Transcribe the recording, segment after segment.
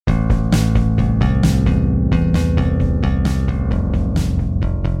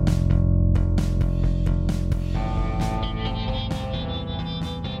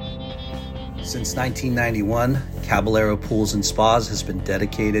Since 1991, Caballero Pools and Spas has been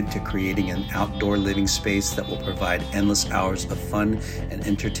dedicated to creating an outdoor living space that will provide endless hours of fun and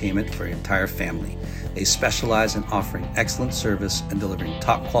entertainment for your entire family. They specialize in offering excellent service and delivering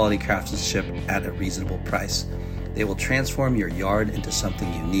top quality craftsmanship at a reasonable price. They will transform your yard into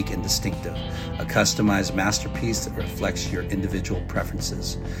something unique and distinctive, a customized masterpiece that reflects your individual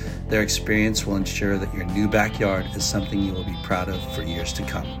preferences. Their experience will ensure that your new backyard is something you will be proud of for years to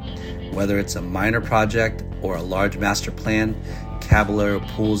come. Whether it's a minor project or a large master plan, Caballero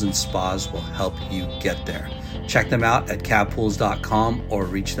Pools and Spas will help you get there. Check them out at cabpools.com or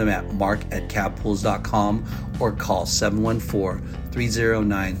reach them at mark@cabpools.com or call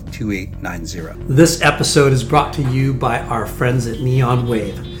 714-309-2890. This episode is brought to you by our friends at Neon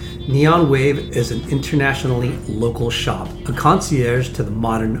Wave. Neon Wave is an internationally local shop, a concierge to the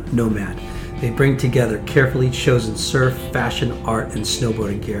modern nomad. They bring together carefully chosen surf, fashion, art, and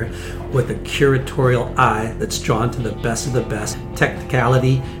snowboarding gear with a curatorial eye that's drawn to the best of the best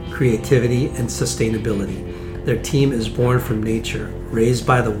technicality, creativity, and sustainability. Their team is born from nature, raised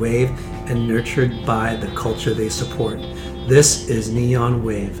by the wave, and nurtured by the culture they support. This is Neon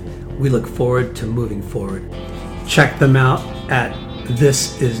Wave. We look forward to moving forward. Check them out at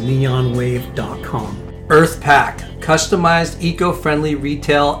thisisneonwave.com. Earthpack, customized eco-friendly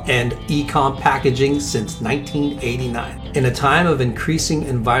retail and e-com packaging since 1989. In a time of increasing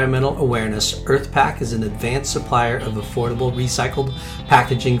environmental awareness, Earthpack is an advanced supplier of affordable recycled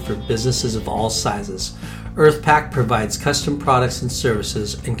packaging for businesses of all sizes. Earthpack provides custom products and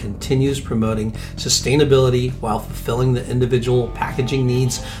services and continues promoting sustainability while fulfilling the individual packaging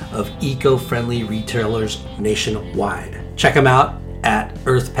needs of eco-friendly retailers nationwide. Check them out at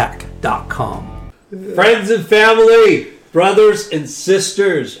earthpack.com. Friends and family, brothers and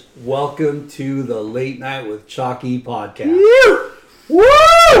sisters, welcome to the Late Night with Chalky podcast. Woo!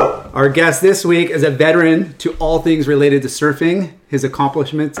 Our guest this week is a veteran to all things related to surfing. His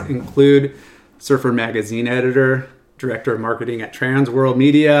accomplishments include Surfer Magazine editor, director of marketing at Transworld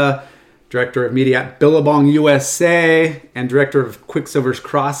Media, director of media at Billabong USA, and director of Quicksilver's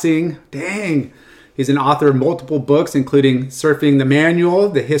Crossing. Dang! He's an author of multiple books, including Surfing the Manual,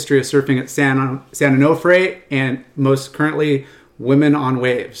 The History of Surfing at San Onofre, and most currently, Women on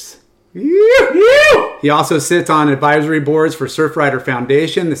Waves. He also sits on advisory boards for Surfrider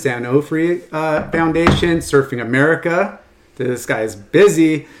Foundation, the San Onofre Foundation, Surfing America. This guy is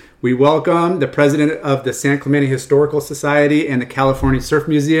busy. We welcome the president of the San Clemente Historical Society and the California Surf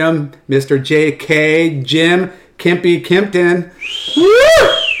Museum, Mr. J.K. Jim Kempy Kempton.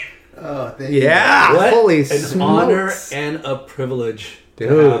 Oh, thank you. Yeah, What holy an smokes. honor and a privilege to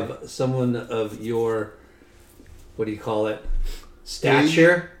Dude. have someone of your, what do you call it,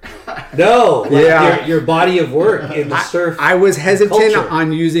 stature? No, like Yeah. your body of work in the surf. I was hesitant culture.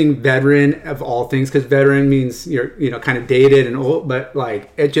 on using veteran of all things because veteran means you're kind of dated and old, but like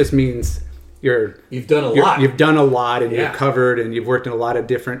it just means You've done a lot. You've done a lot and Yeah. you've covered and you've worked in a lot of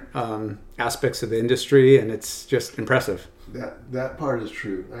different aspects of the industry, and it's just impressive. That part is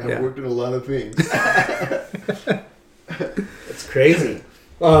true. I have Yeah. worked in a lot of things. It's crazy.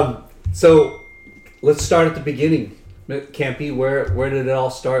 So let's start at the beginning. Campy, where did it all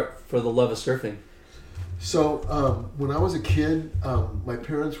start for the love of surfing? So when I was a kid, my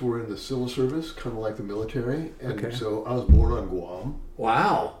parents were in the civil service, kind of like the military, and Okay. so I was born on Guam,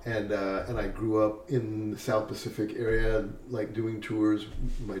 Wow. and I grew up in the South Pacific area, like doing tours.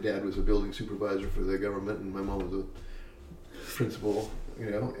 My dad was a building supervisor for the government, and my mom was a principal,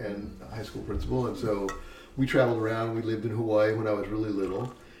 and a high school principal, and so we traveled around. We lived in Hawaii when I was really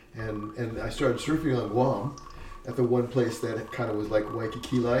little, and I started surfing on Guam at the one place that kind of was like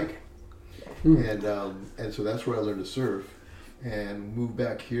Waikiki-like, and so that's where I learned to surf, and moved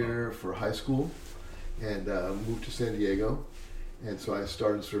back here for high school, and moved to San Diego, and so I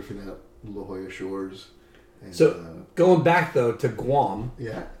started surfing at La Jolla Shores. And, So going back though to Guam,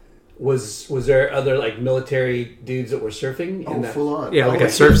 yeah. was there other like military dudes that were surfing? Oh, full on. Yeah, like a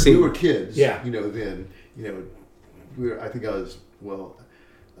Like, surf scene. We were kids. Yeah. Then, I think I was,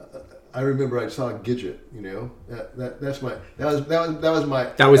 I remember I saw Gidget,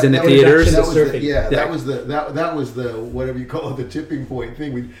 that was in the that theaters? that was the, Surfing. yeah, Yeah. that was the whatever you call it, the tipping point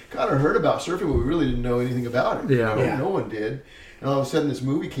thing. We kind of heard about surfing, but we really didn't know anything about it. Yeah. Yeah. No one did. And all of a sudden, this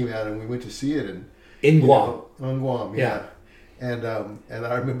movie came out, and we went to see it, and In Guam. on Guam, Yeah. And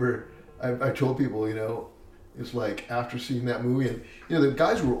I remember I told people, it's like after seeing that movie, and the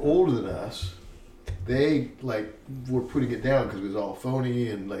guys who were older than us, they like were putting it down because it was all phony,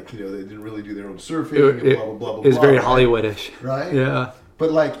 and they didn't really do their own surfing, and blah blah blah blah. It was very right? Hollywoodish. right? Yeah.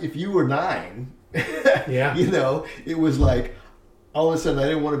 But like if you were 9, Yeah. it was like all of a sudden I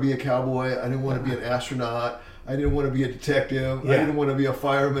didn't want to be a cowboy. I didn't want to be an astronaut. I didn't want to be a detective. I didn't want to be a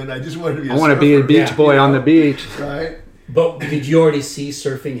fireman. I just wanted to be a surfer. I want to be a beach boy on the beach. Right? But did you already see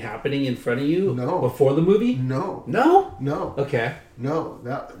surfing happening in front of you before the movie? No. No? Okay. No.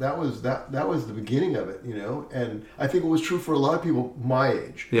 That was the beginning of it, And I think it was true for a lot of people my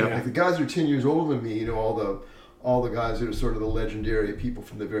age. Yeah. Like the guys that are 10 years older than me, all the guys that are sort of the legendary people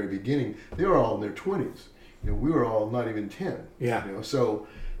from the very beginning, they were all in their 20s. We were all not even 10. Yeah. So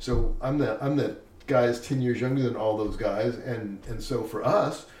I'm the guys 10 years younger than all those guys, and so for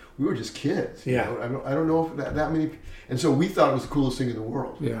us, we were just kids. Yeah. I don't know if that many, and so we thought it was the coolest thing in the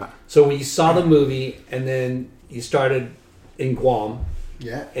world. Yeah. So when you saw the movie, and then you started in Guam,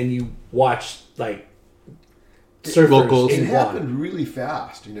 and you watched like surfers locals. in It Guam. happened really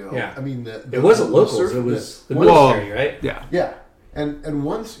fast. Yeah. I mean, It wasn't locals. It was the military, right? Yeah. Yeah, and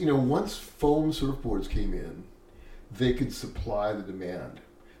once foam surfboards came in, they could supply the demand.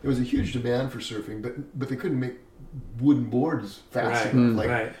 There was a huge demand for surfing, but they couldn't make wooden boards fast enough.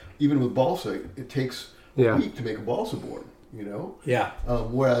 Like even with balsa, it takes a week to make a balsa board. Yeah.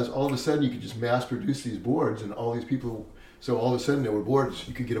 Whereas all of a sudden you could just mass produce these boards, and all these people. So all of a sudden there were boards.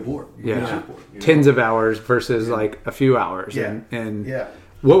 You could get a board. You could get a surfboard, Tens of hours versus like a few hours. Yeah. And yeah.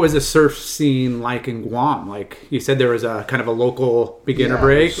 What was the surf scene like in Guam? Like you said, there was a kind of a local beginner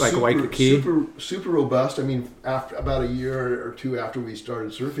break, like Waikiki. Super robust. I mean, after about a year or two after we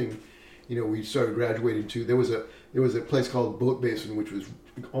started surfing, we started graduating to. There was a place called Boat Basin, which was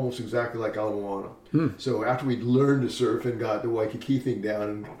almost exactly like Ala Moana. So after we'd learned to surf and got the Waikiki thing down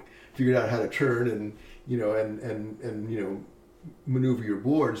and figured out how to turn and maneuver your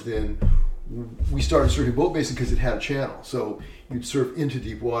boards, then we started surfing Boat Basin because it had a channel. So you'd surf into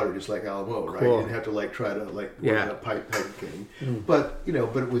deep water just like Alamo, right? You didn't have to try to run a pipe thing. But it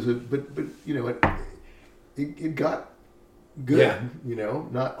was it got good. Yeah.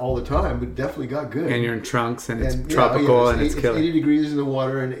 Not all the time, but definitely got good. And you're in trunks and it's tropical and it's killer. 80 degrees in the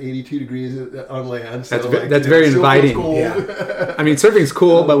water and 82 degrees on land. So that's very inviting. Yeah. I mean, surfing's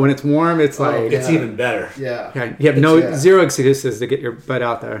cool, but when it's warm, it's like it's even better. Yeah. You have zero excuses to get your butt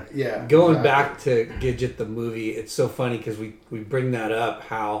out there. Yeah. Going back to Gidget the movie, it's so funny because we bring that up,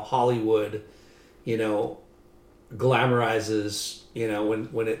 how Hollywood, glamorizes,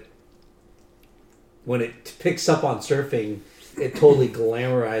 when it picks up on surfing, it totally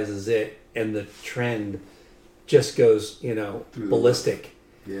glamorizes it, and the trend just goes, ballistic.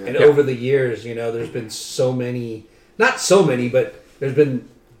 Yeah. And over the years, there's been so many, not so many, but there's been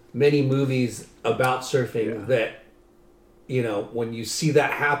many movies about surfing that, when you see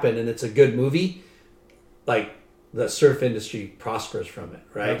that happen and it's a good movie, like the surf industry prospers from it,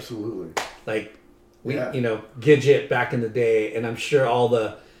 right? Absolutely. Like Gidget back in the day, and I'm sure all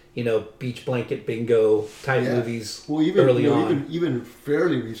the beach blanket bingo type movies early on. Even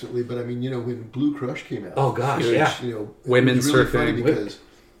fairly recently, but I mean, when Blue Crush came out. Oh gosh, women it was really surfing funny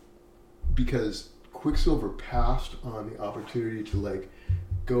because Quicksilver passed on the opportunity to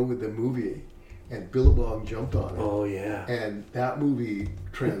go with the movie, and Billabong jumped on it. Oh yeah. And that movie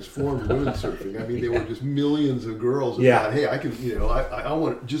transformed women surfing. I mean, there were just millions of girls who thought, hey, I can, I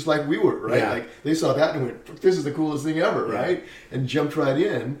want, just like we were, right? Yeah. Like they saw that and went, this is the coolest thing ever, right? And jumped right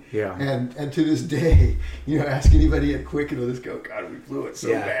in. Yeah. And to this day, ask anybody at Quick, they'll just go, God, we blew it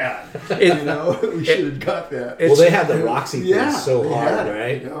so bad. We should have got that. Well, they had the Roxy thing so hard,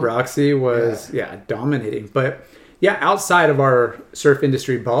 right? Roxy was, dominating. But outside of our surf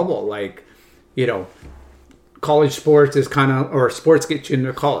industry bubble, college sports is or sports get you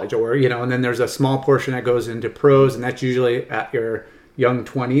into college, or and then there's a small portion that goes into pros, and that's usually at your young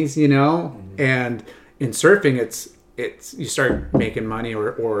 20s, and in surfing it's you start making money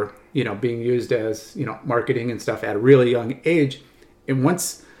or being used as marketing and stuff at a really young age, and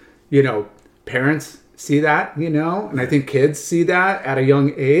once parents see that, and I think kids see that at a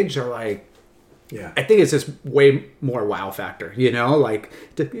young age, are like, I think it's just way more wow factor,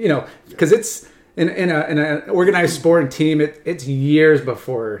 because it's in an organized sport and team, it's years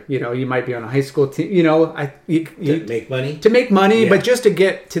before you might be on a high school team, to make money, but just to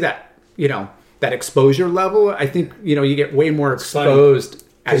get to that that exposure level, I think you get way more exposed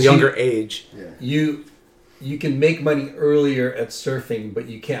at a younger age. You can make money earlier at surfing, but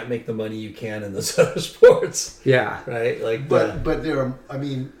you can't make the money you can in those other sports. Yeah, right. But there are. I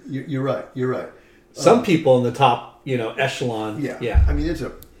mean, you're right. Some people in the top, echelon. Yeah. I mean,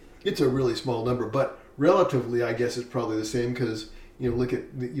 it's a really small number, but relatively, I guess it's probably the same because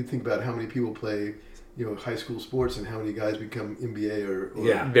you think about how many people play, high school sports and how many guys become NBA or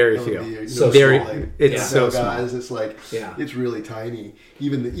very LNB few. Or, it's so guys. Small. It's it's really tiny.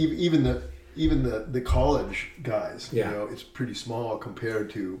 Even the even the college guys, Yeah. you know, it's pretty small compared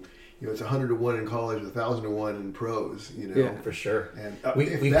to, you know, it's 100 to 1 in college, 1,000 to 1 in pros, you know. Yeah. For sure. And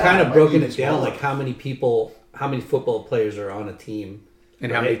We've kind of broken it down, like how many football players are on a team,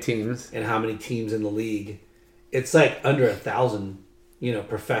 And right? how many teams? and how many teams in the league. It's like under 1,000, you know,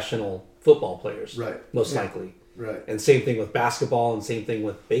 professional football players, Right. most likely. Right. And same thing with basketball, and same thing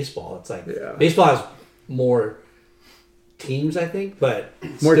with baseball. It's like Yeah. baseball has more teams, I think, but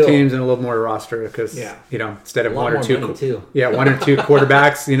More still, teams and a little more roster because, Yeah. you know, instead of A lot one or more two, money, too. yeah, 1 or 2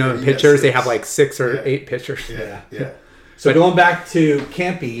 quarterbacks, you know, and Yes, pitchers, they yes. have like 6 or Yeah. 8 pitchers. Yeah. So going back to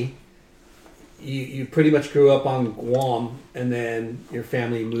Campy, you pretty much grew up on Guam, and then your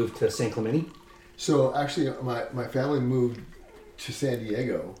family moved to San Clemente. So actually, my family moved to San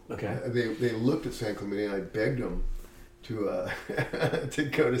Diego. Okay. They looked at San Clemente, and I begged them to to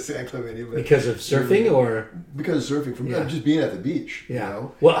go to San Clemente, but Because of surfing, or because of surfing, from Yeah. just being at the beach. yeah. You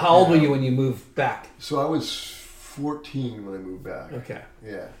know? Well, how old were you when you moved back? So I was 14 when I moved back. Okay.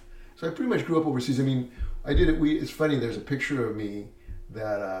 Yeah. So I pretty much grew up overseas. I mean, I did it. It's funny. There's a picture of me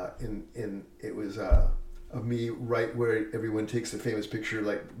that it was of me right where everyone takes the famous picture,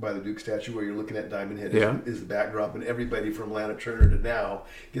 like by the Duke statue, where you're looking at Diamond Head is the backdrop, and everybody from Lana Turner to now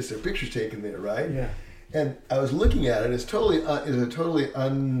gets their pictures taken there, right? Yeah. And I was looking at it. It's a totally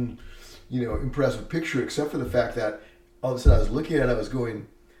impressive picture, except for the fact that all of a sudden I was looking at it. I was going,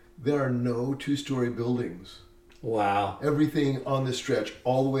 there are no 2-story buildings. Wow. Everything on this stretch,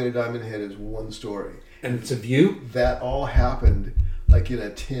 all the way to Diamond Head, is 1 story. And it's a view? That all happened like in a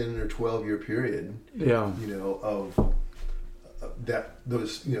 10 or 12 year period. Yeah. You know, of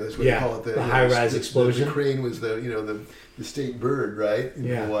those, you know, that's what Yeah, they call it. the high-rise explosion. The crane was the state bird, right, in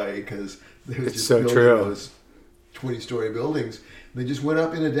Yeah. Hawaii, because they was It's just so building true. those 20-story buildings. They just went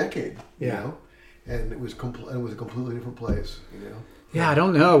up in a decade. Yeah. You know, and it was a completely different place. You know. Yeah, I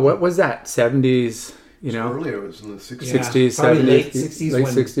don't know. What was that? 70s, you know? Earlier it was in the 60s. Yeah. 60s, Probably 70s, late 60s late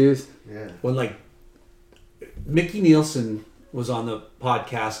when- 60s. Yeah. When, like, Mickey Nielsen was on the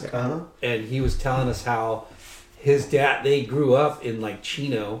podcast, Uh-huh. and he was telling us how his dad, they grew up in, like,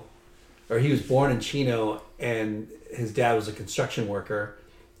 Chino, or he was born in Chino, and his dad was a construction worker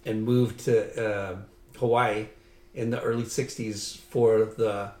and moved to Hawaii in the early 60s for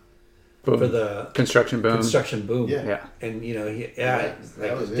the Boom. Construction boom. construction boom. Yeah. Yeah. And, you know, that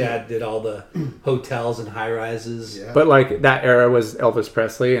like was his it. dad did all the hotels and high rises. Yeah. But like that era was Elvis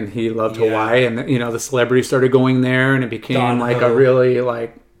Presley, and he loved Yeah. Hawaii, and you know the celebrities started going there, and it became Don like Ho. a really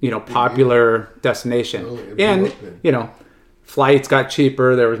like popular destination. Totally. It And blew up then. you know, flights got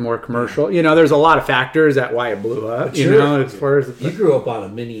cheaper. There was more commercial. You know, there's a lot of factors that why it blew up. You Sure. know, as far as You grew up on a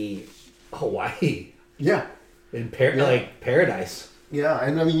mini Hawaii Yeah. in Yeah. like paradise. Yeah,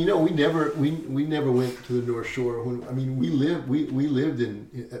 and I mean, you know, we never went to the North Shore. We lived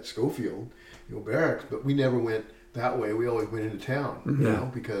at Schofield, you know, barracks, but we never went that way. We always went into town, you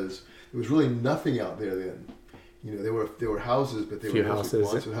know, because there was really nothing out there then. You know, there were houses, but they Few were mostly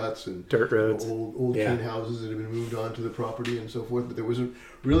houses, Quonset huts and dirt roads. old Yeah. tin houses that had been moved onto the property and so forth. But there wasn't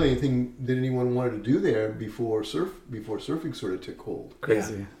really anything that anyone wanted to do there before surfing sort of took hold.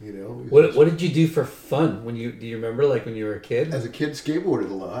 crazy. You know, It was What did you do for fun do you remember, like, when you were a kid? as a kid,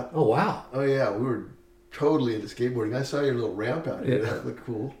 skateboarded a lot. Oh, wow. Oh yeah, we were totally into skateboarding. I saw your little ramp out here. Yeah. That looked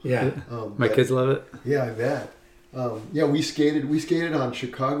cool. Yeah. My But- kids love it. Yeah, I bet. Yeah, we skated on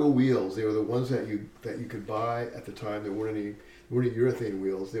Chicago wheels. They were the ones that you could buy at the time. There weren't any urethane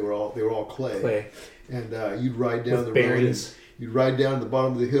wheels. They were all clay. Clay. And you'd ride down With the bearings. road. You'd ride down to the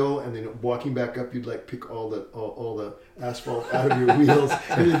bottom of the hill, and then walking back up, you'd like pick all the asphalt out of your wheels,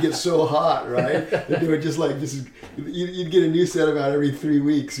 and it'd get so hot, right? And they were just like this. You'd get a new set about every 3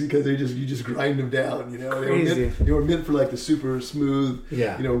 weeks because you just grind them down. You know, Crazy. They were meant for like the super smooth,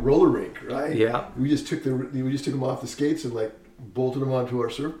 Yeah. you know, roller rink, right? Yeah. We just took them off the skates and like bolted them onto our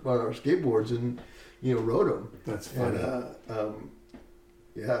skateboards and, you know, rode them. That's funny. And,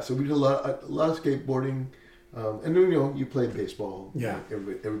 yeah, so we did a lot of skateboarding. And you know, you played baseball. Yeah.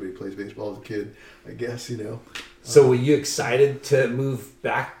 Everybody plays baseball as a kid, I guess, you know. So were you excited to move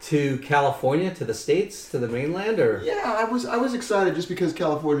back to California, to the States, to the mainland, or? Yeah, I was excited just because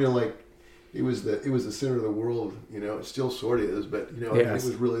California, like, it was the center of the world, you know. It still sort of is, but you know, Yes. it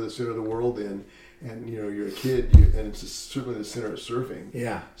was really the center of the world then. And you know, you're a kid, and it's certainly the center of surfing.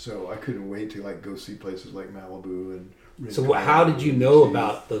 Yeah. So I couldn't wait to like go see places like Malibu and. So how did you know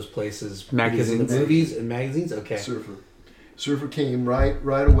about those places? Because of Magazines. the movies and magazines? Okay. Surfer came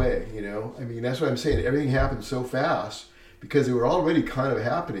right away. You know, I mean, that's what I'm saying. Everything happened so fast because they were already kind of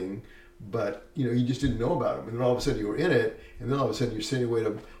happening, but you just didn't know about them. And then all of a sudden you were in it, and then all of a sudden you're sending away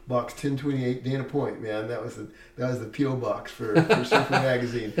to box 1028 Dana Point, man. That was the PO box for Surfer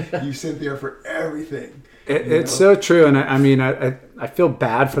Magazine. You sent there for everything. It's so true, and I feel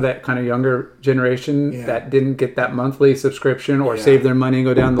bad for that kind of younger generation that didn't get that monthly subscription or save their money and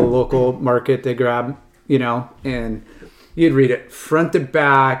go down to the local market to grab, and you'd read it front to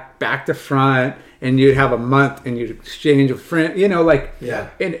back to front, and you'd have a month, and you'd exchange a friend,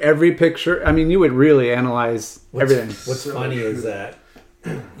 in every picture. I mean, you would really analyze everything. What's funny is that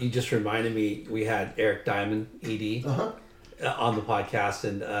you just reminded me, we had Eric Diamond, ED, on the podcast,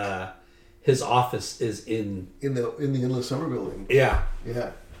 and his office is in the Endless Summer Building. Yeah.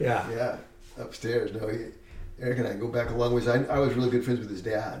 Upstairs. No, Eric and I go back a long ways. I was really good friends with his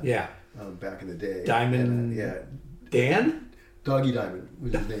dad. Yeah. Back in the day. Diamond. Dan? Doggy Diamond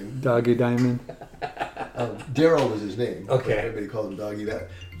was his name. Doggy Diamond. Daryl was his name. Okay. Everybody called him Doggy. That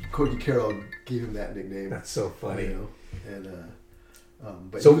Corky Carroll gave him that nickname. That's so funny.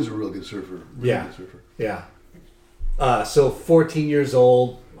 But he was a real good surfer. Good surfer. Yeah. So 14 years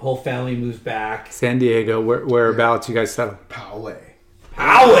old, whole family moves back. San Diego. Whereabouts you guys settled? Poway.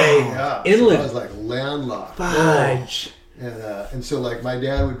 Yeah. Inland. So I was like landlocked. Fudge. And so like my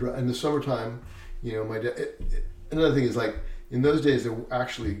dad would, in the summertime, my dad. Another thing is like in those days there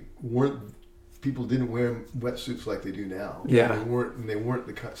actually people didn't wear wetsuits like they do now. Yeah. They weren't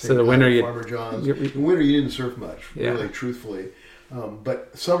the same. So the winter Farmer John's. The winter you didn't surf much, really, truthfully.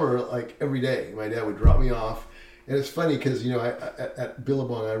 But summer, like every day, my dad would drop me off. And it's funny because at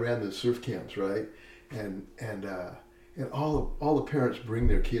Billabong I ran the surf camps, right? And all the parents bring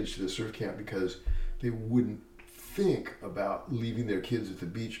their kids to the surf camp because they wouldn't think about leaving their kids at the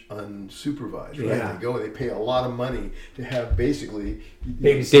beach unsupervised, right? Yeah. They go, they pay a lot of money to have basically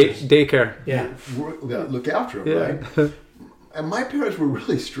daycare. Yeah. Look after them, right? And my parents were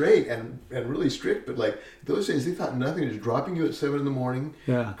really straight and really strict, but like those days they thought nothing, just dropping you at 7 a.m,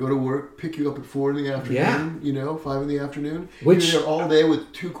 go to work, pick you up at 4 in the afternoon, 5 in the afternoon. You're there all day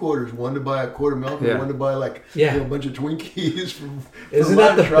with 2 quarters, one to buy a quart of milk and one to buy a bunch of Twinkies from Isn't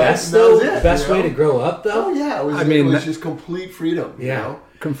that the best though? The best way to grow up though? Oh yeah, it was just complete freedom.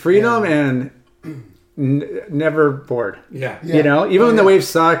 Freedom and never bored. Yeah. Even when the waves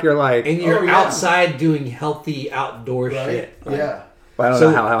suck, you're like, and you're outside doing healthy outdoor shit. Like, yeah. Well, I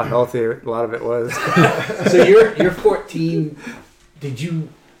don't know how healthy a lot of it was. So you're 14. Did you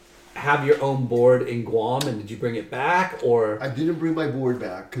have your own board in Guam, and did you bring it back, or? I didn't bring my board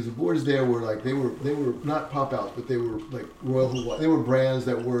back because the boards there were like they were not pop outs, but they were like Royal Hawaii. They were brands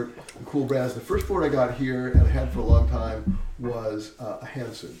that were cool brands. The first board I got here and I had for a long time was a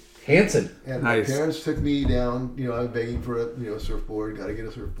Hansen. And nice. My parents took me down. I was begging for a surfboard. Got to get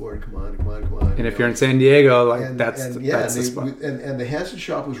a surfboard. Come on. And if you're in San Diego, that's the spot. And the Hansen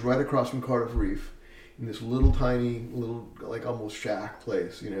shop was right across from Cardiff Reef, in this little tiny, like almost shack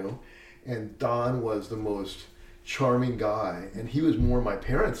place, And Don was the most charming guy, and he was more my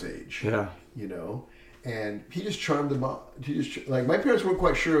parents' age. Yeah. And he just charmed them out. My parents weren't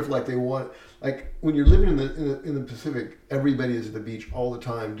quite sure if they want, when you're living in the Pacific, everybody is at the beach all the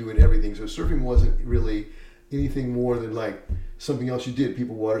time doing everything. So surfing wasn't really anything more than something else you did.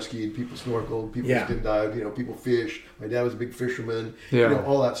 People water skied, people snorkeled, people didn't dive, people fished. My dad was a big fisherman,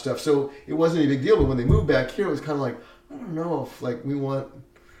 all that stuff. So it wasn't a big deal. But when they moved back here, it was kind of like, I don't know if we want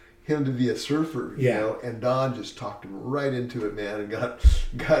him to be a surfer, And Don just talked him right into it, man, and got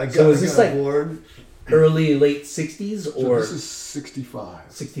on board. Early, late 60s, or? So this is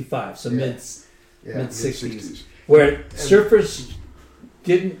 65. 65, so mid-60s. Mid-60s. Where surfers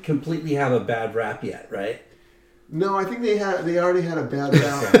didn't completely have a bad rap yet, right? No, I think they already had a bad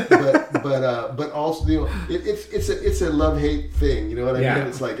rap, but also it's a love-hate thing, you know what I mean?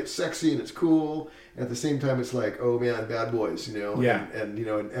 It's it's sexy and it's cool. At the same time, it's like, oh man, bad boys, and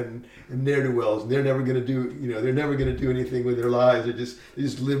ne'er-do-wells. They're never gonna do anything with their lives. They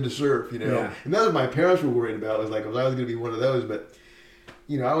just live to surf, And that's what my parents were worried about. Was I was gonna be one of those, but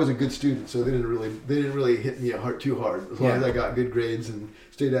I was a good student, so they didn't really hit me too hard. As long as I got good grades and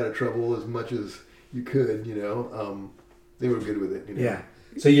stayed out of trouble as much as you could, they were good with it. Yeah.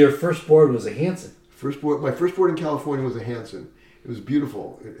 So your first board was a Hansen. My first board in California was a Hansen. It was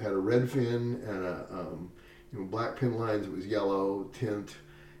beautiful. It had a red fin and a black pin lines. It was yellow tint.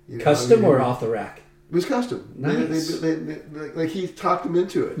 Custom or off the rack? It was custom. Nice. They he talked them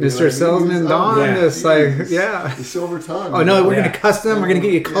into it. Mr. Salesman Don, the silver tongue. Oh no, we're gonna custom. We're gonna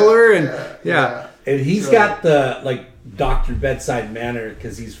get you color and And he's got the Dr. Bedside manner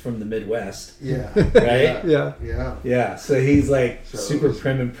because he's from the Midwest. Yeah. Right. Yeah. So he's super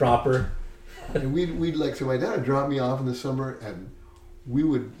prim and proper. And we'd so my dad would drop me off in the summer, and we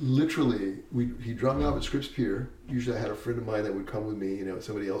would literally, he dropped me off at Scripps Pier. Usually I had a friend of mine that would come with me, you know,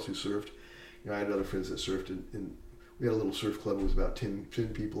 somebody else who surfed. You know, I had other friends that surfed, and we had a little surf club. It was about 10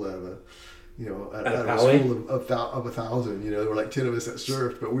 people out of a, you know, out of a school of 1,000. You know, there were like 10 of us that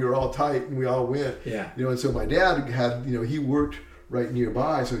surfed, but we were all tight and we all went. Yeah. You know, and so my dad had, you know, he worked right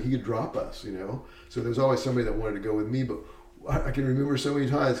nearby, so he could drop us, you know. So there was always somebody that wanted to go with me, but I can remember so many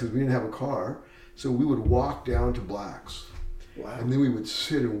times because we didn't have a car, so we would walk down to Black's. Wow. And then we would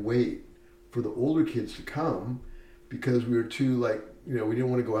sit and wait for the older kids to come because we were too, like, you know, we didn't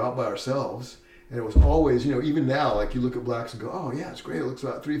want to go out by ourselves. And it was always, you know, even now, like you look at Black's and go, oh yeah, it's great. It looks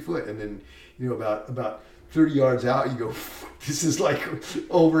about 3 foot. And then, you know, about 30 yards out, you go, this is like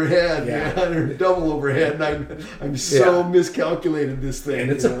overhead, man, or double overhead. And I'm so miscalculated this thing.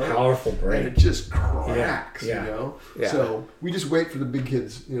 And it's a powerful break. And it just cracks, Yeah. you know? Yeah. So we just wait for the big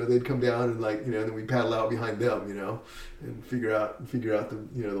kids, you know, they'd come down and, like, you know, and then we paddle out behind them, you know, and figure out the,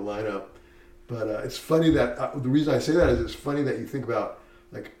 you know, the lineup. But it's funny that, the reason I say that is it's funny that you think about,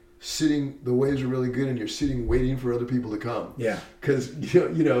 like, sitting, the waves are really good and you're sitting waiting for other people to come. Yeah. Because,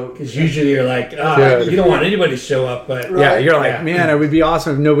 you know. Because usually you're like, you don't want anybody to show up, but. Yeah, you're like, man, it would be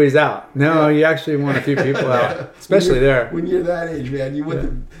awesome if nobody's out. No, you actually want a few people out, especially there. When you're that age, man, you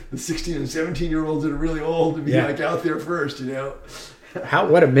want the 16 and 17-year-olds that are really old to be like out there first, you know.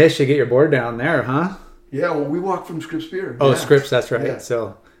 What a miss you get your board down there, huh? Yeah, well, we walked from Scripps Pier. Oh, Scripps, that's right. Yeah.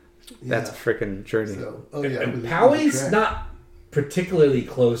 So that's a freaking journey. So, and Poway's not particularly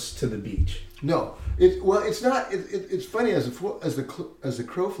close to the beach. No, it's not. It's funny as the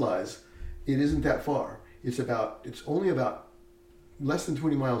crow flies, it isn't that far. It's only about less than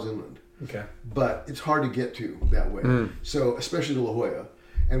 20 miles inland. Okay. But it's hard to get to that way. So especially to La Jolla,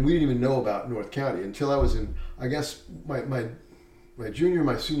 and we didn't even know about North County until I was in, I guess my junior,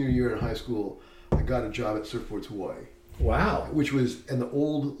 my senior year in high school. I got a job at Surfboards Hawaii. Wow. Which was in the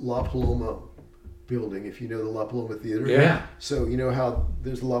old La Paloma building, if you know the La Paloma Theater. Yeah. So you know how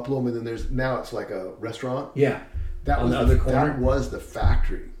there's La Paloma, and then now it's like a restaurant. Yeah. That was the other corner. That was the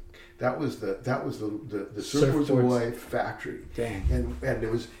factory. That was the Surfboards Hawaii factory. Dang. And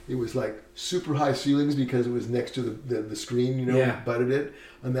it was like super high ceilings because it was next to the screen, you know, butted it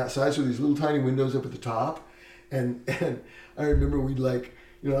on that side. So these little tiny windows up at the top, and I remember we'd like.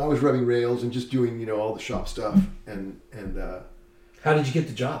 You know, I was rubbing rails and just doing, you know, all the shop stuff. And how did you get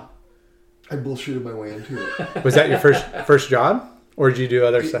the job? I bullshitted my way into it. Was that your first job, or did you do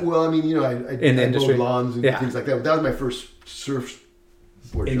other stuff? Well, I mean, you know, I in the industry, mowed lawns and things like that. That was my first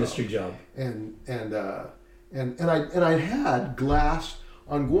surfboard industry job. And I had glass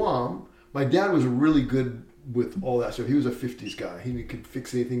on Guam. My dad was really good with all that stuff. He was a 50s guy. He could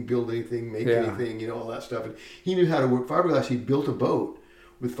fix anything, build anything, make anything, you know, all that stuff. And he knew how to work fiberglass. He built a boat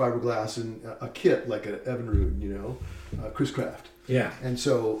with fiberglass and a kit like an Evinrude, you know, Chris Craft. Yeah. And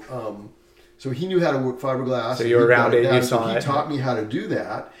so so he knew how to work fiberglass. So you were around it, you saw it. He it. taught me how to do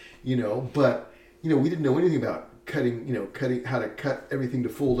that, you know, but, you know, we didn't know anything about cutting, how to cut everything to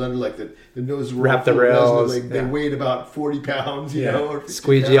fold under, like the noses were wrap the rails. They weighed about 40 pounds, you know, or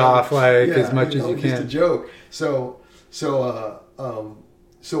squeegee off like as much as you can. Just a joke.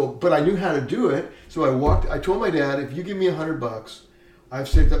 But I knew how to do it. So I told my dad, if you give me $100, I've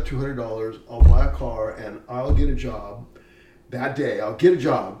saved up $200. I'll buy a car and I'll get a job that day. I'll get a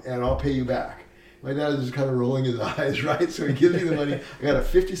job and I'll pay you back. My dad is just kind of rolling his eyes, right? So he gives me the money. I got a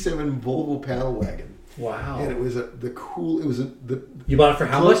 '57 Volvo panel wagon. Wow. And it was You bought it for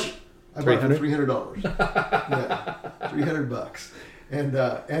how much? I bought it for $300. Yeah, $300. And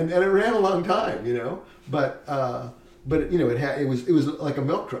it ran a long time, you know. But you know, it was like a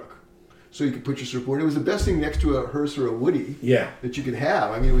milk truck. So you could put your surfboard. It was the best thing next to a hearse or a Woody that you could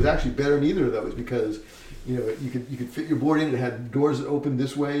have. I mean, it was actually better than either of those because, you know, you could fit your board in. It had doors that opened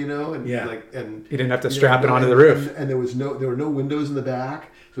this way, you know, and you didn't have to strap it onto the roof. And there were no windows in the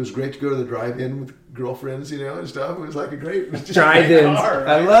back, so it was great to go to the drive-in with girlfriends, you know, and stuff. It was like it was just drive-ins. Right?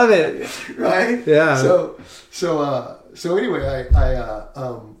 I love it. Right? Yeah. So anyway,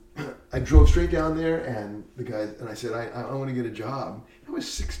 I drove straight down there, and the guy and I said, I want to get a job. I was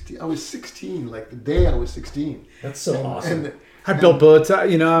 16, like the day I was 16. That's so awesome. I built boats,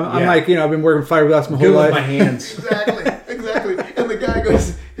 you know. I'm like, you know, I've been working fiberglass my whole life. With my hands. Exactly. And the guy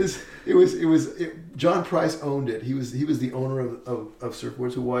goes, John Price owned it. He was the owner of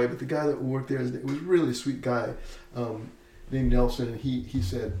Surfboards Hawaii, but the guy that worked there was a really sweet guy named Nelson. And he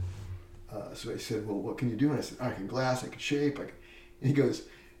said, so I said, well, what can you do? And I said, I can glass, I can shape. And he goes,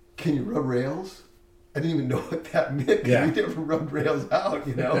 can you rub rails? I didn't even know what that meant because we never rubbed rails out,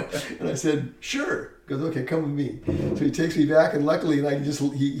 you know. And I said, sure, goes, okay, come with me. So he takes me back, and luckily, like,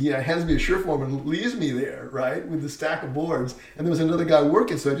 he hands me a Surefire and leaves me there, right, with the stack of boards. And there was another guy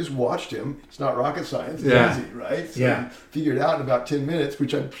working, so I just watched him. It's not rocket science, it's easy, right? So Yeah. he figured it out in about 10 minutes,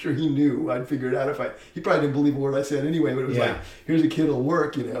 which I'm sure he knew I'd figure it out he probably didn't believe a word I said anyway, but it was like, here's a kid who'll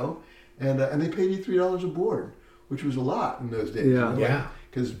work, you know. And they paid you $3 a board, which was a lot in those days. Yeah. You know? Yeah.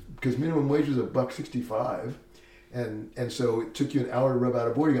 Because minimum wage was $1.65, and so it took you an hour to rub out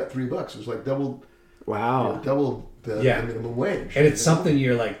a board. You got $3. It was like double Wow. the minimum wage. And it's something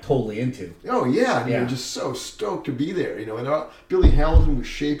you're like totally into. Oh yeah, and Yeah. you're just so stoked to be there, you know. And Billy Hamilton was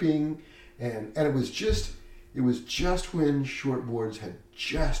shaping, and it was just when shortboards had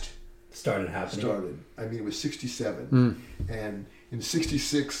just Started happening. I mean, it was '67, and in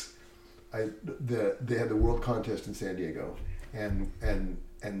 '66, they had the World Contest in San Diego, and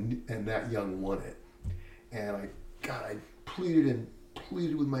Nat Young won it, and I pleaded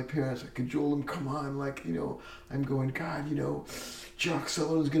with my parents. I cajoled them, come on, like, you know, I'm going, God, you know, Jock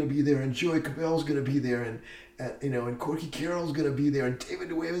Sullivan's going to be there, and Joey Cabell's going to be there, and you know, and Corky Carroll's going to be there, and David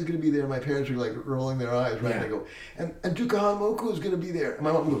DeWave's going to be there. And my parents were like rolling their eyes, right? Yeah. And I go, and Duke Hanamoku is going to be there. And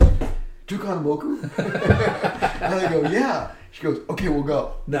my mom goes, Duke Hanamoku? And I go, yeah. She goes, okay, we'll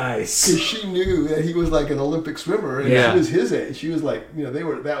go. Nice. Because she knew that he was like an Olympic swimmer, and Yeah. she was his age. She was like, you know, that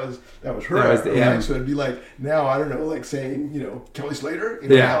was her. That was right? yeah. So it'd be like now, I don't know, like saying, you know, Kelly Slater. You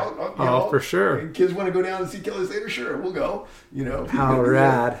know, Yeah. you know, For sure. and kids want to go down and see Kelly Slater. Sure, we'll go. You know, How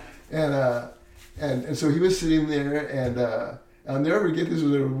rad. And so he was sitting there, and I'll never forget, this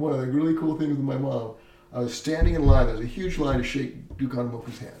was one of the really cool things with my mom. I was standing in line. There was a huge line to shake Duke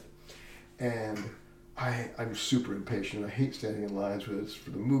Hanamoku's hand, and I'm super impatient. I hate standing in lines, whether it's for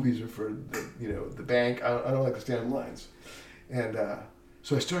the movies or for the bank. I don't like to stand in lines. And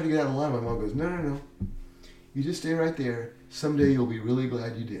so I started to get out of line. My mom goes, no. You just stay right there. Someday you'll be really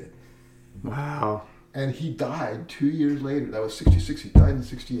glad you did. Wow. And he died 2 years later. That was 66. He died in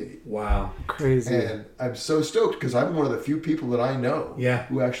 68. Wow. Crazy. And I'm so stoked because I'm one of the few people that I know Yeah.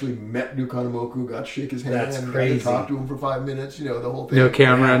 who actually met Duke Hanamoku, got to shake his hand, That's got crazy. to talk to him for 5 minutes, you know, the whole thing. No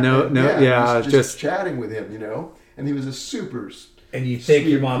camera, no, just chatting with him, you know. And he was a super. And you thank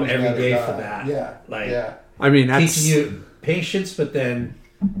your sweet, mom every charismatic day guy. for that. Yeah. Like, yeah. I mean, that's teaching you patience, but then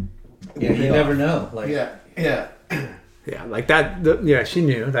you Pay never off. know. Like, Yeah. yeah, like that. Yeah, she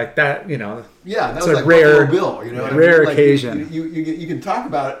knew like that. You know, Yeah, that It's was a like rare- Buffalo Bill, you know. what I rare mean? Like, occasion. You can talk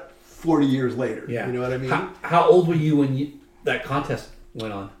about it 40 years later. yeah. You know what I mean? How old were you when that contest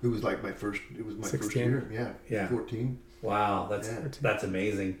went on? It was like my first. It was my 16? first year. Yeah. Yeah. 14. Wow, Yeah. that's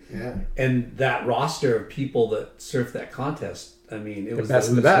amazing. Yeah. And that roster of people that surfed that contest, I mean, it was best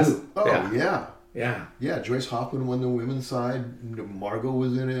of the who's best. who. Oh Yeah. yeah. Yeah. Yeah. Joyce Hoffman won the women's side. Margot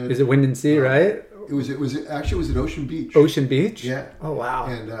was in it. is it Wind and Sea, right? It was actually at Ocean Beach. Ocean Beach. Yeah. Oh wow.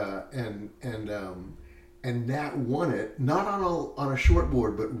 And Nat won it not on a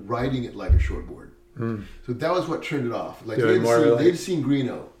shortboard, but riding it like a shortboard. So that was what turned it off. Like Doing more like- they'd seen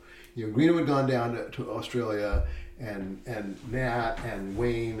Greeno. You know, Greeno had gone down to Australia, and Nat and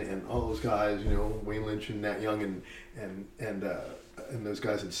Wayne and all those guys. You know, Wayne Lynch and Nat Young and those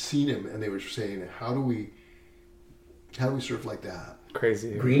guys had seen him, and they were saying, how do we surf like that?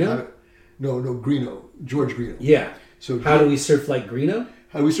 Crazy. Greeno? No, Greeno, George Greeno. Yeah. So How do we surf like Greeno?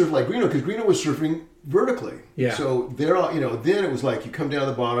 how do we surf like Greeno? Because Greeno was surfing vertically. Yeah. So they're all, then it was like you come down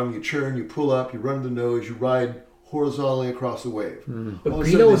the bottom, you churn, you pull up, you run the nose, you ride horizontally across the wave. But All of a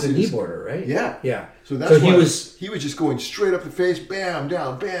Greeno sudden was a they see this- kneeboarder, right? Yeah. Yeah. So that's he why was. he was just going straight up the face, bam,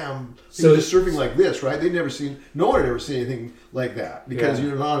 down, bam. He So- was just surfing like this, right? No one had ever seen anything like that because Yeah.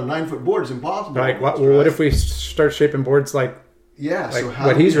 you're not on a 9-foot board. It's impossible. Like, what right? if we start shaping boards like? Yeah. So like how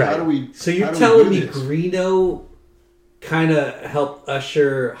what do we, he's how riding? do we? So you're how do we telling do me this? Greeno kind of helped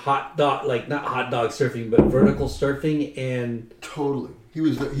usher not hot dog surfing, but vertical surfing and Totally. He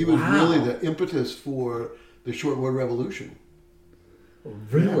was Wow. really the impetus for the shortboard revolution.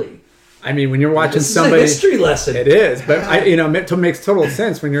 really. I mean, when you're watching This somebody, is a history lesson. it is. But it makes total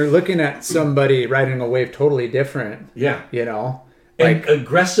sense when you're looking at somebody riding a wave totally different. Yeah. You know, And like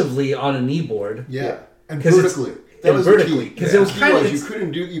aggressively on a kneeboard. Yeah, and 'Cause it's- vertically. and was vertically, the key. 'cause it was The key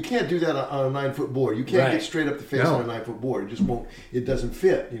kind of- you can't do that on a 9-foot board. You can't Right. get straight up the face No. on a 9-foot board. It just won't. It doesn't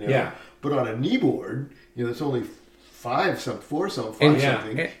fit. Yeah. But on a knee board, it's only 5 something. Yeah.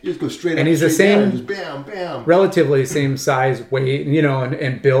 You just go straight up. And he's the straight down, same- and just bam, bam. relatively same size, weight,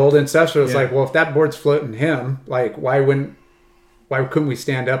 and build and stuff. So it's Yeah. like, well, if that board's floating him, like, why couldn't we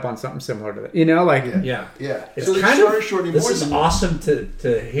stand up on something similar to that? Yeah. Yeah. It's so they kind started of shortening this more is than- awesome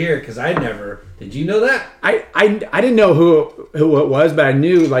to hear because I never did. You know that? I didn't know who it was, but I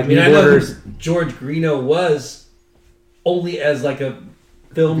knew like I mean, I know kneeboarders. who George Greeno was only as like a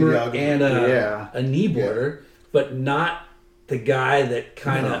filmer videographer. and a kneeboarder, but not the guy that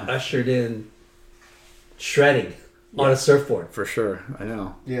kind of ushered in shredding on a surfboard. For sure. I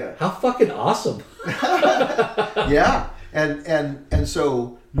know. Yeah. How fucking awesome. Yeah. And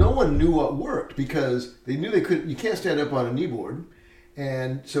so no one knew what worked because they knew they couldn't. You can't stand up on a kneeboard,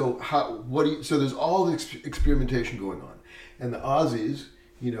 and so so there's all this experimentation going on, and the Aussies,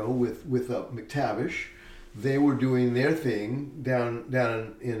 with McTavish, they were doing their thing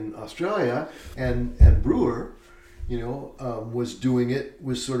down in Australia, and Brewer, was doing it,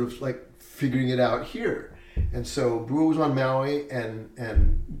 was sort of like figuring it out here, and so Brewer was on Maui, and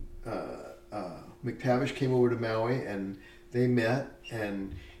McTavish came over to Maui, and they met,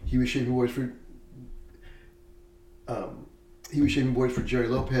 and he was shaping boards for Jerry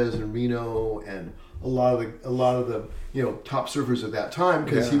Lopez and Reno, and a lot of the top surfers at that time,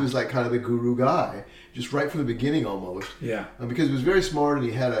 because he was like kind of the guru guy, just right from the beginning almost. Yeah. Because he was very smart, and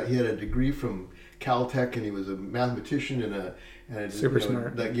he had a degree from Caltech, and he was a mathematician and super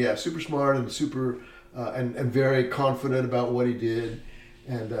smart. Super smart and super and very confident about what he did.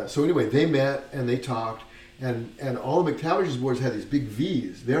 And so anyway, they met and they talked, and all of McTavish's boards had these big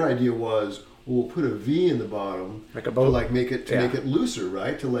V's. Their idea was, we'll put a V in the bottom, like a boat, to make it looser,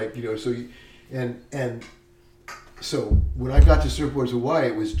 right? So when I got to Surfboards Hawaii,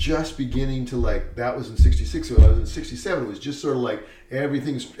 it was just beginning to that was in '66. So I was in '67. It was just sort of like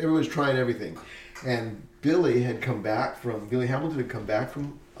everyone's trying everything, and Billy Hamilton had come back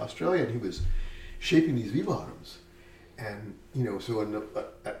from Australia, and he was shaping these V bottoms. And so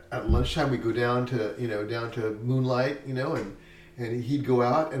at lunchtime we go down to Moonlight, and he'd go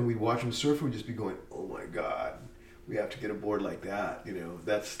out and we'd watch him surf, and we'd just be going, oh my God, we have to get a board like that.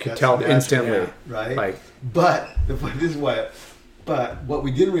 That's tell instantly, yeah, right? But what we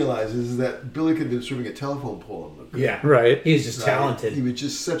didn't realize is that Billy could have been surfing a telephone pole. Yeah, right. He was just talented. He was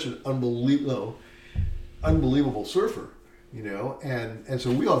just such an unbelievable surfer, and so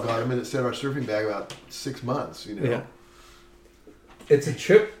we all got him, and it set our surfing bag about 6 months, Yeah. It's a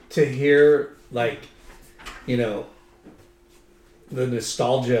trip to hear, the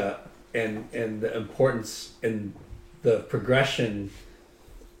nostalgia and the importance and the progression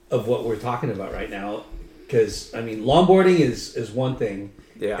of what we're talking about right now. Because, longboarding is one thing.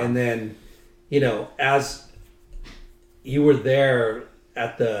 Yeah. And then, as you were there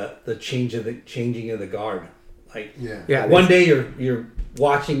at the changing of the guard. One day you're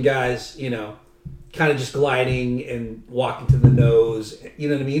watching guys, kind of just gliding and walking to the nose, you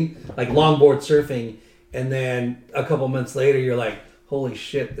know what I mean? Like longboard surfing, and then a couple months later you're like, holy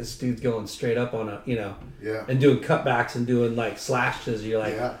shit, this dude's going straight up on and doing cutbacks and doing slashes. You're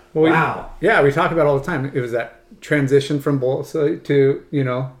like, wow. We talk about it all the time. It was that transition from balsa to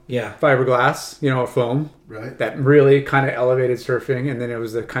fiberglass, foam, right? That really kind of elevated surfing, and then it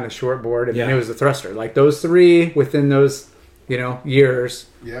was the kind of short board, and then it was the thruster. Like those three within those years,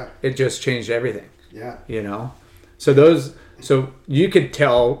 it just changed everything. So you could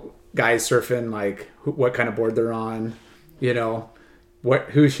tell guys surfing what kind of board they're on,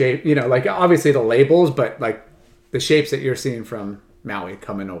 who shape, obviously the labels, but the shapes that you're seeing from Maui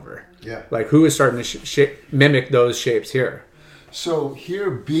coming over. Yeah. Who is starting to mimic those shapes here? So here,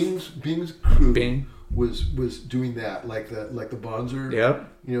 Bing's crew Bing was doing that, like the Bonzer. Yep.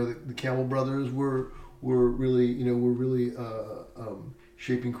 The Campbell brothers were really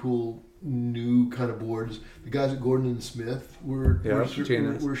shaping cool new kind of boards. The guys at Gordon and Smith were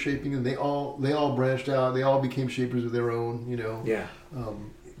shaping, and they all branched out. They all became shapers of their own. Yeah. I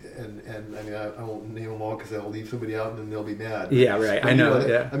won't name them all because I'll leave somebody out and then they'll be mad. Yeah, right. But, I know.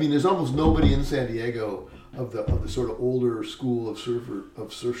 There's almost nobody in San Diego of the sort of older school of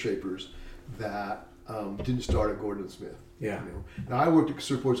surf shapers that didn't start at Gordon and Smith. Yeah. Now I worked at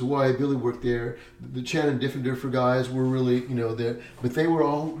Surfboards Hawaii. Billy worked there. The Chan and Diffenderfer guys were really there, but they were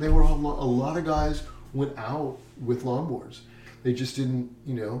all a lot of guys went out with longboards. They just didn't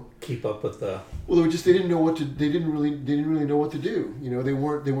keep up with the. Well, they didn't know what to. They didn't really know what to do. They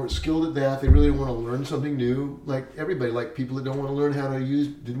weren't skilled at that. They really didn't want to learn something new. Like everybody, like people that didn't want to learn how to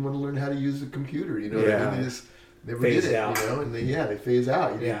use the computer. They just never did it. Out. And they phase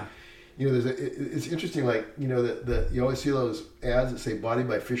out. Yeah. It's interesting, you always see those ads that say "Body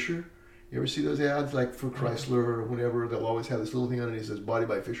by Fisher." You ever see those ads, for Chrysler or whatever? They'll always have this little thing underneath that says "Body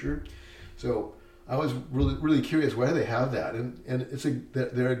by Fisher." So I was really, really curious why do they have that, and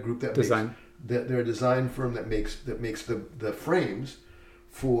they're a group that design. They're a design firm that makes the frames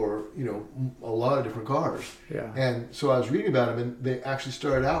for a lot of different cars. Yeah. And so I was reading about them, and they actually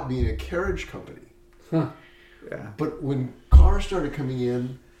started out being a carriage company. Huh. Yeah. But when cars started coming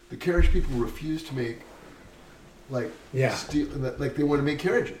in, the carriage people refused to make like Yeah. steel, like they want to make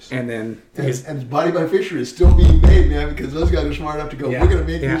carriages. And then And Body by Fisher is still being made, man, because those guys are smart enough to go. Yeah. We're going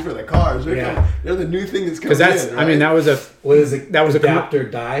to make Yeah. these for the cars. They're the new thing that's coming because in. I mean, that was a What is it? That was a adapt or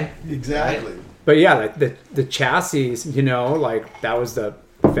die. exactly. But yeah, like the chassis, like that was the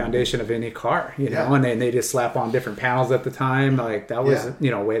foundation of any car, Yeah. and then they just slap on different panels at the time. Like that was,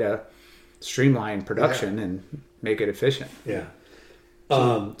 a way to streamline production and make it efficient. Yeah.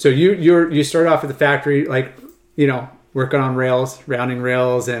 So you started off at the factory, like, working on rails, rounding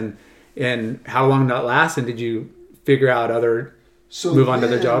rails, and how long did that last? And did you figure out move on to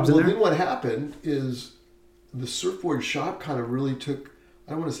the jobs in there? Then what happened is the surfboard shop kind of really took,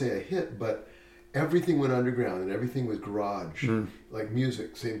 I don't want to say a hit, but everything went underground and everything was garage. Like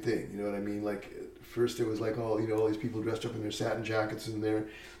music, same thing. You know what I mean? Like first it was like all these people dressed up in their satin jackets and their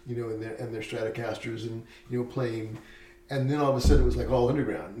Stratocasters and playing. And then all of a sudden it was like all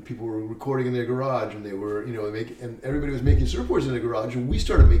underground, and people were recording in their garage, and they were and everybody was making surfboards in the garage, and we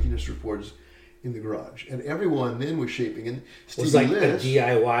started making the surfboards in the garage, and everyone then was shaping. And Stevie Was like Liss, a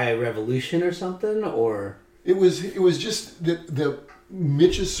DIY revolution or something, or it was just the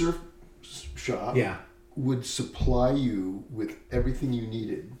Mitch's surf shop would supply you with everything you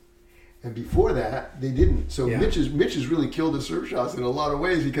needed. And before that, they didn't. So Mitch has really killed the surf shops in a lot of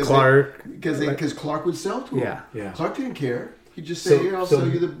ways because Clark would sell to him. Yeah. Clark didn't care. He'd just say, "Here, I'll sell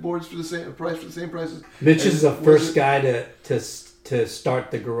you the boards for the same price as." Mitch is the first guy to start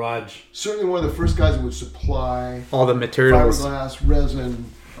the garage. Certainly one of the first guys that would supply all the materials, fiberglass, resin,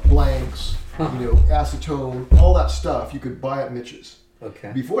 blanks, acetone, all that stuff you could buy at Mitch's.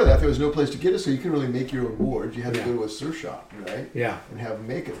 Okay. Before that, there was no place to get it, so you couldn't really make your own boards. You had to go to a surf shop, right? Yeah. And have them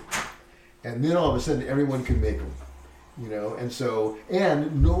make it. And then all of a sudden, everyone could make them,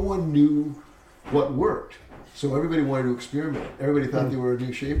 and no one knew what worked. So everybody wanted to experiment. Everybody thought they were a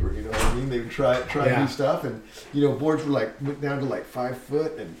new shaper, you know what I mean? They would try new stuff, and boards were went down to 5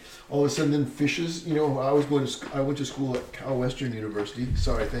 foot, and all of a sudden then fishes. I went to school at Cal Western University.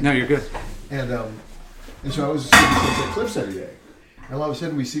 Sorry, thank you. No, you're good. And so I was surfing at Cliffs every day. And all of a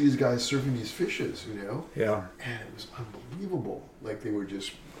sudden we see these guys surfing these fishes, Yeah. And it was unbelievable. Like they were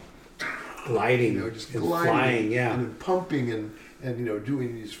just gliding, just and gliding, flying, and then pumping and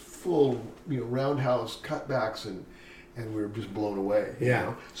doing these full roundhouse cutbacks, and we were just blown away.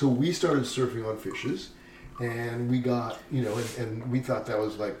 So we started surfing on fishes, and we got and we thought that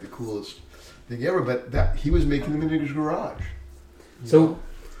was like the coolest thing ever. But that he was making them in his garage. So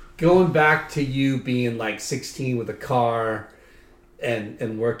going back to you being 16 with a car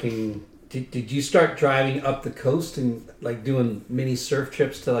and working. Did you start driving up the coast and doing mini surf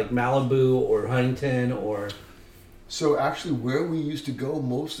trips to Malibu or Huntington or? So actually, where we used to go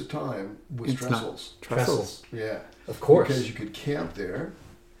most of the time was Trestles. Yeah, of course, because you could camp there,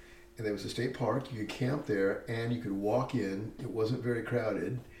 and there was a state park. You could camp there, and you could walk in. It wasn't very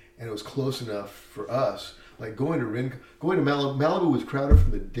crowded, and it was close enough for us. Like going to Malibu. Malibu was crowded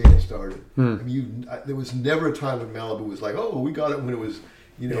from the day it started. I mean, there was never a time when Malibu was like, "Oh, we got it when it was."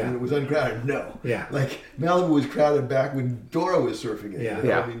 When it was uncrowded, no. Yeah. Like Malibu was crowded back when Dora was surfing it.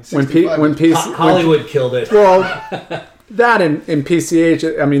 Yeah. I mean, Hollywood killed it. Well, that and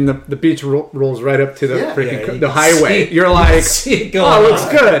PCH, I mean, the beach rolls right up to the the highway. You're like, see it oh, it's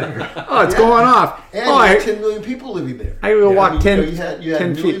good. Oh, it's going off. And you had 10 million people living there. I will walk 10 You had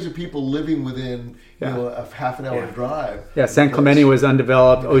 10 millions feet. of people living within a half an hour drive. Yeah, San Clemente was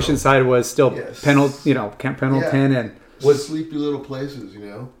undeveloped. Oceanside was still Camp Pendleton and was sleepy little places,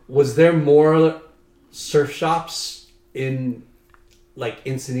 Was there more surf shops in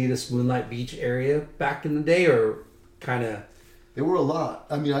Encinitas, Moonlight Beach area back in the day, or kind of? There were a lot.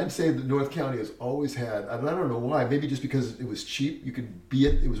 I mean, I'd say that North County has always had, and I don't know why, maybe just because it was cheap. You could be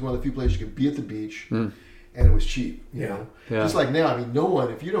it was one of the few places you could be at the beach, and it was cheap, you know? Yeah. Just like now, I mean, no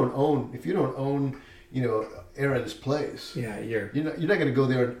one, if you don't own, Aaron's place, you're not going to go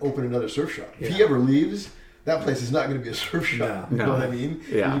there and open another surf shop. If he ever leaves, that place is not going to be a surf shop. You know what I mean?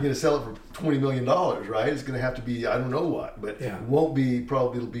 Yeah. You're going to sell it for $20 million, right? It's going to have to be, I don't know what, but it won't be,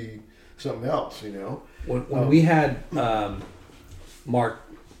 probably it'll be something else, When we had Mark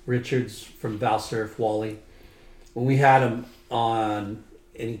Richards from Valsurf, Wally, when we had him on,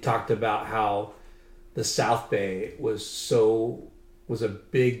 and he talked about how the South Bay was a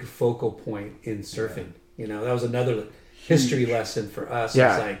big focal point in surfing. That was another history lesson for us.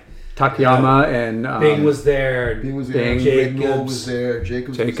 Yeah. It's like Takayama and Bing was there. Bing was there. Jacobs was there.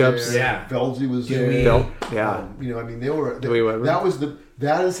 Jacobs was there. Yeah. Veldsy was Dewey. there. Yeah. I mean, they were. Dewey Weber.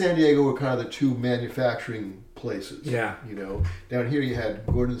 That and San Diego were kind of the two manufacturing places. Yeah. Down here you had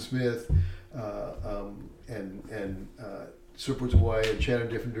Gordon Smith, and Surfboards Hawaii and Shannon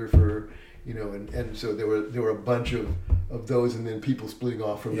Diffender for you know, and so there were a bunch of those, and then people splitting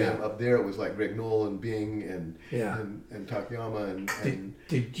off from them. Up there it was like Greg Knoll and Bing and Takayama and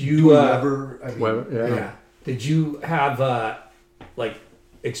did you Weber. I mean, Did you have like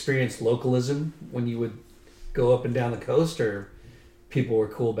experienced localism when you would go up and down the coast, or people were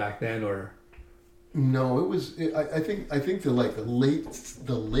cool back then, or? No, it was. I think the late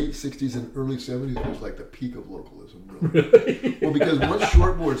 '60s and early '70s was like the peak of localism. Really? Well, because once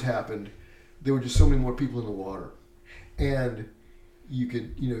shortboards happened, there were just so many more people in the water, and you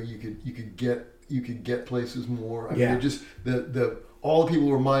could get places more. I mean, it just all the people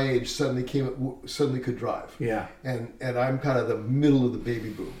who were my age suddenly could drive. Yeah. And I'm kind of the middle of the baby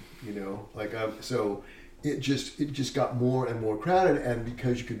boom, you know, so it just got more and more crowded, and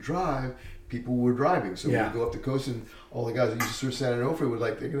because you could drive, people were driving. So when you go up the coast, and all the guys that used to surf San Onofre were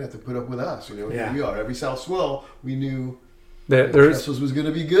like, they're gonna have to put up with us, you know. Here we are. Every South Swell, we knew that Trestles was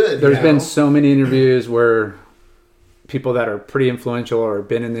gonna be good. There's been so many interviews where people that are pretty influential or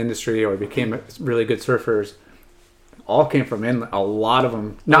been in the industry or became really good surfers all came from inland. A lot of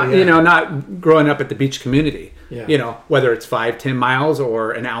them, not growing up at the beach community. Yeah. You know, whether it's 5-10 miles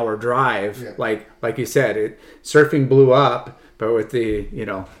or an hour drive. Yeah. Like you said, surfing blew up, but with the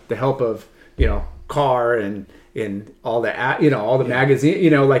help of car and all the all the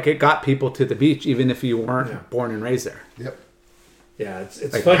magazine, like it got people to the beach even if you weren't born and raised there. Yep. Yeah, it's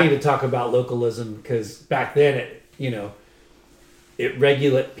like, funny to talk about localism because back then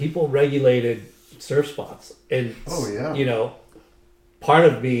people regulated surf spots, and part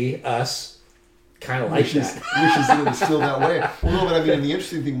of us kind of like that. Wishes that it was still that way. Well, no, but I mean, and the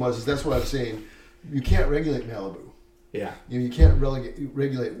interesting thing is that's what I'm saying. You can't regulate Malibu. Yeah. You can't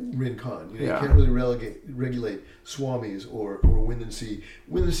regulate Rincon. You can't really regulate Swamis or Wind and Sea.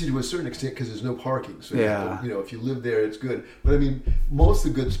 Wind and Sea to a certain extent because there's no parking. So if you live there, it's good. But I mean, most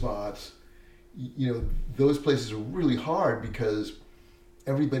of the good spots, those places are really hard because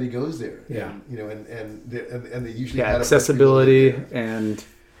everybody goes there. Yeah. And they usually have accessibility and.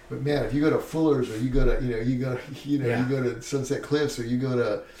 But man, if you go to Fuller's or you go to Sunset Cliffs or you go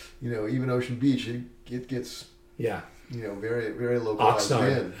to even Ocean Beach, it gets very very localized.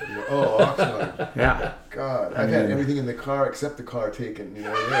 Oxnard. Oxnard. Yeah. God, I've had everything in the car except the car taken.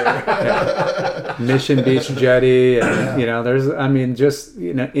 Mission Beach Jetty, and there's just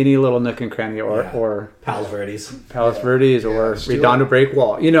any little nook and cranny or Palos Verdes or Redondo Break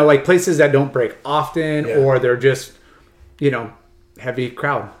Wall. Like places that don't break often or they're just heavy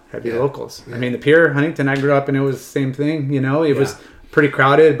locals. Yeah. I mean, the pier, Huntington, I grew up and it was the same thing. It was pretty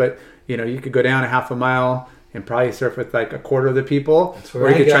crowded, but you could go down a half a mile and probably surf with like a quarter of the people, or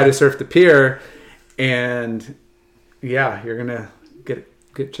you could try to surf the pier, and you're gonna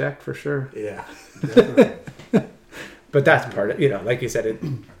get checked for sure. Yeah, definitely. But that's part of like you said, it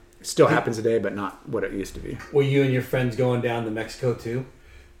still happens today, but not what it used to be. Were you and your friends going down to Mexico too?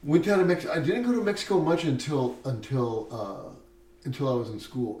 Went down to Mexico. I didn't go to Mexico much until I was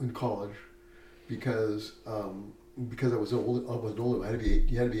in college, because I was old. You had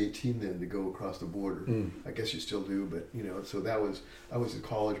to be 18 then to go across the border. I guess you still do, but so I was in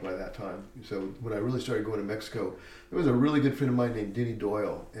college by that time. So when I really started going to Mexico, there was a really good friend of mine named Denny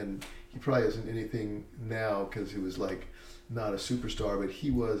Doyle, and he probably isn't anything now because he was like not a superstar, but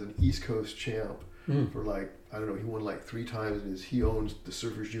he was an East Coast champ for he won like 3 times, and he owns the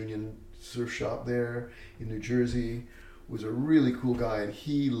Surfers Union surf shop there in New Jersey. Was a really cool guy, and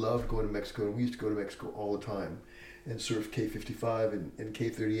he loved going to Mexico, and we used to go to Mexico all the time and surf K55 and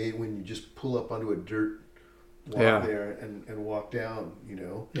K38 when you just pull up onto a dirt walk there and walk down,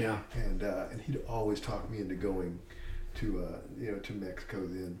 Yeah. And he'd always talk me into going to Mexico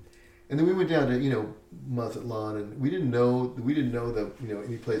then. And then we went down to, Mazatlan, and we didn't know the,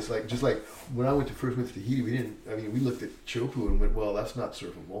 any place just like when I first went to Tahiti, we looked at Chopu and went, well, that's not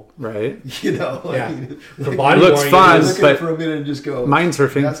surfable. Right. For body looks fun, but for a minute and just go, mind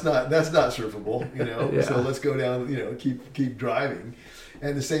surfing. That's not surfable, So let's go down, keep driving.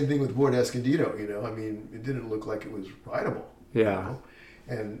 And the same thing with Port Escondido, it didn't look like it was rideable. Yeah.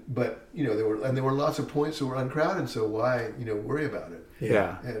 But there were lots of points that were uncrowded, so why worry about it?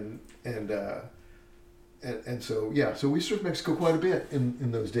 Yeah. And so we surfed Mexico quite a bit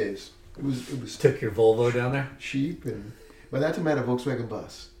in those days. It was took your Volvo down there? Cheap, and by that time I had a Volkswagen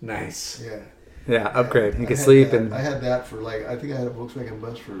bus. Nice. Yeah. Yeah, upgrade. You could sleep I had that for I think I had a Volkswagen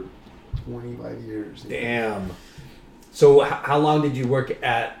bus for 25 years. Damn. So how long did you work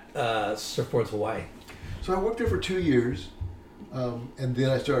at Surfboards Hawaii? So I worked there for 2 years. And then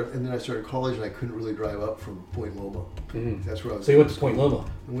I started college, and I couldn't really drive up from Point Loma. Mhm. That's where I was. So you went to Point Loma.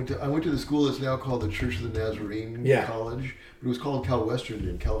 I went to the school that's now called the Church of the Nazarene Yeah. College, but it was called Cal Western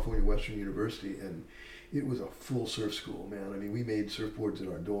in California Western University, and it was a full surf school, man. I mean, we made surfboards in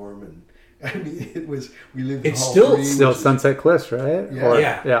our dorm, and I mean, we lived in It's Hall still- 3, Still which is- Sunset Cliffs, right? Yeah.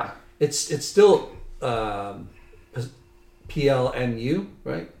 Yeah. Yeah. It's still PLNU,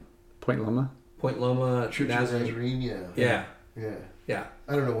 right? Point Loma. Point Loma Church of the Nazarene. Nazarene, yeah. Yeah, Yeah. yeah.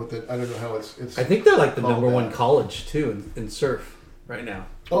 I don't know how it's. I think they're like the called number one that. college too in surf right now.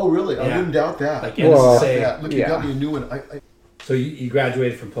 Oh, really? I Yeah. wouldn't doubt that. Like Well, NSSA. yeah. Look, you got Yeah. me a new one. So you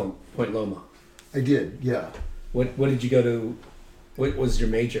graduated from Point Loma. I did, yeah. What did you go to? What was your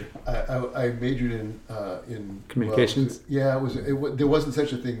major? I majored in Communications? There wasn't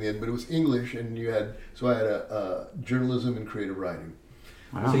such a thing then, but it was English, and I had a journalism and creative writing.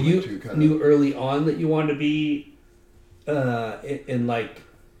 Wow. So you to kind of- knew early on that you wanted to be in like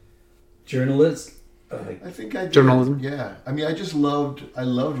journalist. Like, I think I did. Journalism? Yeah, I mean, I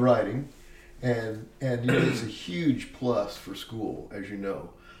loved writing, and it's a huge plus for school, as you know.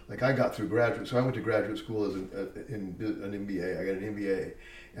 Like I got through graduate, so I went to graduate school as in an MBA. I got an MBA,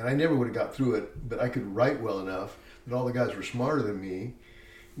 and I never would have got through it, but I could write well enough that all the guys were smarter than me,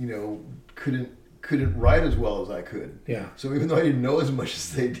 couldn't write as well as I could. yeah. So even though I didn't know as much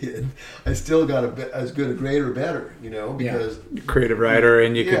as they did, I still got as good a grade or better, because Creative writer,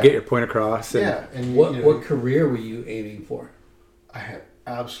 and you Yeah. could get your point across. And yeah. And What career were you aiming for? I had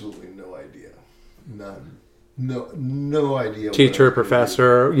absolutely no idea, none, no idea. what I Teacher, was gonna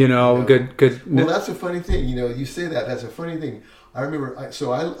professor, Yeah. good. Well, that's a funny thing. You say that. That's a funny thing. I remember.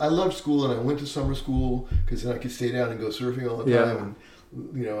 I loved school, and I went to summer school because then I could stay down and go surfing all the Yeah. time.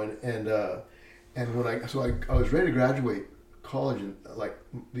 And when I was ready to graduate college in like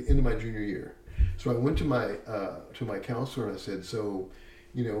the end of my junior year. So I went to my counselor and I said, so,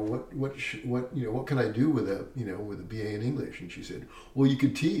 what can I do with a BA in English? And she said, well, you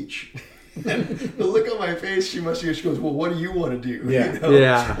could teach. And the look on my face, she goes, well, what do you want to do? Yeah.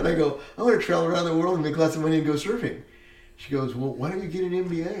 Yeah. And I go, I want to travel around the world and make lots of money and go surfing. She goes, well, why don't you get an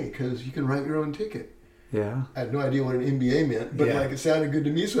MBA? Because you can write your own ticket. Yeah. I had no idea what an MBA meant, but Yeah. it sounded good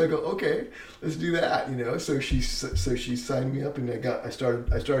to me. So I go, okay, let's do that. So she signed me up, and I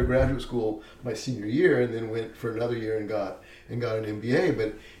started graduate school my senior year, and then went for another year and got an MBA.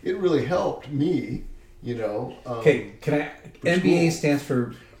 But it really helped me. Okay, can I? for MBA school. stands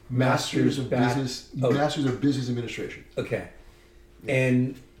for Masters of Business. Oh. Masters of Business Administration. Okay,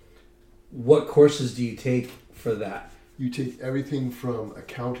 and what courses do you take for that? You take everything from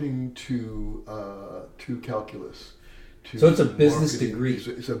accounting to calculus. So it's a business marketing. degree.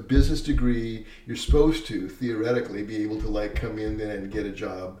 It's a business degree. You're supposed to theoretically be able to come in there and get a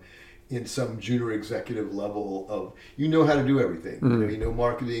job in some junior executive level of how to do everything. Mm-hmm. You know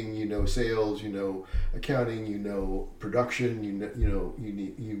marketing, sales, accounting, production, you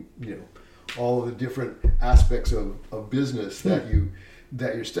need all of the different aspects of business that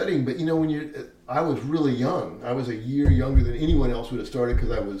you're studying. But I was really young. I was a year younger than anyone else would have started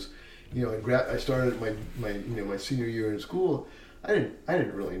because I was, I started my senior year in school. I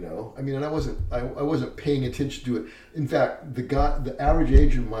didn't really know. I mean, and I wasn't paying attention to it. In fact, the average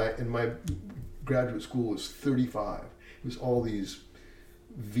age in my graduate school was 35. It was all these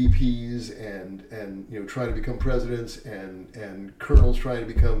VPs and trying to become presidents and colonels trying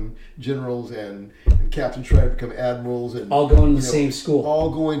to become generals and captains trying to become admirals and All going to the same school.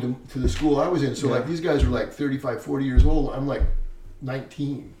 all going to the school I was in. So Yeah. these guys are 35, 40 years old. I'm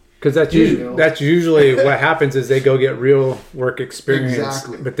 19. Because that's usually what happens is they go get real work experience,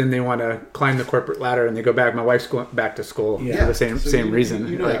 Exactly. but then they want to climb the corporate ladder and they go back. My wife's going back to school for the same So reason.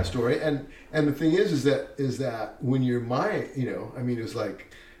 You know that story, and the thing is that when you're my, I mean, it was there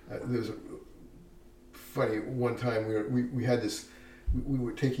was a funny one time we had this, we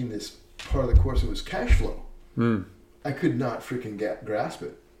were taking this part of the course. It was cash flow. I could not freaking grasp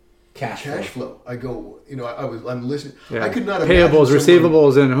it. Cash Flow. I go, I'm listening. Yeah. I could not payables, imagine someone-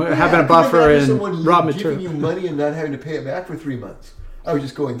 receivables, and having a I couldn't buffer imagine and someone raw giving material. you money and not having to pay it back for 3 months. I was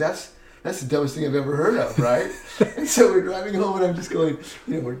just going, that's the dumbest thing I've ever heard of, right? And so we're driving home, and I'm just going,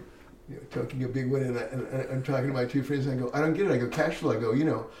 we're talking a big one, and I'm talking to my two friends, and I go, I don't get it. I go, cash flow. I go,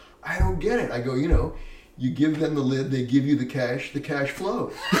 I don't get it. I go, you give them the lid, they give you the cash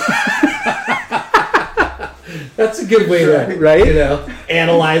flows. That's a good way to Right?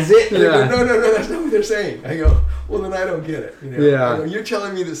 analyze it. And they go, Yeah. no, that's not what they're saying. I go, well, then I don't get it. Yeah. I go, you're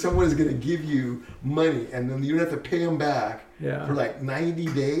telling me that someone is going to give you money and then you don't have to pay them back Yeah. for 90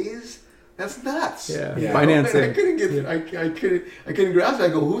 days? That's nuts. Yeah. Yeah. Financing. I couldn't get. I couldn't grasp it. I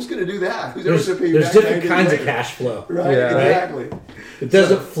go, who's going to do that? Who's ever going to pay you There's back different 90 kinds of later? cash flow. Right. Yeah. Exactly. It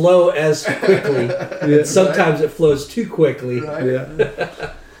doesn't flow as quickly. And sometimes it flows too quickly. Right.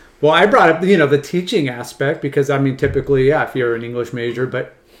 Yeah. Well, I brought up, the teaching aspect because, I mean, typically, if you're an English major,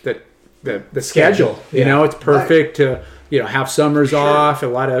 but the schedule, it's perfect to, have summers off, a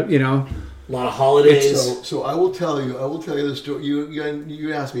lot of, A lot of holidays. So I will tell you the story.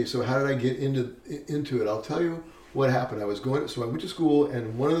 You asked me. So how did I get into it? I'll tell you what happened. I went to school,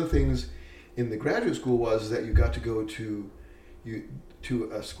 and one of the things in the graduate school was that you got to go to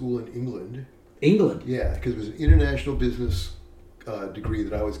a school in England. England. Yeah, because it was an international business degree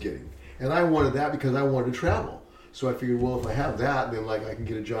that I was getting, and I wanted that because I wanted to travel. So I figured, well, if I have that, then I can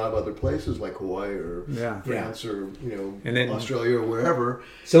get a job other places like Hawaii or France or and then, Australia or wherever.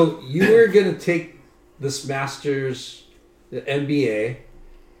 So you were going to take this master's, the MBA,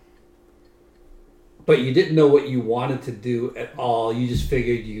 but you didn't know what you wanted to do at all. You just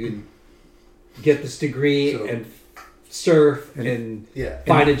figured you could get this degree and surf and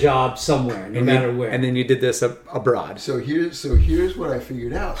find a job somewhere, no matter where. And then you did this abroad. So here's what I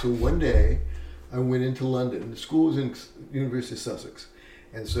figured out. So one day I went into London. The school was in University of Sussex,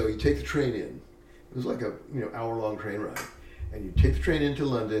 and so you take the train in. It was like a hour-long train ride, and you take the train into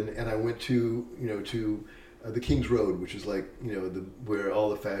London. And I went to the King's Road, which is like where all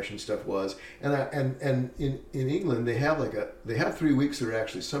the fashion stuff was. And in England they have 3 weeks that are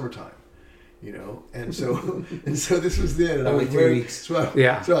actually summertime. And so this was then, and Only 3 weeks. So I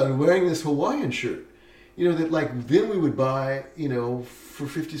was wearing this Hawaiian shirt, that then we would buy, for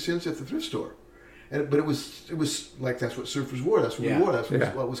 50 cents at the thrift store, but it was like that's what surfers wore. That's what we wore. That's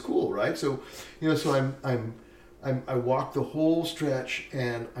what was cool, right? So, so I walked the whole stretch,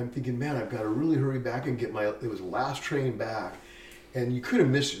 and I'm thinking, man, I've got to really hurry back and get it was the last train back. And you could have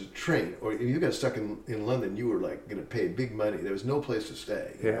missed the train, or if you got stuck in London, you were like going to pay big money. There was no place to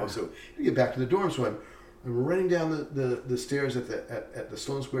stay. So you get back to the dorm. So I'm running down the stairs at the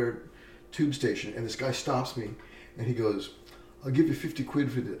Sloane Square tube station, and this guy stops me, and he goes, "I'll give you 50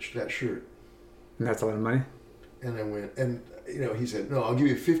 quid for that shirt." And that's a lot of money. And I went, and he said, "No, I'll give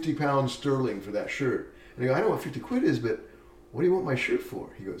you 50 pounds sterling for that shirt." And I go, "I know what 50 quid is, but what do you want my shirt for?"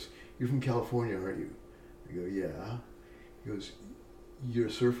 He goes, "You're from California, aren't you?" I go, "Yeah." He goes, "You're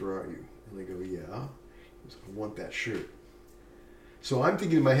a surfer, aren't you?" And I go, "Yeah." He goes, "I want that shirt." So I'm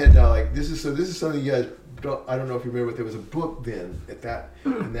thinking in my head now, like, this is something you guys I don't know if you remember, but there was a book then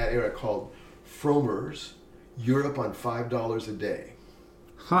in that era called Frommer's Europe on $5 a Day.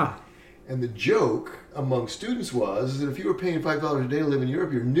 Huh. And the joke among students was that if you were paying $5 a day to live in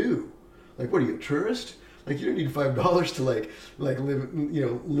Europe, you're new. Like, what are you, a tourist? Like, you don't need $5 to like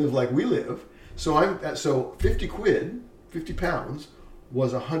live like we live. So 50 quid, 50 pounds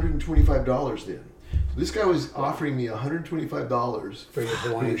was $125 then. So this guy was offering me $125 for your for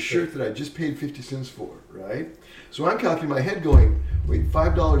Hawaiian a shirt that I just paid 50 cents for, right? So I'm calculating in my head going, wait,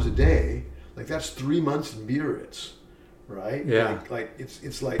 $5 a day, like that's 3 months in Biarritz, right? Yeah. Like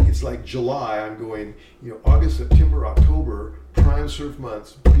it's like July. I'm going, August, September, October, prime surf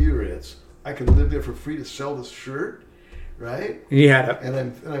months, Biarritz. I could live there for free to sell this shirt, right? Yeah. And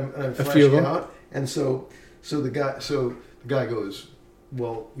I'm a few of flashing them. out, and so the guy goes,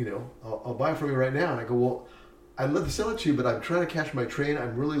 "Well, I'll buy it from you right now." And I go, "Well, I'd love to sell it to you, but I'm trying to catch my train.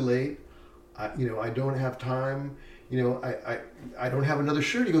 I'm really late. I don't have time. I don't have another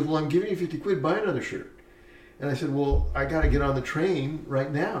shirt." He goes, "Well, I'm giving you 50 quid. Buy another shirt." And I said, "Well, I got to get on the train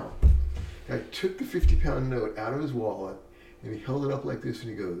right now." I took the 50-pound note out of his wallet, and he held it up like this, and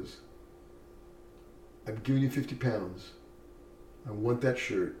he goes, "I'm giving you 50 pounds. I want that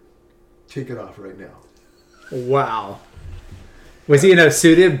shirt. Take it off right now." Wow. Was he a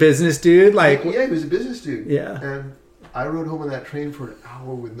suited business dude? Like, yeah, he was a business dude. Yeah. And I rode home on that train for an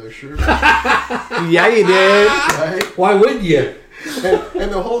hour with no shirt. yeah, you did. Right? Why wouldn't you?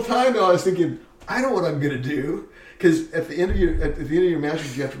 And the whole time though, I was thinking, I know what I'm going to do. Because at the end of your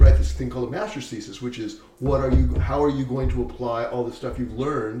master's, you have to write this thing called a master's thesis, which is how are you going to apply all the stuff you've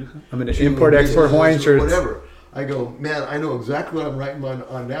learned? I'm going to import, export Hawaiian shirts. Whatever. I go, man, I know exactly what I'm writing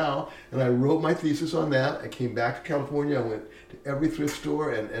on now, and I wrote my thesis on that. I came back to California. I went to every thrift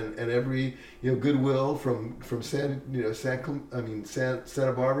store and every Goodwill from Santa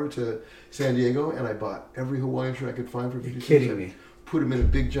Barbara to San Diego, and I bought every Hawaiian shirt I could find for 50 cents. You're kidding me. Put them in a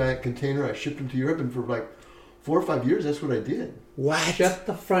big giant container. I shipped them to Europe, and for like 4 or 5 years, that's what I did. What? Shut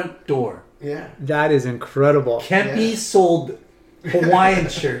the front door. Yeah. That is incredible. Kempe sold Hawaiian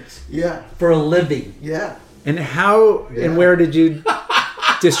shirts Yeah. for a living. Yeah. And how and where did you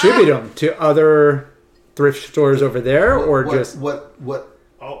distribute them? To other thrift stores over there, What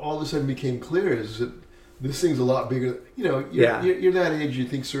all of a sudden became clear is that this thing's a lot bigger. You know, Yeah. you're that age, you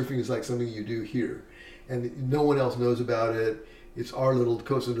think surfing is like something you do here, and no one else knows about it. It's our little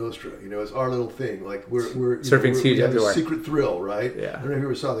Cosa Nostra, you know. It's our little thing. Like we're Surfing's huge we have everywhere. a secret thrill, right? Yeah. I don't know if you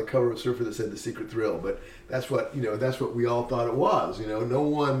ever saw the cover of Surfer that said the secret thrill, but that's what we all thought it was. You know, no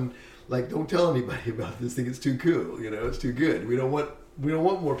one don't tell anybody about this thing. It's too cool. You know, it's too good. We don't want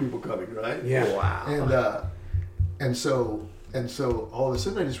more people coming, right? Yeah. Wow. And so all of a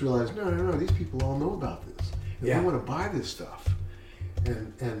sudden I just realized no, these people all know about this. And Yeah. they want to buy this stuff.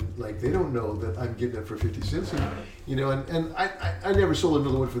 And like they don't know that I'm getting it for 50 cents, and you know, and I never sold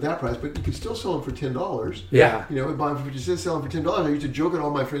another one for that price, but you could still sell them for $10. Yeah. You know, and buy them for 50 cents, sell them for $10. I used to joke at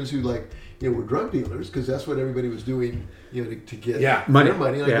all my friends who were drug dealers because that's what everybody was doing, you know, to get Yeah. their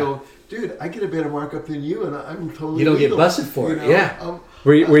money. And Yeah. I go, dude, I get a better markup than you, and I'm totally You don't get legal, busted for you it, know? yeah.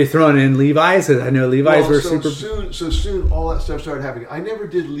 Were you throwing in Levi's? 'Cause I know Levi's were so super. soon all that stuff started happening. I never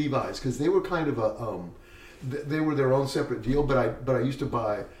did Levi's because they were kind of they were their own separate deal. But I used to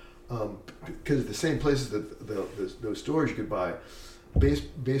buy because the same places that those stores you could buy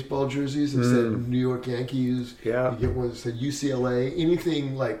baseball jerseys that said New York Yankees. Yeah. You get ones that said UCLA.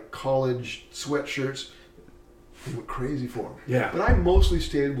 Anything like college sweatshirts. They went crazy for them. Yeah. But I mostly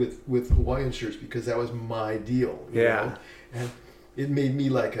stayed with Hawaiian shirts because that was my deal. You Yeah. know? And it made me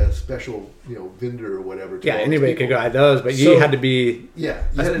like a special, you know, vendor or whatever. to Yeah, all these anybody could people. go buy those, but So- you had to be. Yeah.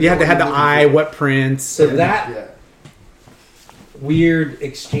 You had to know have what the you're eye, looking what prints. So and- that for. Yeah. weird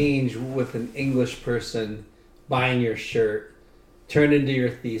exchange with an English person buying your shirt turned into your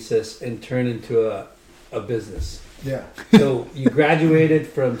thesis and turned into a business. Yeah. So you graduated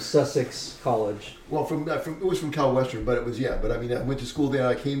from Sussex College. Well, it was from Cal Western, but it was But I mean, I went to school there.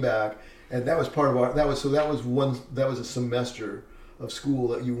 I came back, and that was part of our. That was a semester of school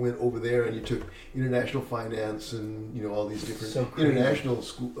that you went over there and you took international finance and you know all these different So crazy. international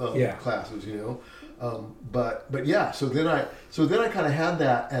school Yeah. classes. You know, but yeah. So then I kind of had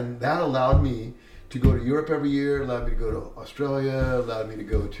that, and that allowed me to go to Europe every year. Allowed me to go to Australia. Allowed me to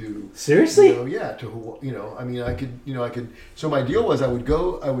go to Seriously? You know, yeah, to Hawaii. You know, I mean, I could. So my deal was I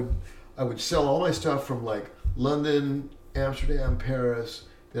would sell all my stuff from like London, Amsterdam, Paris.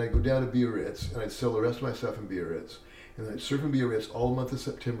 Then I'd go down to Biarritz and I'd sell the rest of my stuff in Biarritz. And I'd surf in Biarritz all the month of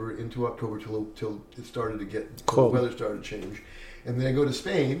September into October till it started to get Cool. the weather started to change. And then I go to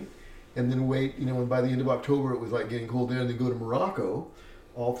Spain and then wait, you know, and by the end of October it was like getting cold there, and then go to Morocco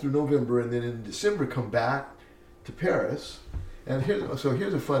all through November, and then in December come back to Paris. And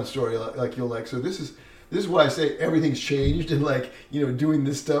here's a fun story like you'll like. So this is why I say everything's changed, and like, you know, doing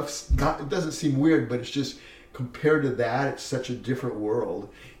this stuff, it doesn't seem weird, but it's just compared to that, it's such a different world.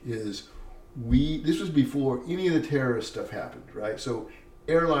 This was before any of the terrorist stuff happened, right? So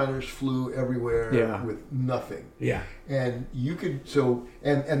airliners flew everywhere Yeah. with nothing. Yeah. And you could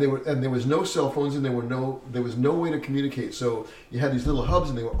and there was no cell phones, and there was no way to communicate. So you had these little hubs,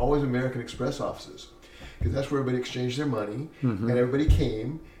 and they were always American Express offices, because that's where everybody exchanged their money, and everybody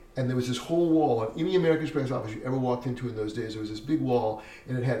came. And there was this whole wall on any American Express office you ever walked into in those days. There was this big wall,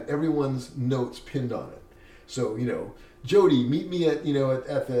 and it had everyone's notes pinned on it. So, you know, Jody, meet me at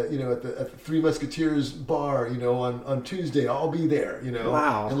the Three Musketeers bar, you know, on Tuesday. I'll be there, you know.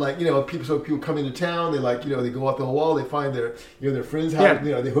 Wow. And like, you know, people come into town. They like, you know, they go up the wall. They find their friends' house. Yeah.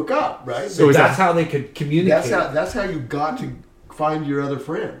 You know, they hook up, right? So is That's that- how they could communicate. That's how you got to find your other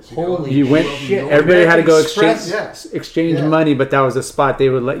friends. You know? Holy You went. shit. Everybody had to go Express? exchange Yeah. money, but that was a spot they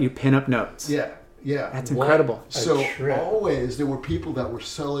would let you pin up notes. Yeah. That's What? incredible. A So trip. always there were people that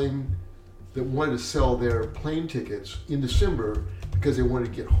wanted to sell their plane tickets in December because they wanted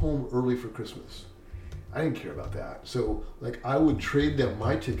to get home early for Christmas. I didn't care about that. So like I would trade them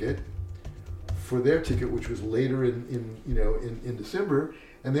my ticket for their ticket, which was later in December,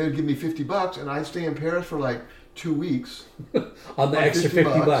 and they would give me $50, and I'd stay in Paris for like 2 weeks on the extra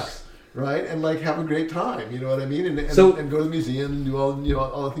 50 bucks. right? And like have a great time, you know what I mean? And So- go to the museum and do all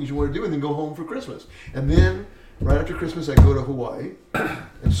the things you want to do, and then go home for Christmas. And then right after Christmas, I go to Hawaii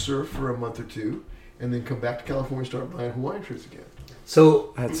and surf for a month or two, and then come back to California and start buying Hawaiian shirts again.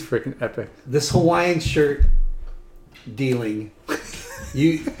 So That's freaking epic. this Hawaiian shirt dealing,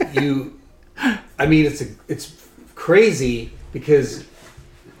 you, I mean, it's crazy because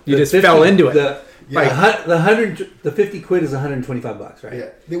You the just fell into it. The 50 quid is 125 bucks, right? Yeah,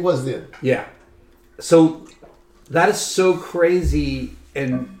 it was then. Yeah. So that is so crazy,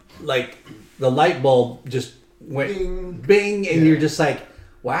 and like the light bulb just went bing, and Yeah. you're just like,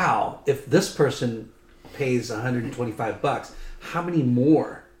 wow, if this person pays 125 bucks, how many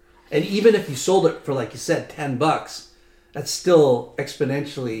more? And even if you sold it for, like you said, 10 bucks, that's still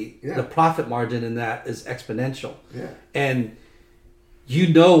exponentially, Yeah. the profit margin in that is exponential. Yeah. And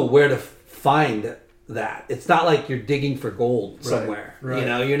you know where to find that. It's not like you're digging for gold somewhere. right. You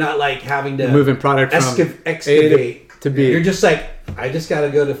know, you're not like having to moving product from excavate A to B. You're just like, I just got to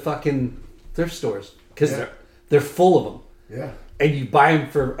go to fucking thrift stores because they're full of them. Yeah. And you buy them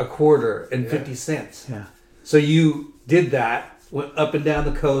for $0.25 Yeah. So you did that, went up and down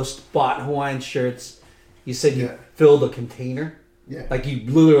the coast, bought Hawaiian shirts. You said you filled a container. Yeah. Like you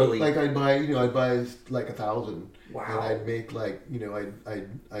literally. Like I'd buy like 1,000. Wow. And I'd make like,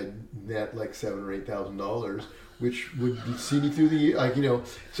 I'd net like $7,000 or $8,000, which would see me through the year. Like,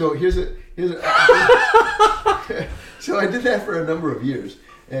 so here's a so I did that for a number of years.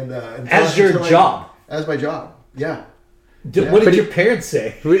 And as your job. As my job. Yeah. What did your parents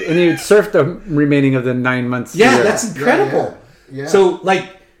say? And you'd surf the remaining of the 9 months. Yeah, that's incredible. Yeah. So like,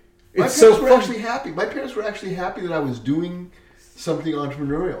 my it's parents so were fun. actually happy. My parents were actually happy that I was doing something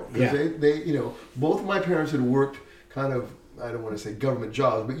entrepreneurial. Because they both of my parents had worked kind of, I don't want to say government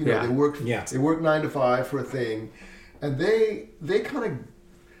jobs, but they worked 9 to 5 for a thing. And they kind of,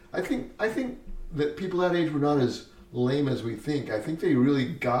 I think that people that age were not as lame as we think. I think they really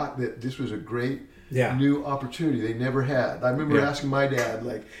got that this was a great new opportunity they never had. I remember asking my dad,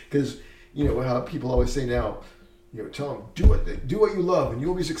 like, because how people always say now, tell them do what you love and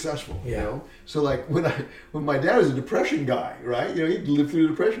you'll be successful. So like when my dad was a depression guy, right? He lived through the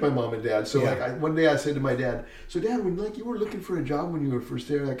depression, my mom and dad. So one day I said to my dad, so Dad, when like you were looking for a job when you were first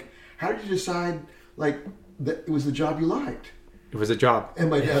there, like how did you decide like that it was the job you liked? It was a job. And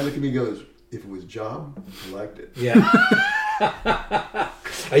my dad looked at me and goes, if it was a job, I liked it. Yeah.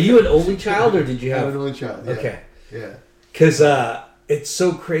 Are you an only child or did you have? I'm an only child. Yeah. Okay. Yeah. Because it's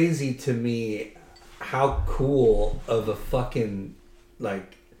so crazy to me how cool of a fucking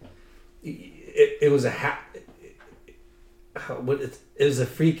like it was a it was a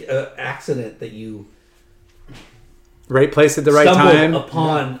freak accident that you right place at the right stumbled time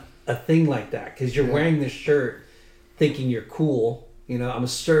upon a thing like that because you're wearing this shirt thinking you're cool. I'm a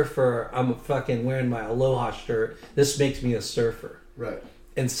surfer. I'm fucking wearing my Aloha shirt. This makes me a surfer. Right.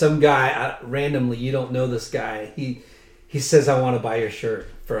 And some guy randomly, you don't know this guy. He says, "I want to buy your shirt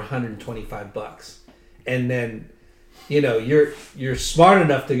for $125." And then, you're smart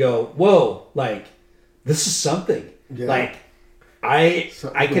enough to go, "Whoa, like this is something." Yeah. Like I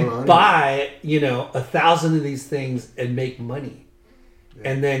could buy 1,000 of these things and make money.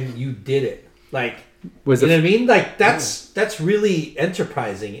 Yeah. And then you did it. Like what I mean? Like that's really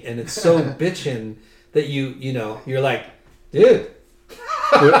enterprising, and it's so bitchin' that you're like, dude.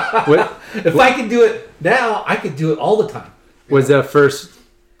 If I could do it now, I could do it all the time. Was the first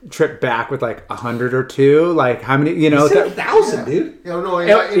trip back with like 100 or 2? Like how many? 1,000, dude. Yeah, no, I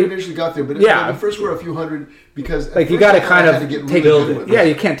eventually got there, but the first were a few hundred because like you got to kind of build it. Yeah,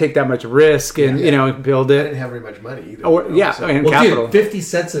 you can't take that much risk and build it. I didn't have very much money either. And capital. Dude, 50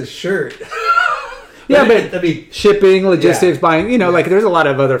 cents a shirt. Yeah, but I mean, shipping, logistics, buying, like there's a lot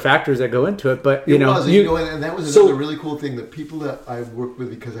of other factors that go into it. But and that was another really cool thing. The people that I worked with,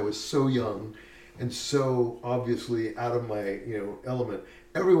 because I was so young and so obviously out of my element,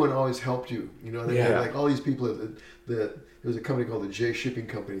 everyone always helped you. Like all these people there was a company called the J Shipping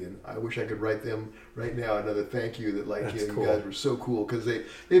Company, and I wish I could write them right now another thank you that like you guys were so cool because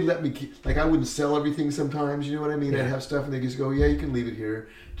they'd let me keep, like I wouldn't sell everything sometimes. You know what I mean? I'd have stuff and they just go, you can leave it here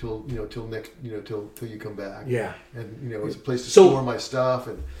till next till you come back. Yeah. And it was a place to store my stuff,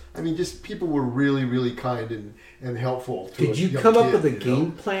 and I mean just people were really really kind and helpful. Did you come up with a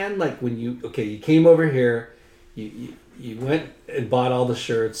game plan like when you came over here, you went and bought all the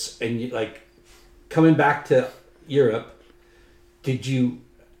shirts and you like coming back to Europe? Did you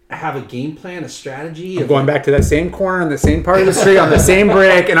have a game plan, a strategy? I'm going back to that same corner on the same part of the street on the same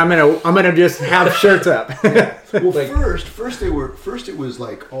brick, and I'm gonna just have shirts up. Well, first it was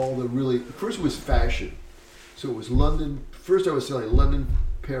like all the really first it was fashion, so it was London. First I was selling London,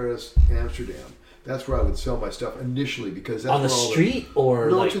 Paris, Amsterdam. That's where I would sell my stuff initially because that's on the street or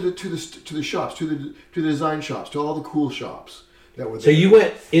no to the shops, to the design shops, to all the cool shops that were there. So you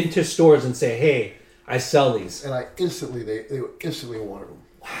went into stores and say, "Hey, I sell these," and they instantly wanted them.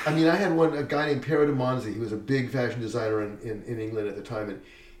 I mean, I had a guy named Piero de Monzi. He was a big fashion designer in England at the time, and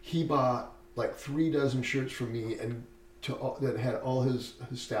he bought like 3 dozen shirts from me and that had all his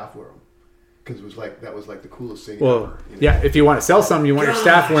staff wear them because that was the coolest thing. Well, ever, if you want to sell something, you want your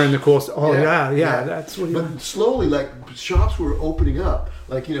staff wearing the coolest. Oh yeah. That's what. But slowly, like shops were opening up.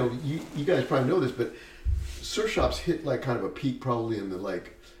 Like you guys probably know this, but surf shops hit like kind of a peak probably in the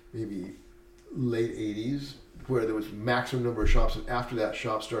like maybe late 80s. Where there was maximum number of shops, and after that,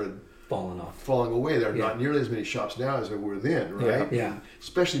 shops started falling away. There are not nearly as many shops now as there were then, right? Yeah. And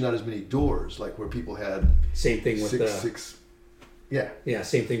especially not as many doors, like where people had same thing with six Yeah. Yeah,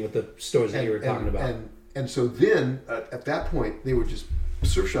 same thing with the stores that you were talking about. And so then, at that point, they were just,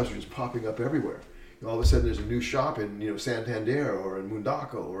 surf shops were just popping up everywhere. You know, all of a sudden, there's a new shop in, you know, Santander or in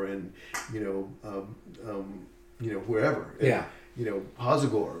Mundako or in, wherever. Yeah. You know,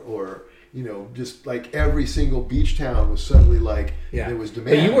 Hazagor or, you know, just like every single beach town was suddenly like, there was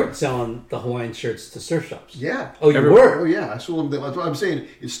demand. But you weren't selling the Hawaiian shirts to surf shops. Yeah. Oh, you were? Oh, yeah. I sold them. That's what I'm saying.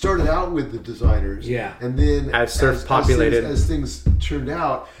 It started out with the designers. Yeah. And then as surf populated. As things turned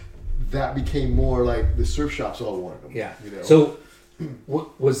out, that became more like the surf shops all wanted them. Yeah. You know? So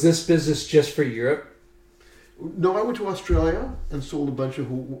was this business just for Europe? No, I went to Australia and sold a bunch of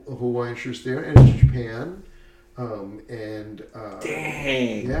Hawaiian shirts there, and to Japan.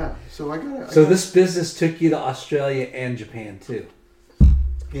 Dang. Yeah. So I got. So this business took you to Australia and Japan too.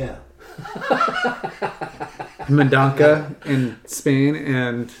 Yeah. Mendonca in Spain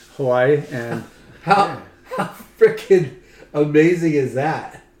and Hawaii and How freaking amazing is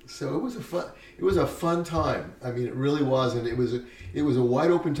that? So it was a fun time. I mean, it really was, and it was a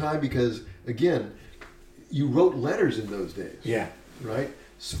wide open time because again, you wrote letters in those days. Yeah. Right.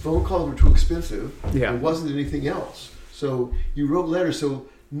 So phone calls were too expensive. Yeah. There wasn't anything else. So you wrote letters. So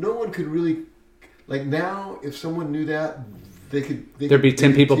no one could really, like now, if someone knew that, there'd be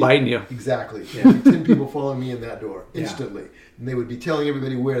 10 people biting you. Exactly. Yeah. There'd be 10 people following me in that door instantly, Yeah. and they would be telling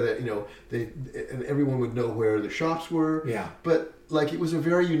everybody where that and everyone would know where the shops were. Yeah. But like it was a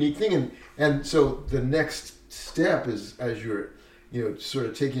very unique thing, and so the next step is as you're sort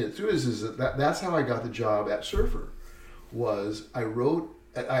of taking it through is that's how I got the job at Surfer.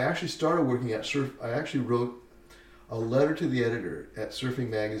 I actually started working at Surf. I actually wrote a letter to the editor at Surfing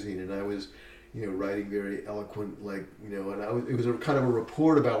Magazine, and I was, writing very eloquent, and it was a kind of a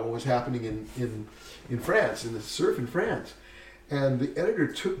report about what was happening in France, in the surf in France, and the editor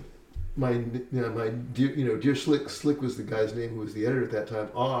took my dear Slick was the guy's name who was the editor at that time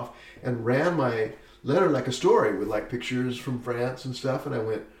off, and ran my letter like a story with like pictures from France and stuff, and I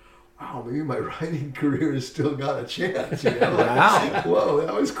went, wow, maybe my writing career has still got a chance. Wow. Whoa,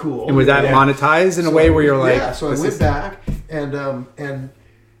 that was cool. And was that monetized in a way where you're like... Yeah, so I went back, and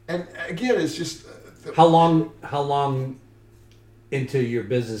again, it's just... How long into your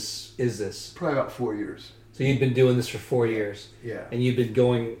business is this? Probably about 4 years. So you've been doing this for 4 years. Yeah. And you've been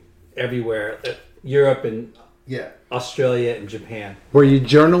going everywhere, Europe and Australia and Japan. Were you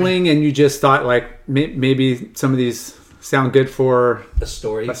journaling and you just thought like maybe some of these sound good for a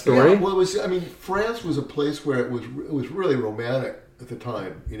story? A story? Yeah, well, it was. I mean, France was a place where it was really romantic at the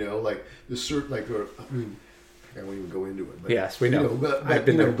time. Like the certain I won't even go into it. But, yes, we know. But I've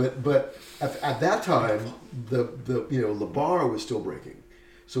been there. But at that time, the Le Bar was still breaking.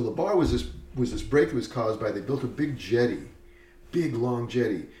 So Le Bar was this break that was caused by they built a big long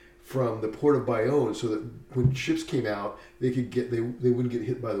jetty from the port of Bayonne, so that when ships came out, they wouldn't get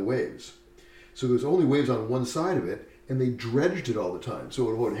hit by the waves. So there was only waves on one side of it, and they dredged it all the time, so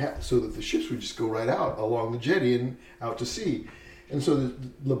that the ships would just go right out along the jetty and out to sea. And so the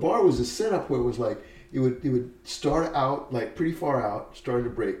Le Bar was a setup where it was like it would start out like pretty far out, starting to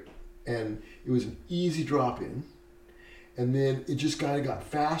break, and it was an easy drop in, and then it just kind of got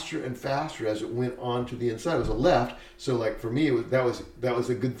faster and faster as it went on to the inside. It was a left, so like for me, that was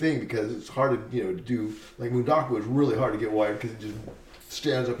a good thing because it's hard to do. Like Mundaka was really hard to get wired because it just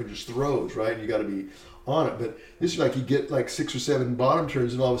stands up and just throws, right? You got to be on it. But this is like you get like 6 or 7 bottom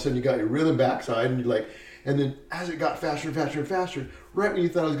turns, and all of a sudden you got your rhythm backside, and you're like, and then as it got faster and faster and faster, right when you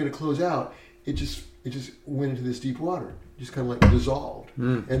thought it was going to close out, it just went into this deep water, just kind of like dissolved,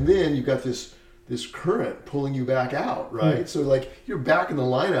 and then you've got this current pulling you back out, right? So like you're back in the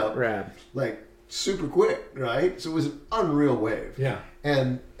lineup, Rad. like super quick, right? So it was an unreal wave. Yeah.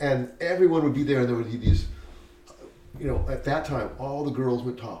 And everyone would be there, and there would be these, at that time, all the girls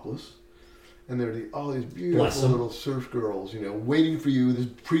went topless, and there would be all these beautiful little surf girls, waiting for you. There's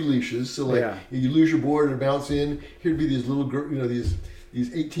pre-leashes, so like you lose your board and bounce in. Here'd be these little girls, these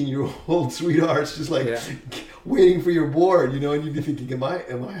 18-year-old sweethearts just like waiting for your board, and you'd be thinking, am I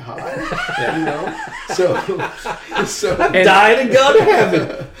high? So I died and gone to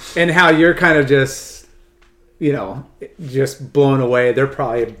heaven. And how you're kind of just, just blown away. They're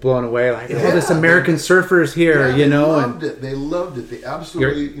probably blown away like, this American surfer's here, They loved it. They loved it. They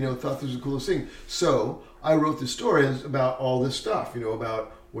absolutely, thought this was the coolest thing. So I wrote this story about all this stuff,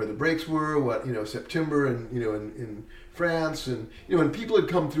 about where the breaks were, what, September and, in France, and people had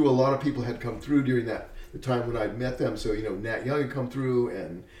come through. A lot of people had come through during the time when I'd met them. So Nat Young had come through,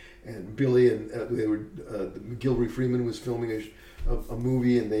 and Billy, and they were Gilbert Freeman was filming a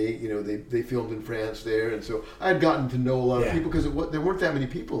movie, and they filmed in France there, and so I had gotten to know a lot of people because there weren't that many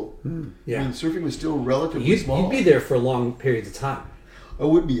people. Yeah. I mean, surfing was still relatively small. You'd be there for long periods of time. I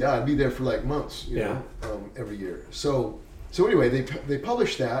would be. Yeah, I'd be there for like months. You know, every year. So anyway, they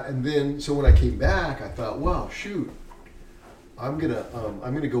published that, and then so when I came back, I thought, wow, shoot, I'm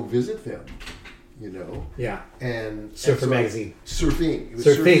gonna go visit them. You know. Yeah. And Surfer so magazine. Surfing. It was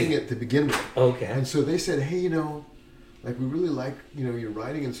Surfing. surfing at the begin with. Okay. And so they said, hey, like we really like your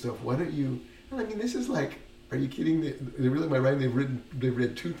writing and stuff. Why don't you? And I mean, this is like, are you kidding? They really my writing. They've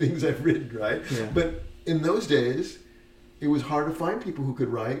read 2 things I've written, right? Yeah. But in those days, it was hard to find people who could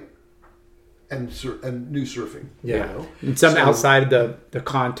write and knew surfing. Yeah. You know? And some So- outside the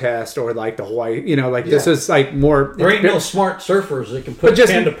contest or like the Hawaii, this is like more. There ain't no smart surfers that can put But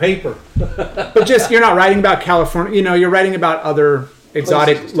just- pen to paper. But just you're not writing about California. You're writing about other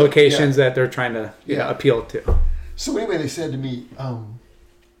exotic Places and stuff, locations that they're trying to appeal to. So anyway, they said to me,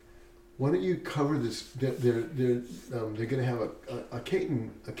 "Why don't you cover this? They're going to have a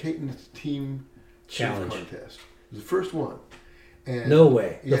Caton team Challenge. surf contest. It was the first one. And No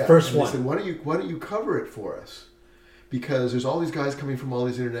way. The first and they one. said, why don't you cover it for us? Because there's all these guys coming from all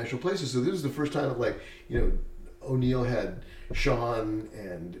these international places. So this was the first time that O'Neill had Sean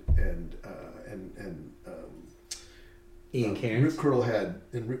and Ian Cairns. Rip Curl had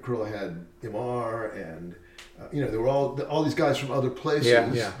Imar and there were all these guys from other places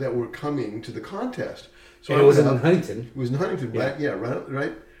Yeah. that were coming to the contest. So And I it was went in up- Huntington. It was in Huntington, Yeah.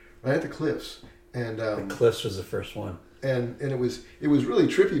 right at the cliffs, and Cliffs was the first one. and it was really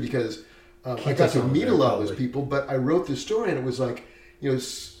trippy because I Keith got was to on meet a there, lot of those probably. people, but I wrote this story and it was like,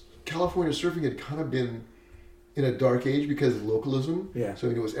 California surfing had kind of been in a dark age because of localism. Yeah. So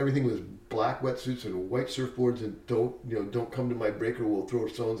everything was black wetsuits and white surfboards and don't come to my breaker, we'll throw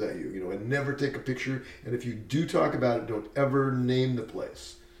stones at you, and never take a picture. And if you do talk about it, don't ever name the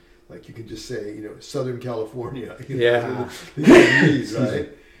place. Like you can just say, Southern California. Yeah. Right?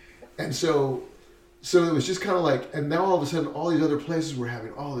 And so it was just kind of like, and now all of a sudden, all these other places were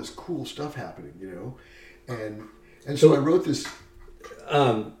having all this cool stuff happening, and so I wrote this.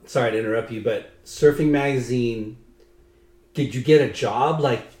 Sorry to interrupt you, but Surfing Magazine, did you get a job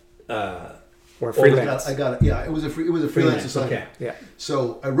Or freelance. I got it. Yeah, it was a freelance assignment. Okay. Yeah.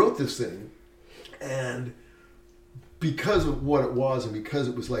 So I wrote this thing, and because of what it was, and because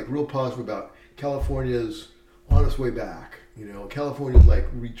it was like real positive about California's on its way back. California's like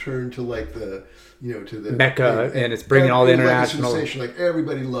return to like the, to the Mecca, and it's bringing all the it was international. Like a sensation. Like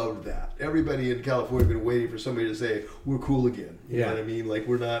everybody loved that. Everybody in California had been waiting for somebody to say we're cool again. You know what I mean? Like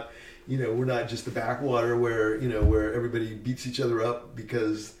we're not just the backwater where where everybody beats each other up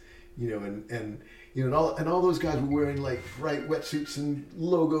because and all those guys were wearing like bright wetsuits and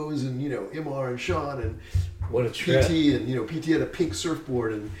logos and Imar and Sean and What a trip. PT and PT had a pink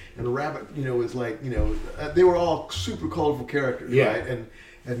surfboard and Rabbit was like they were all super colorful characters, Yeah. right?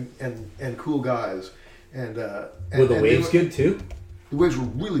 And cool guys and Were the waves good too? the waves were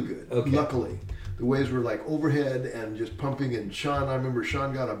really good. Okay. Luckily, the waves were like overhead and just pumping. And I remember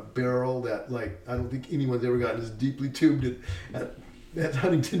Sean got a barrel that like I don't think anyone's ever gotten as deeply tubed at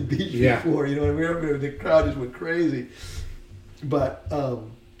Huntington Beach before. You know what I mean? The crowd just went crazy. But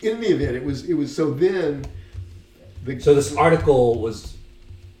in the event, it was so then. So this article was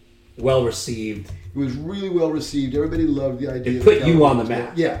well received. It was really well received. Everybody loved the idea. It put that you on the California was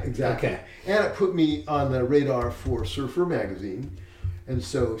map. Yeah, exactly. Okay. And it put me on the radar for Surfer magazine. And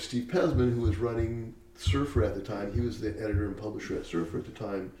so Steve Pesman, who was running Surfer at the time, he was the editor and publisher at Surfer at the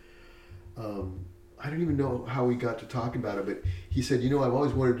time. I don't even know how we got to talking about it, but he said, I've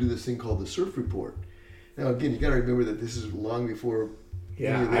always wanted to do this thing called the Surf Report. Now, again, you got to remember that this is long before.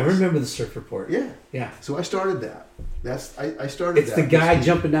 Yeah, any of I this. remember the surf report. Yeah. Yeah. So I started that. I started It's that. the guy This-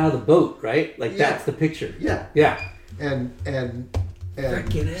 jumping out of the boat, right? Like Yeah. that's the picture. Yeah. Yeah. And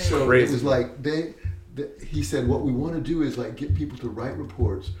Frickin' A. so Crazy. it was like he said what we want to do is like get people to write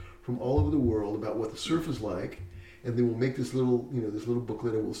reports from all over the world about what the surf is like, and then we'll make this little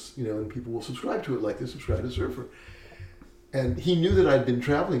booklet and we'll and people will subscribe to it like they subscribe to Surfer. And he knew that I'd been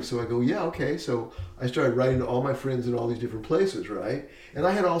traveling, so I go, yeah, okay. So I started writing to all my friends in all these different places, right? And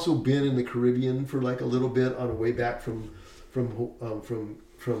I had also been in the Caribbean for like a little bit on the way back from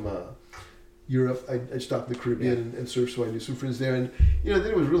Europe. I stopped in the Caribbean and surfed, so I knew some friends there. And then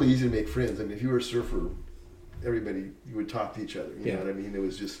it was really easy to make friends. I mean, if you were a surfer, you would talk to each other. You know what I mean? It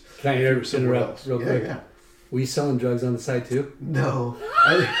was just Can I if you were somewhere interrupt else. real Yeah, quick? yeah. Were you selling drugs on the side too? No,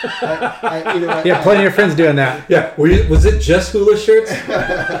 Plenty of friends doing that. Yeah. Was it just hula shirts?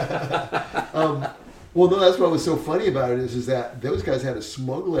 Well, no, that's what was so funny about it is that those guys had to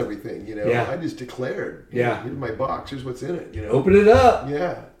smuggle everything, you know. Yeah. I just declared, Yeah. here's my box, here's what's in it, you know. Open it up.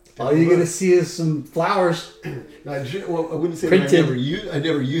 Yeah. All you're gonna see is some flowers. I wouldn't say Printed. that I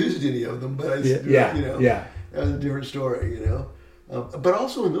never used any of them, but I, Yeah. you know, Yeah. that was a different story, you know. But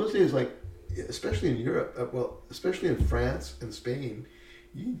also in those days, like, especially in Europe, especially in France and Spain,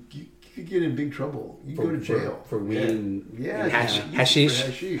 you could get in big trouble. You go to jail for weed and yeah, and hashish. for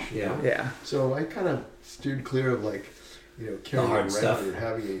hashish, you Yeah. know? Yeah. So I kind of steered clear of like, you know, carrying hard around stuff. or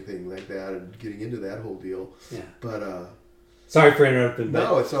having anything like that and getting into that whole deal. Yeah. But Sorry for interrupting. But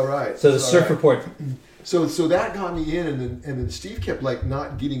no, it's all right. so the It's all surf right. report. So that got me in, and then Steve kept like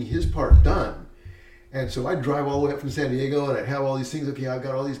not getting his part done, and so I'd drive all the way up from San Diego, and I'd have all these things. Okay, I've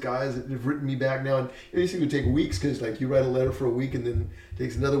got all these guys that have written me back now, and these things would take weeks because like you write a letter for a week, and then it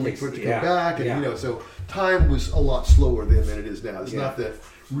takes another week for it to come back, and you know, so time was a lot slower then than it is now. It's not the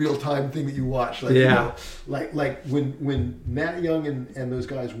real time thing that you watch, like you know, like when Matt Young and those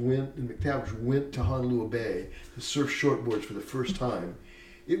guys and McTavish went to Honolulu Bay to surf shortboards for the first time.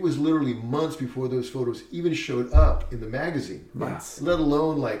 It was literally months before those photos even showed up in the magazine. Months. Let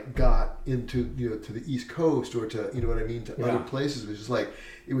alone like got into, you know, to the East Coast or to, you know what I mean, to other places. It was just like,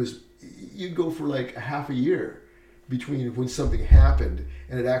 you'd go for like a half a year between when something happened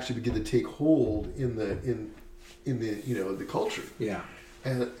and it actually began to take hold in the you know, the culture. Yeah.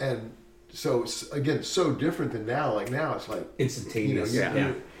 And so again, so different than now. Like now it's like Instantaneous.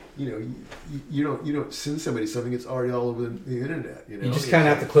 You don't send somebody something, it's already all over the internet, you know. You just kind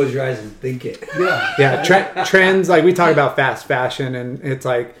of have to close your eyes and think it. Yeah. Trends, like we talk about fast fashion, and it's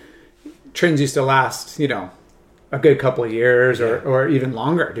like trends used to last, you know, a good couple of years or even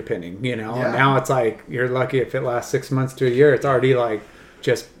longer, depending, you know. And now it's like you're lucky if it lasts 6 months to a year. It's already like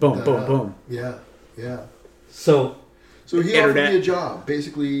just boom, boom, boom. Yeah. So he offered me a job.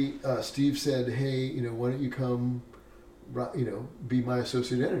 Basically, Steve said, "Hey, you know, why don't you come, you know, be my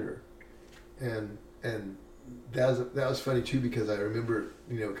associate editor?" And that was funny too, because I remember,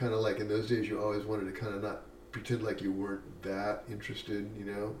 you know, kind of like in those days, you always wanted to kind of not pretend like you weren't that interested, you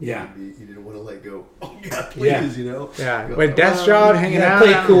know. Yeah. You didn't want to like go, "Oh God, please," you know. Yeah. Go, With Death Stroud hanging out.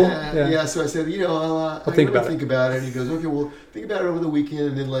 Play cool. Yeah. So I said, you know, I'll think about it. And he goes, "Okay, well, think about it over the weekend,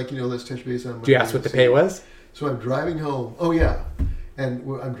 and then like, you know, let's touch base on Monday." Did you ask what the pay was? So I'm driving home. Oh yeah, and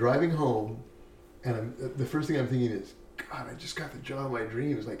I'm driving home, and the first thing I'm thinking is, God, I just got the job of my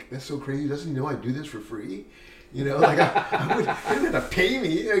dreams. Like, that's so crazy. Doesn't he know I do this for free? You know, like I would, he didn't have to pay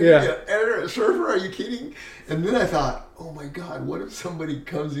me. Like, editor, surfer? Are you kidding? And then I thought, oh my God, what if somebody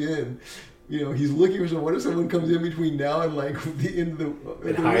comes in? You know, he's looking for someone. What if someone comes in between now and like the end of the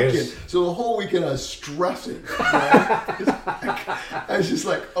weekend? So the whole weekend I was stressing. I was just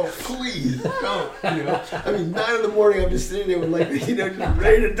like, oh, please don't. You know, I mean, 9 in the morning, I'm just sitting there with like, you know, just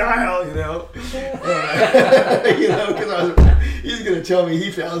ready to dial. You know, you know, because he's gonna tell me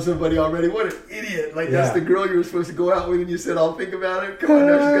he found somebody already. What an idiot! Like that's the girl you were supposed to go out with, and you said, I'll think about it. Come on,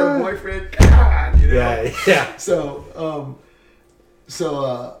 now she's got a boyfriend. God, you know. Yeah. So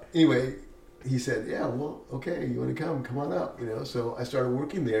anyway. He said, "Yeah, well, okay, you want to come on up, you know." So I started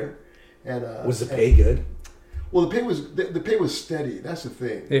working there, and was the pay good? Well, the pay was steady. That's the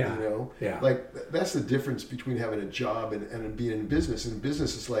thing, you know. Yeah. Like that's the difference between having a job and being in business. In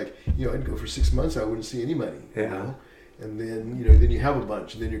business, it's like, you know, I'd go for 6 months, I wouldn't see any money, you know. And then, you know, then you have a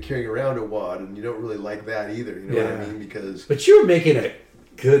bunch, and then you're carrying around a wad, and you don't really like that either. You know what I mean? Because but you were making a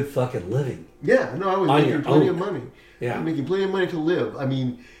good fucking living. Yeah, no, I was making plenty of money. Yeah, I was making plenty of money to live. I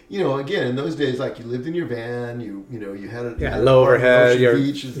mean, you know, again, in those days, like you lived in your van, you know, you had a low overhead.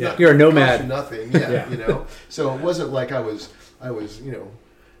 You're a nomad. Nothing, you know. So it wasn't like I was, you know,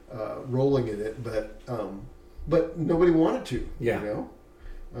 rolling in it, but nobody wanted to. You know,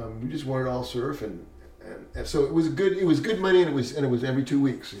 we just wanted all surf, and so it was good money, and it was every 2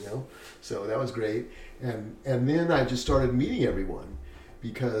 weeks, you know. So that was great, and then I just started meeting everyone,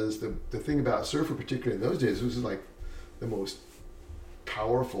 because the thing about surfer, particularly in those days, was like the most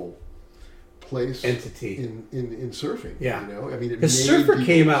powerful place entity in surfing. Yeah, you know, I mean, because surfer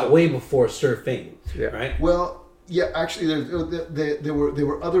came out way before surfing. Yeah, right. Well, yeah, actually, there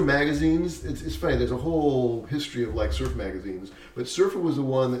were other magazines. It's funny. There's a whole history of like surf magazines, but Surfer was the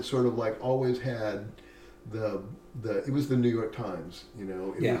one that sort of like always had it was the New York Times. You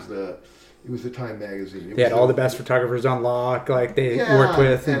know, it was the Time magazine. They had all the best photographers on lock, like they worked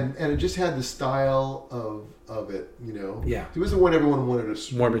with, and it just had the style of it, you know. Yeah, it was the one everyone wanted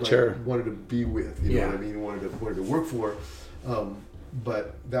to more mature, wanted to be with. You know what I mean? Wanted to work for.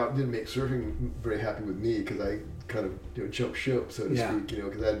 But that didn't make surfing very happy with me, because I kind of, you know, jumped ship, so to speak. You know,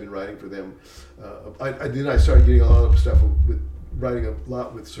 because I had been writing for them. I started getting a lot of stuff with writing a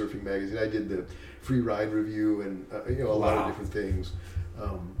lot with Surfing Magazine. I did the free ride review and a lot of different things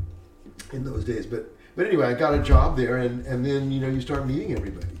in those days. But anyway, I got a job there, and then you start meeting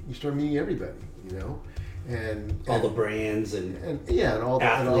everybody. And all the brands and all the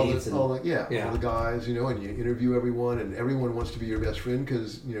athletes all the guys, and you interview everyone, and everyone wants to be your best friend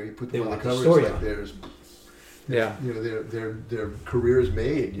because you put them on the cover. It's like there's their career is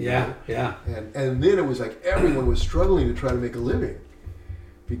made. Yeah. And then it was like everyone was struggling to try to make a living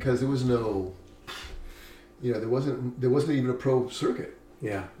because there was no, there wasn't even a pro circuit.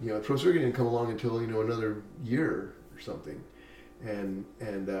 Yeah. A pro circuit didn't come along until another year or something, and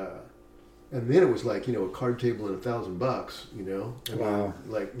then it was like a card table and $1,000. Wow.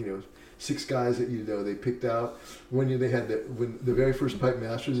 Like 6 guys that they picked out. When the very first Pipe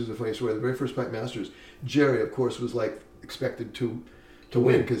Masters is a funny story. The very first Pipe Masters, Jerry of course was like expected to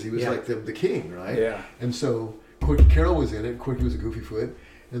win because he was like the king, right? Yeah. And so Corky Carroll was in it. Corky was a goofy foot,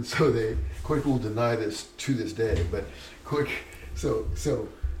 and so Corky will deny this to this day, but Corky. So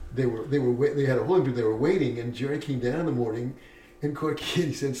they had a holding period. They were waiting, and Jerry came down in the morning, and Corky,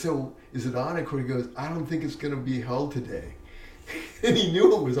 he said, "So is it on?" And Corky goes, "I don't think it's going to be held today." And he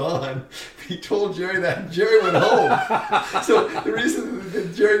knew it was on. He told Jerry that, and Jerry went home. So the reason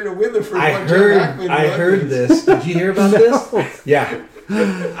that Jerry didn't win the first one, I heard this. Did you hear about this? Yeah.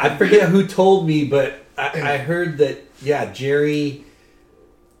 I forget who told me, but I heard that, Jerry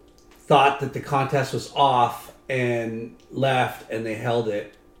thought that the contest was off and left, and they held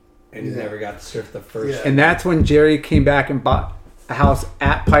it, and he never got to surf the first. Yeah. And that's when Jerry came back and bought a house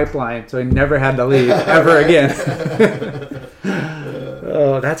at Pipeline, so he never had to leave ever again.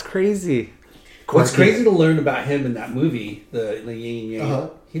 Oh, that's crazy. What's crazy to learn about him in that movie, the Yin Yang,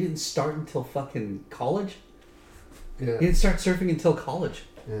 he didn't start until fucking college. Yeah. He didn't start surfing until college.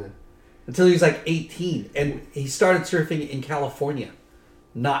 Yeah. Until he was like 18. And he started surfing in California,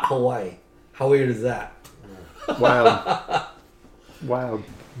 not Hawaii. How weird is that? Wild.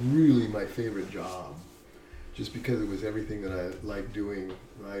 Really my favorite job. Just because it was everything that I liked doing,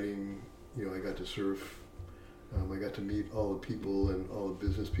 riding, I got to surf. I got to meet all the people and all the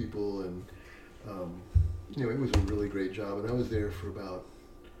business people, and it was a really great job. And I was there for about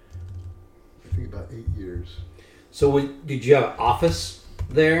 8 years. So did you have an office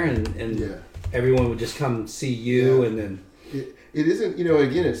there, and everyone would just come see you, and then it isn't.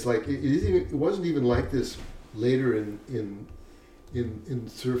 Again, it's like it wasn't even like this later in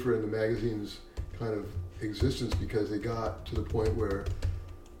Surfer and the magazine's kind of existence, because they got to the point where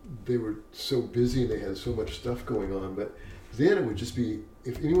they were so busy and they had so much stuff going on. But then it would just be,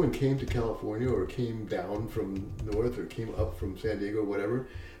 if anyone came to California or came down from north or came up from San Diego or whatever,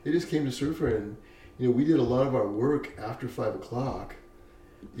 they just came to Surfer, and we did a lot of our work after 5 o'clock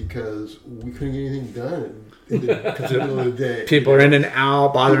because we couldn't get anything done in the middle of the day. People are in and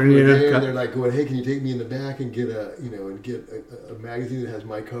out, bothering you. And they're like going, "Hey, can you take me in the back and get a magazine that has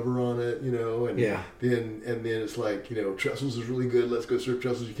my cover on it?" Then it's like, Trestles is really good. Let's go surf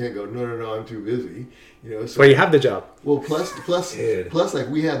Trestles. You can't go. No, I'm too busy. So you have the job. Well, plus, like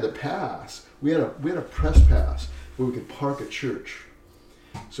we had the pass. We had a press pass where we could park at church.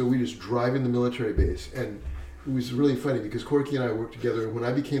 So we just drive in the military base, and it was really funny because Corky and I worked together. And when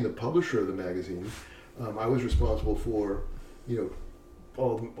I became the publisher of the magazine, I was responsible for,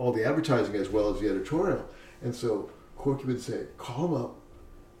 all the advertising as well as the editorial. And so Corky would say, "Call them up,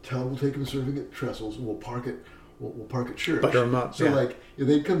 tell them we'll take them surfing at Trestles, and we'll park at church." Butter them up. So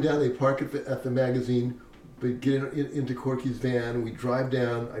they'd come down, they'd park at the magazine, they'd get into Corky's van, we'd drive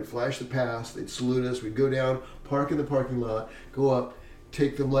down, I'd flash the pass, they'd salute us, we'd go down, park in the parking lot, go up,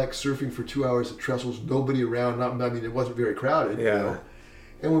 take them surfing for 2 hours at Trestles, nobody around. It wasn't very crowded. Yeah.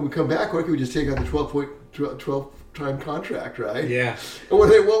 And when we come back, Corky would just take out the 12-time contract, right? Yeah. And what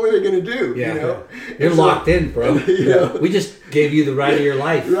were they going to do? Yeah. You're locked in, bro. We just gave you the ride of your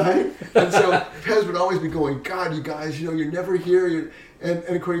life. Right. And so Pez would always be going, "God, you guys, you're never here."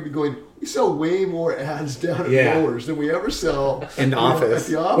 And Corky would be going, "We sell way more ads down at Mowers than we ever sell in the office.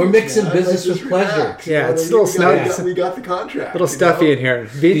 At the office. We're mixing business with pleasure." Yeah, it's still snug. We got the contract. Little stuffy in here.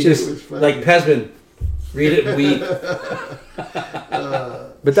 Beaches. Like Pesman, read it and weep.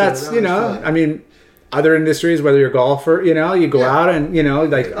 But that's, other industries, whether you're a golfer, you go out and,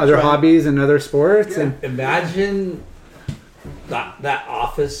 other hobbies and other sports. Yeah. And imagine that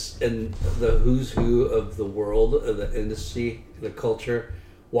office and the who's who of the world, of the industry, the culture,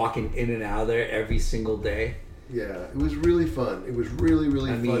 walking in and out of there every single day. Yeah, it was really fun. It was really,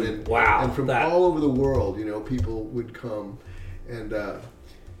 really fun. And, wow. And from all over the world, people would come. And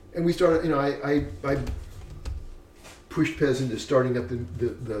we started, I pushed Pez into starting up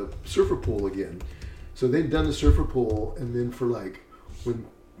the surfer pool again. So they'd done the surfer pool, and then for like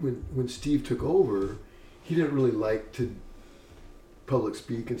when Steve took over, he didn't really like to public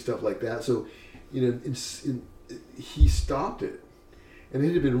speak and stuff like that. So, he stopped it, and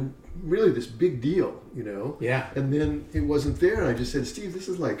it had been really this big deal, Yeah. And then it wasn't there, and I just said, Steve, this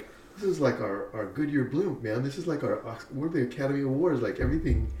is like our Goodyear Bloom, man. This is like we're the Academy Awards, like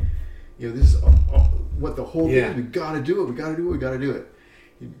everything. This is what the whole thing is. We got to do it. We got to do it. We got to do it.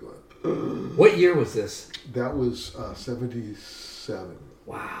 He'd go, What year was this? That was 77.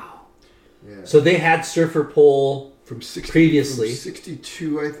 Wow. Yeah. So they had Surfer Pole From 60, previously. from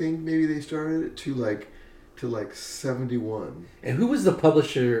 62, I think maybe they started it to like 71. And who was the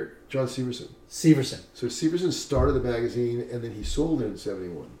publisher? John Severson. Severson. So Severson started the magazine, and then he sold it in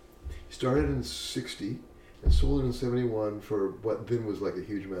 71. He started in 60 and sold it in 71 for what then was like a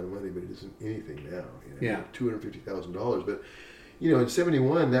huge amount of money, but it isn't anything now. Yeah. $250,000. But in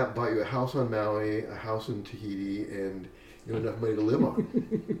 71, that bought you a house on Maui, a house in Tahiti, and enough money to live on.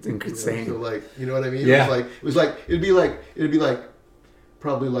 It's insane. So you know what I mean? Yeah. It'd be like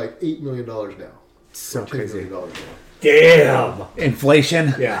probably like $8 million now. So $10 crazy. million now. Damn.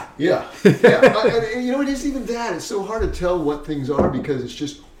 Inflation. Yeah. Yeah. And, it isn't even that. It's so hard to tell what things are because it's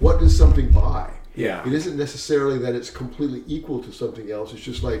just what does something buy. Yeah. It isn't necessarily that it's completely equal to something else. It's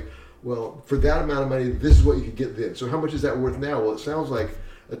just like, well, for that amount of money, this is what you could get then. So how much is that worth now? Well, it sounds like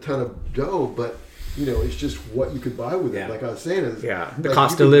a ton of dough, but it's just what you could buy with it. Like I was saying, is the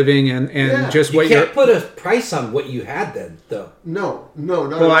cost of living and just what you can't put a price on what you had then, though. No,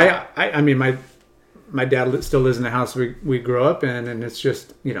 not well, I mean, my dad still lives in the house we grew up in, and it's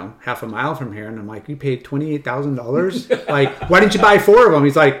just half a mile from here, and I'm like, you paid $28,000? Like, why didn't you buy 4 of them?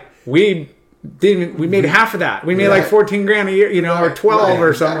 He's like, we made half of that. We made like 14 grand a year, or 12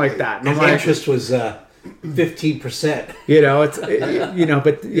 or something like that. And the interest was 15%.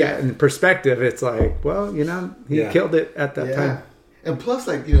 But in perspective, it's like, well, he killed it at that time. And plus,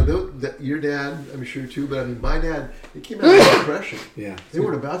 your dad, I'm sure too, but I mean, my dad, it came out of the depression. Yeah. They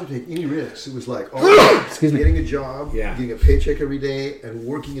weren't about to take any risks. It was like, Excuse me. getting a job, getting a paycheck every day, and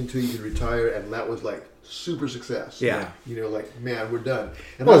working until you could retire, and that was like super success. Yeah. Man, we're done.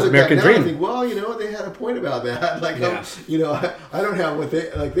 And Well, I look American back now dream. and think, well, they had a point about that. Like, I don't have what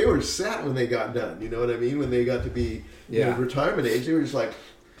they were sad when they got done. You know what I mean? When they got to be retirement age, they were just like,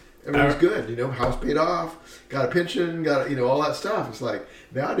 everything's good. House paid off, got a pension, got all that stuff. It's like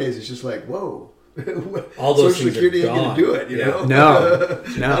nowadays it's just like, whoa. All those Social Security ain't gonna do it,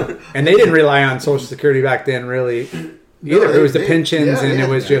 No. And they didn't rely on Social Security back then, really. Either it was the pensions, and it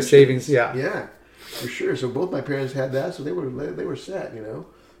was just savings. Yeah, for sure. So both my parents had that, so they were set,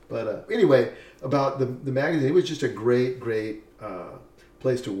 But anyway, about the magazine, it was just a great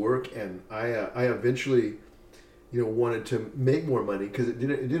place to work, and I eventually, wanted to make more money because it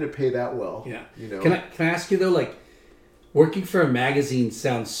didn't pay that well. Yeah. Can I ask you though, like, working for a magazine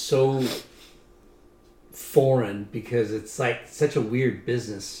sounds so foreign because it's like such a weird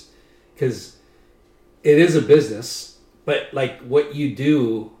business, because it is a business, but like what you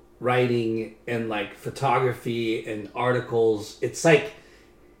do, writing and like photography and articles, it's like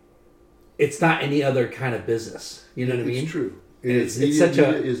it's not any other kind of business. You know what I mean? It's true. It's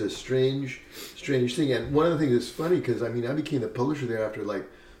media is a strange thing. And one of the things that's funny, because I became the publisher there after like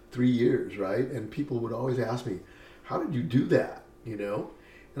 3 years, right? And people would always ask me, how did you do that? And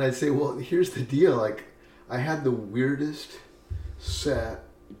I'd say, well, here's the deal. Like, I had the weirdest set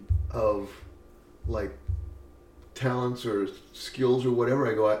of like talents or skills or whatever.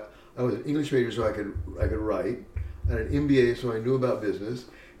 I was an English major, so I could write. I had an MBA, so I knew about business.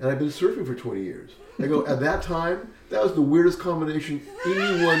 And I've been surfing for 20 years. At that time, that was the weirdest combination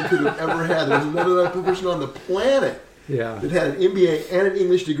anyone could have ever had. There was another person on the planet that had an MBA and an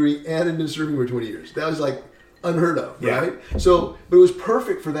English degree and had been surfing for 20 years. That was like unheard of, right? So, but it was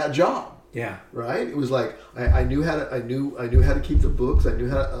perfect for that job. Yeah. Right. It was like I knew how to keep the books. I knew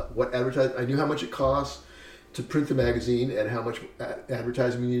what advertise. I knew how much it cost to print the magazine and how much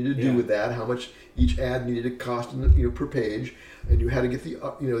advertising we needed to do with that. How much each ad needed to cost, per page. And you had to get the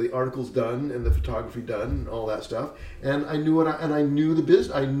articles done and the photography done and all that stuff. And I knew I knew the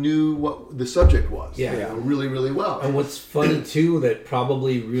business. I knew what the subject was. Really, really well. And what's funny too, that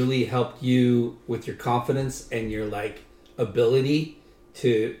probably really helped you with your confidence and your like ability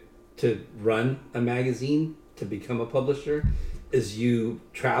to run a magazine, to become a publisher, is you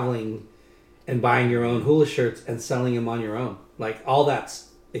traveling and buying your own hula shirts and selling them on your own. Like, all that's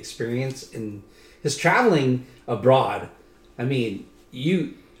experience in his traveling abroad. I mean,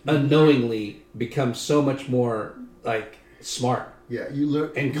 you unknowingly become so much more like smart. Yeah, you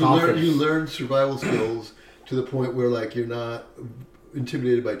learn survival skills to the point where like you're not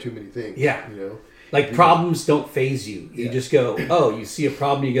intimidated by too many things. Yeah. Like problems don't phase you. You Yeah. just go, oh, you see a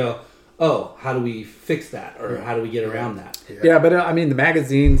problem, you go, oh, how do we fix that, or how do we get around that? Yeah, but I mean, the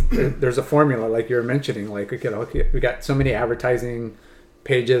magazines, there's a formula, like you were mentioning. Like, we got so many advertising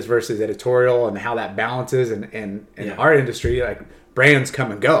pages versus editorial, and how that balances. And in our industry, like, brands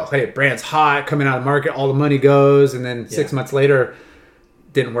come and go. Hey, brand's hot, coming out of the market, all the money goes, and then 6 months later,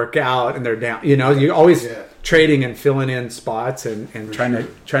 didn't work out, and they're down. You know, you're always trading and filling in spots and trying to,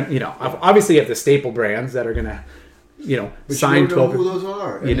 you know, obviously you have the staple brands that are going to, you know, But sign you never know 12. who those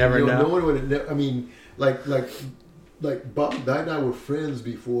are. You never know. No one would. I mean, like Bob and I were friends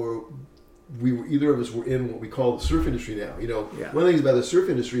before either of us were in what we call the surf industry now. You know, Yeah. one of the things about the surf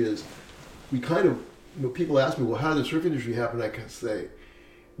industry is we kind of, when people ask me, well, how did the surf industry happen? I can say,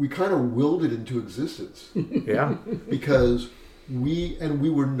 we kind of willed it into existence Yeah. because we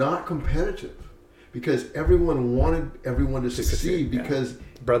were not competitive because everyone wanted everyone to succeed yeah. because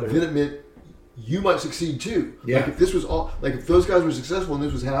Brotherhood. then it meant you might succeed too. Yeah. Like if this was all, like if those guys were successful and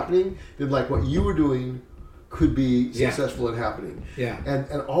this was happening, then like what you were doing could be successful and happening. Yeah.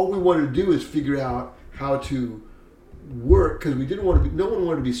 And all we wanted to do is figure out how to work because we didn't want to be. No one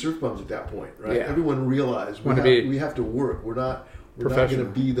wanted to be surf bums at that point, right? Yeah. Everyone realized we have to work. We're not going Professional.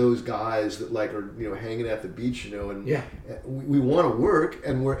 to be those guys that like are hanging at the beach, and Yeah. we want to work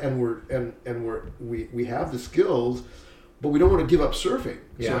and we have the skills, but we don't want to give up surfing.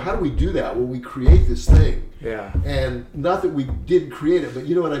 So Yeah. how do we do that? Well, we create this thing. Yeah. And not that we did create it, but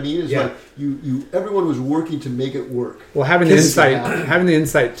you know what I mean? It's Yeah. like you everyone was working to make it work. Well, having the Kiss insight, that. having the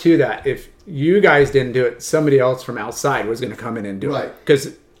insight to that, if you guys didn't do it, somebody else from outside was going to come in and do it. Right.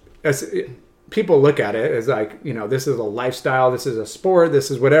 Because people look at it as like, you know, this is a lifestyle, this is a sport,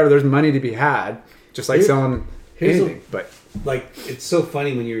 this is whatever. There's money to be had, just like selling here's anything. But Like, it's so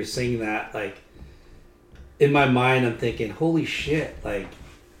funny when you were saying that, like, in my mind, I'm thinking, holy shit, like,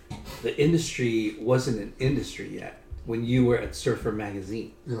 the industry wasn't an industry yet when you were at Surfer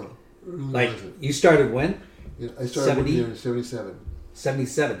Magazine. No, it really Like, wasn't. you started when? Yeah, I started 70? working there in '77.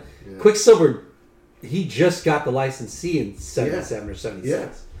 77. Yeah. Quicksilver, he just got the licensee in 77 or 76. Yeah.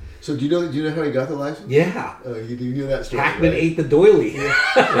 So do you know how he got the license? Yeah. You knew that story. Hackman right? ate the doily. yeah,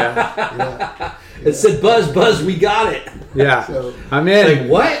 Yeah. It said, Buzz, we got it. yeah. So I'm in. Like,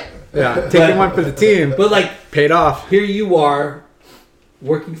 what? Yeah, taking one for the team. But, like, Paid off. here you are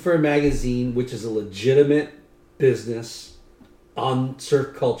working for a magazine which is a legitimate business on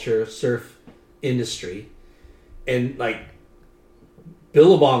surf culture, surf industry, and like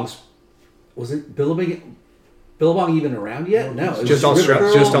Billabong's wasn't Billabong even around yet? No, it Just was Rip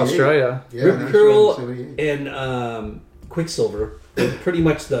Australia. Curl, Just Australia. yeah, Rip that's Curl right, 78. and Quicksilver were pretty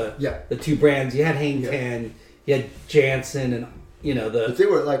much the Yeah. two brands. You had Hang Yeah. Ten, you had Jansen, and But the they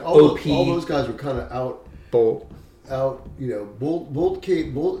were like OP. all those guys were kind of out. Bolt. Bolt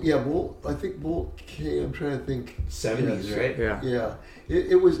came. I think Bolt came. I'm trying to think. 70s, Yeah, right? Yeah. Yeah,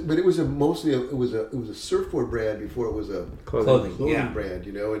 it was, but it was mostly it was a surfboard brand before it was a Clothing. clothing Yeah. brand,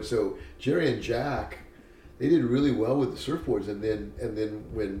 and so Jerry and Jack, they did really well with the surfboards, and then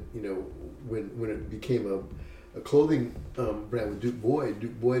when when it became a clothing brand with Duke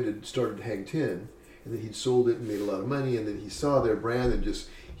Boyd had started Hang Ten, and then he'd sold it and made a lot of money, and then he saw their brand and just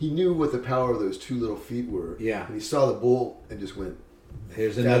he knew what the power of those two little feet were. Yeah. And he saw the Bolt and just went,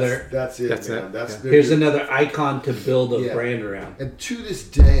 Here's another. That's it, That's man. it, That's yeah. they're Here's your- another icon to build a Yeah. brand around. And to this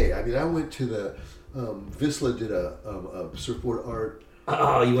day, I mean, I went to the Vissla did a surfboard art.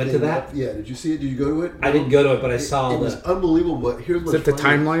 Oh, you went to thing. that? Yeah. Did you see it? Did you go to it? I didn't go to it, but I saw It was the. unbelievable. But here's Is what's it the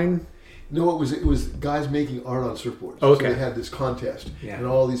funny. timeline? No, it was guys making art on surfboards. Okay. So they had this contest, Yeah. and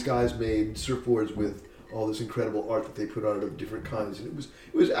all these guys made surfboards with all this incredible art that they put on it of different kinds, and it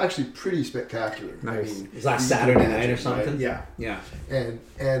was actually pretty spectacular. Nice. It was last you can Saturday imagine, night or right? something? Yeah, Yeah. and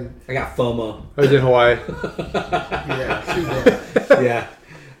I got FOMO. I was in Hawaii. yeah, too bad. Yeah.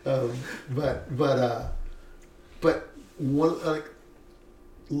 But one like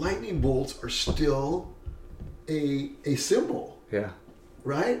lightning bolts are still a symbol, Yeah.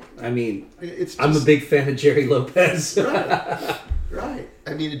 right? I mean, It's I'm a just- big fan of Jerry Lopez. Right.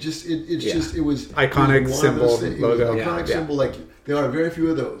 I mean, it was Iconic it was one of symbol, those things- it was logo. an iconic Yeah. symbol. Like there are very few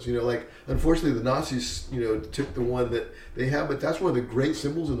of those. Like unfortunately the Nazis, took the one that they have, but that's one of the great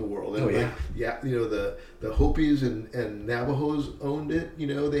symbols in the world. And Oh, yeah. The Hopis and Navajos owned it.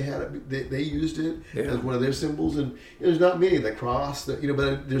 They had it. They used it Yeah. as one of their symbols. And there's not many. The cross, but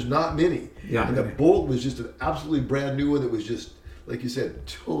there's not many. Yeah. And the bolt was just an absolutely brand new one that was just like you said,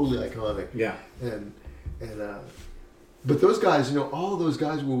 totally iconic. Yeah. But those guys, all of those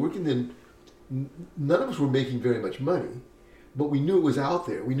guys were working then. None of us were making very much money, but we knew it was out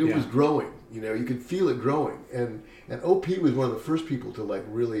there. We knew it was growing. You could feel it growing. And OP was one of the first people to like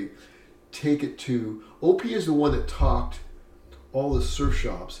really take it to... OP is the one that talked all the surf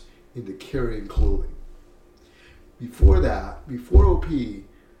shops into carrying clothing. Before that, before OP,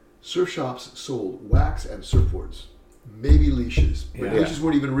 surf shops sold wax and surfboards, maybe leashes. But leashes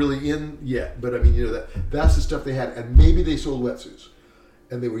weren't even really in yet. But I mean, you know, that's the stuff they had. And maybe they sold wetsuits.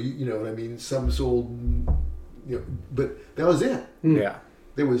 And they were, you know what I mean? Some sold, you know, but that was it. Yeah.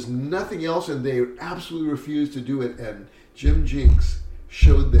 There was nothing else, and they absolutely refused to do it. And Jim Jinks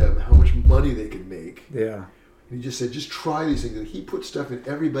showed them how much money they could make. Yeah. And he just said, just try these things. And he put stuff in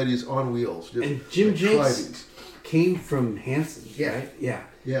everybody's on wheels. Just, And Jim like, Jinks try these. came from Hanson, right? Yeah.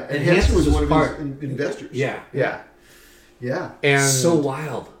 Yeah, and And Hanson was Hanson's one of his investors. Yeah. Yeah. Yeah. And So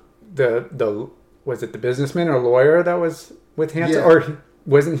wild. the was it the businessman or lawyer that was with Hanson, Yeah. or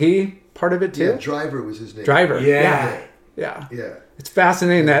wasn't he part of it too? Yeah, Driver was his name. Driver. Yeah. Yeah. Yeah. It's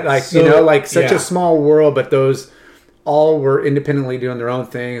fascinating that, like, So, you know, like such yeah. a small world, but those all were independently doing their own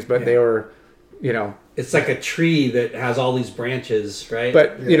things, but they were, you know, It's like a tree that has all these branches, right?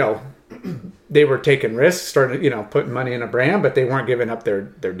 but you know, they were taking risks, starting, you know, putting money in a brand, but they weren't giving up their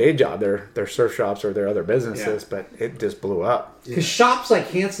day job, their surf shops or their other businesses. Yeah. But it just blew up. Because shops like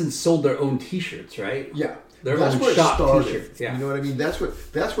Hanson sold their own T-shirts, right? Yeah. Their That's own where it shop started. T-shirts. Yeah. You know what I mean? That's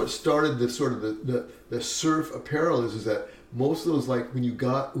what started the sort of the surf apparel is that most of those, like when you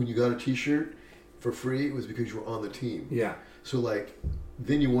got a T-shirt for free, it was because you were on the team. Yeah. So like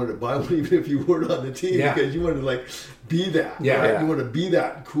then you wanted to buy one even if you weren't on the team because you wanted to like be that. Yeah. Right? Yeah. You wanted to be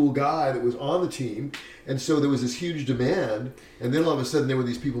that cool guy that was on the team. And so there was this huge demand, and then all of a sudden there were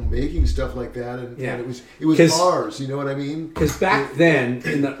these people making stuff like that, and it was 'Cause- ours. You know what I mean? Because back then,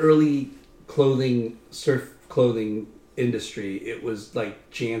 in the early surf clothing industry, it was like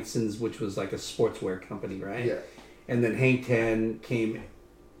Jansen's, which was like a sportswear company, right? Yeah. And then Hang Ten came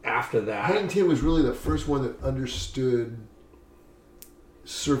after that. Hang Ten was really the first one that understood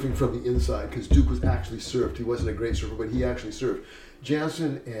surfing from the inside because Duke was actually surfed. He wasn't a great surfer, but he actually surfed.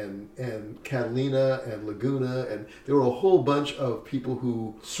 Jansen and Catalina and Laguna, and there were a whole bunch of people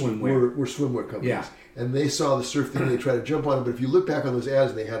who Swimwear. were swimwear companies. Yeah. And they saw the surf thing, and they tried to jump on it. But if you look back on those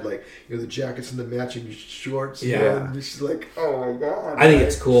ads, and they had like, you know, the jackets and the matching shorts. You know, Yeah. and it's just like, oh my god. I think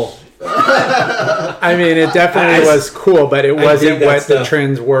it's cool. I mean, it definitely was cool, but it wasn't that what the stuff-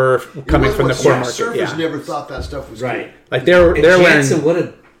 trends were coming from the core market. Surfers Yeah. never thought that stuff was Right. cool. Like they're And wearing. Jansen, what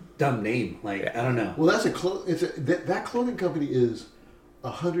a dumb name. Like, I don't know. Well, that's that clothing company is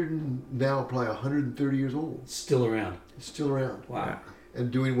 100 and now probably 130 years old. Still around. It's still around Wow.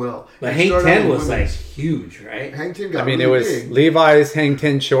 and doing well. But It Hang started Ten out with was like women's. huge, right? Hang Ten got I mean, really it was big. Levi's Hang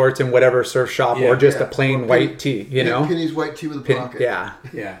Ten shorts and whatever surf shop, Yeah. or just Yeah. a plain Or white tee. You know, Penny's white tee with a pocket. yeah,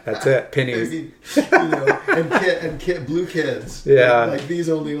 Yeah. that's it. I Pennies. mean, you know, and blue kids. Yeah. like these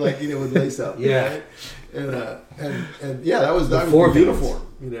only like you know with lace up. Yeah. right? And yeah, that was the Four uniform.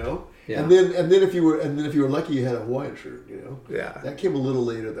 You know. Yeah. And then if you were lucky, you had a Hawaiian shirt. You know. Yeah. That came a little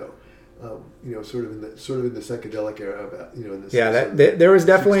later though. You know, sort of in the psychedelic era. You know, in the Yeah, sort of- there was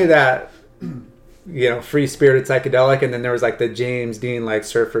definitely that, you know, free spirited psychedelic, and then there was like the James Dean like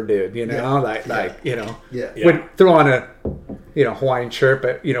surfer dude, you know, Yeah. like you know, Yeah. would throw on a, you know, Hawaiian shirt,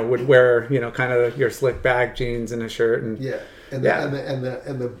 but you know would wear, you know, kind of your slick back jeans and a shirt and Yeah, and Yeah.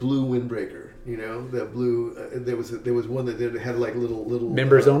 and the blue windbreaker. You know, the blue. There was one that had like little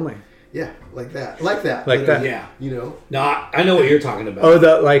members only. Yeah, like that, like that, Like that. Yeah. You know. No, I know what you're talking about. Oh,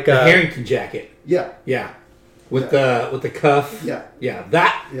 the like the Harrington jacket. Yeah. Yeah. With the cuff. Yeah. Yeah.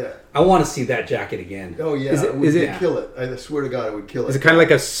 That. Yeah. I want to see that jacket again. Oh yeah. Is it- it would is it- kill it? I swear to God, it would kill it. is it kind of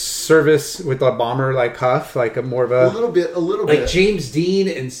like a service with a bomber like cuff, like a more of a a little bit? Like James Dean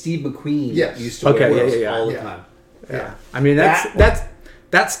and Steve McQueen Yes. used to Okay, wear yeah, those yeah, yeah. all the Yeah. time. yeah. I mean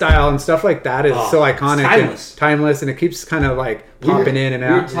that style and stuff like that is Oh, so it's iconic timeless. and timeless, and it keeps kind of like popping in and We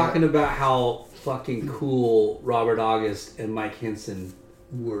were out. talking about how fucking cool Robert August and Mike Henson,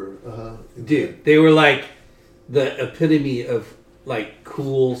 were. dude. They were like the epitome of like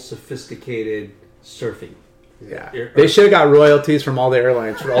cool, sophisticated surfing. Yeah, Or- they should have got royalties from all the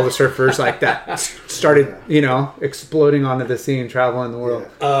airlines for all the surfers like that started, you know, exploding onto the scene, traveling the world.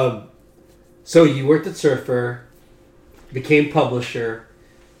 Yeah. So you worked at Surfer, became publisher,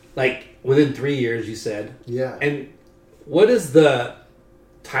 like within 3 years, you said. Yeah. And what does the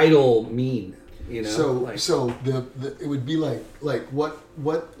title mean? You know, So the it would be like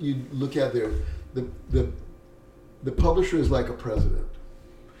what you look at there. The publisher is like a president.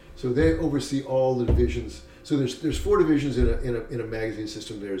 So they oversee all the divisions. So there's 4 divisions in a magazine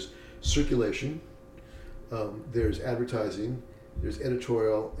system. There's circulation, there's advertising, there's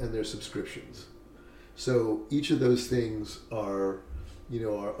editorial, and there's subscriptions. So each of those things are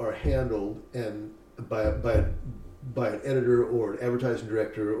handled and by by an editor or an advertising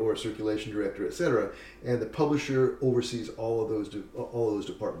director or a circulation director, etc. And the publisher oversees all of those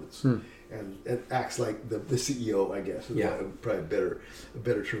departments and acts like the CEO, I guess. Is probably a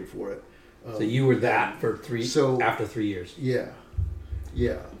better term for it. So you were that for after 3 years. Yeah.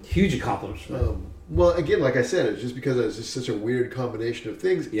 Huge accomplishment. Well, again, like I said, it's just because it was just such a weird combination of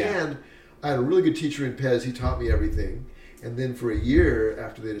things. Yeah. And I had a really good teacher in Pez. He taught me everything. And then for a year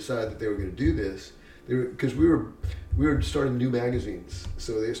after they decided that they were going to do this, because we were starting new magazines.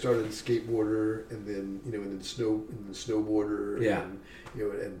 So they started Skateboarder, and then Snowboarder,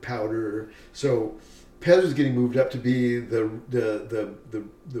 and Powder. So Pez was getting moved up to be the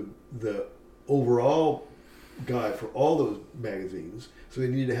overall guy for all those magazines. So they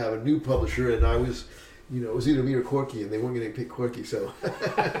needed to have a new publisher, and I was, it was either me or Corky, and they weren't going to pick Corky, so.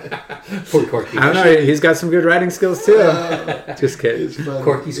 Poor Corky. I don't know, he's got some good writing skills too. Just kidding. It's funny.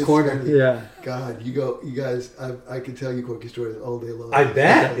 Corky's Corner. Funny. Yeah. God, you guys, I can tell you Corky stories all day long. I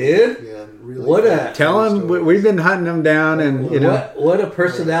bet, dude. Yeah, really. Tell him we've been hunting him down, and what a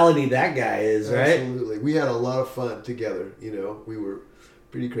personality that guy is, right? Absolutely. We had a lot of fun together. We were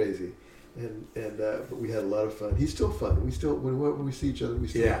pretty crazy. But we had a lot of fun. He's still fun. We still, when we see each other, we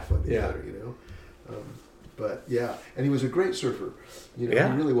still have fun together. But yeah, and he was a great surfer. He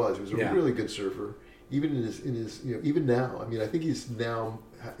really was. He was a really good surfer. Even in his even now. I mean, I think he's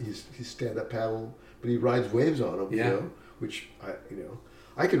stand up paddle, but he rides waves on them. Which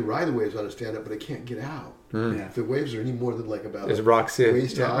I can ride the waves on a stand up, but I can't get out. If the waves are any more than like about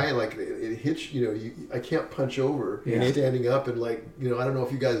waist high, like it hits. I can't punch over standing up, and I don't know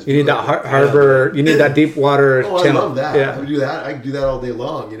if you guys. You need that harbor. You need that deep water. Oh, channel. I love that. Yeah. I do that. I can do that all day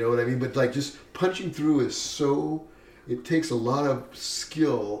long. You know what I mean? But just punching through is so. It takes a lot of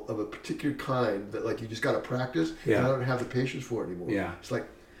skill of a particular kind that you just got to practice. Yeah. And I don't have the patience for it anymore. Yeah. It's like.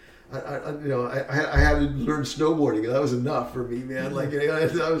 I had to learn snowboarding, and that was enough for me, man.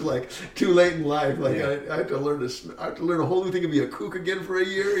 I was like too late in life. I had to learn a whole new thing and be a kook again for a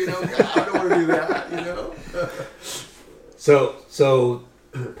year. God, I don't want to do that. So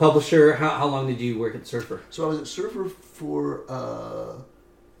publisher. How long did you work at Surfer? So I was at Surfer for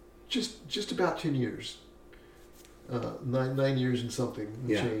just about 10 years, 9 years and something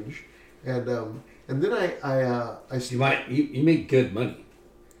change, and then I you make good money.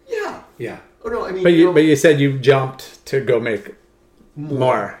 Yeah. Oh no, I mean. But you said you jumped to go make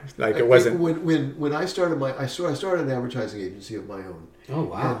more. It wasn't. When I started I started an advertising agency of my own. Oh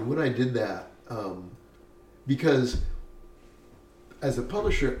wow! And when I did that, because as a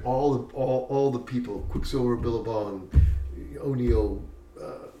publisher, all the people, Quicksilver, Billabong, O'Neill,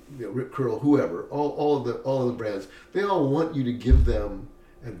 Rip Curl, whoever, all of the brands, they all want you to give them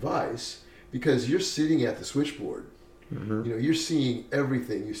advice because you're sitting at the switchboard. Mm-hmm. You're seeing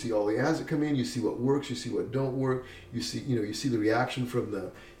everything. You see all the ads that come in. You see what works. You see what don't work. You see the reaction from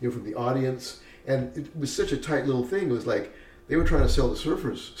the audience. And it was such a tight little thing. It was like they were trying to sell the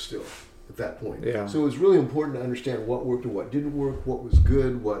surfers still at that point. Yeah. So it was really important to understand what worked and what didn't work, what was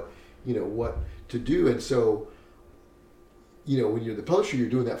good, what to do. And so, when you're the publisher, you're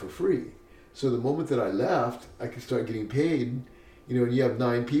doing that for free. So the moment that I left, I could start getting paid. And you have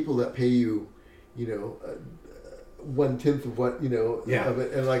 9 people that pay you, 1/10 of what of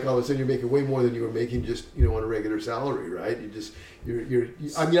it, and all of a sudden you're making way more than you were making just on a regular salary, right?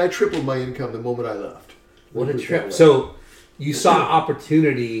 I tripled my income the moment I left. What a trip! So you saw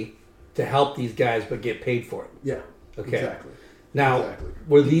opportunity to help these guys, but get paid for it. Yeah. Okay. Exactly. Now,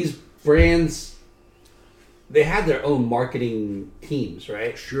 were these brands? They had their own marketing teams,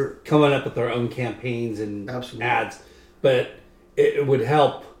 right? Sure. Coming up with their own campaigns and Absolutely. ads, but it would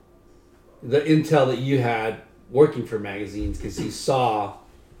help the intel that you had working for magazines because he saw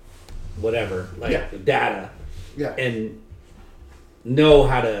whatever, the data, and know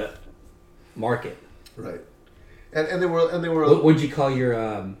how to market. Right. And they were. What'd you call your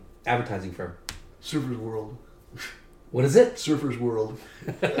advertising firm? Surfers World. What is it? Surfers World.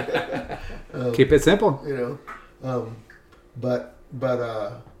 Keep it simple.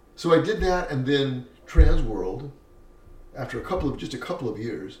 So I did that, and then Trans World. After a couple of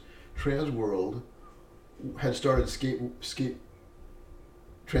years, Trans World had started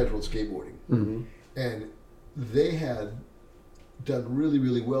Trans World Skateboarding, and they had done really,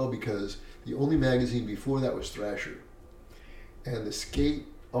 really well because the only magazine before that was Thrasher, and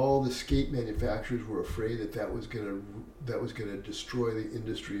all the skate manufacturers were afraid that was gonna destroy the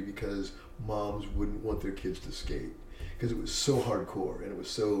industry because moms wouldn't want their kids to skate because it was so hardcore and it was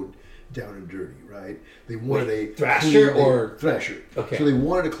so down and dirty, right? They wanted a Thrasher or Thrasher. Okay. So they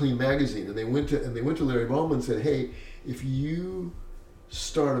wanted a clean magazine, and they went to Larry Bowman and said, "Hey, if you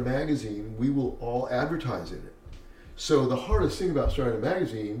start a magazine, we will all advertise in it." So the hardest thing about starting a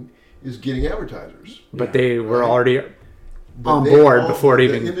magazine is getting advertisers. But they were Right. already But on they board all- before it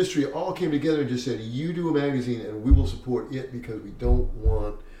the even. industry all came together and just said, "You do a magazine, and we will support it because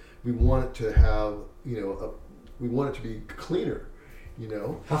we want it to have, we want it to be cleaner,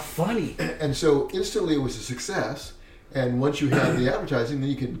 How funny. And so instantly it was a success. And once you have the advertising, then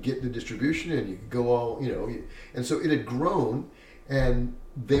you can get the distribution and you can go all, and so it had grown, and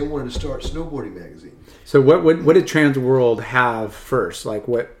they wanted to start snowboarding magazine. So what did Trans World have first? Like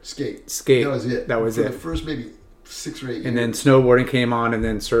what? Skate. Skate. That was it. That was For it. the first maybe 6 or 8 years. And then snowboarding came on, and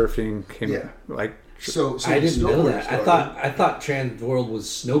then surfing came. Yeah. Like so I didn't know snowboarding that. started. I thought Trans World was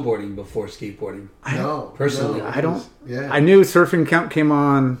snowboarding before skateboarding. No, personally, no, it I don't. was- Yeah. I knew surfing came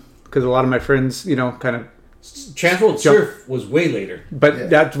on because a lot of my friends, kind of. Trans World Jump. Surf was way later. But Yeah.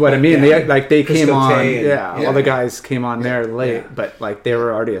 that's what I mean. Yeah. They came Christo on. Tay and- Yeah, all the guys came on there late, Yeah. but like they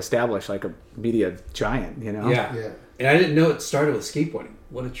were already established, like a media giant. Yeah. Yeah. And I didn't know it started with skateboarding.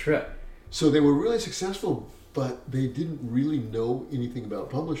 What a trip. So they were really successful, but they didn't really know anything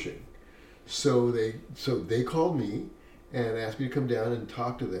about publishing. So they called me and asked me to come down and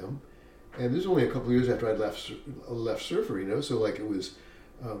talk to them. And this was only a couple of years after I'd left Surfer, So like it was,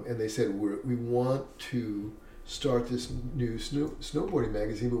 and they said we want to start this new snowboarding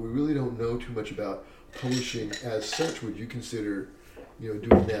magazine, but we really don't know too much about publishing as such. Would you consider,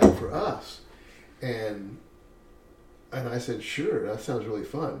 doing that for us? And I said, sure, that sounds really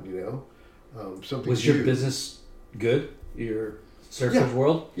fun, something Was your new. business good? Your Surfer's Yeah.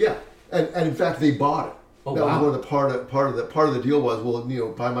 World? Yeah, and in fact, they bought it. Oh, that wow. was one of the part of the deal was,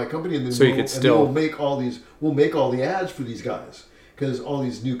 well, buy my company, and then So you could still- we'll make all the ads for these guys, because all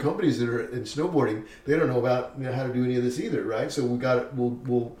these new companies that are in snowboarding, they don't know about how to do any of this either, right? So we got it.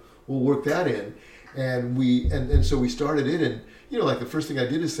 We'll work that in, and and so we started it, and like the first thing I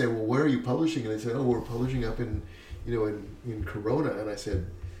did is say, well, where are you publishing? And they said, oh, we're publishing up in in Corona, and I said,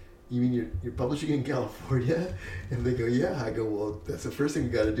 you mean you're publishing in California? And they go, yeah. I go, well, that's the first thing you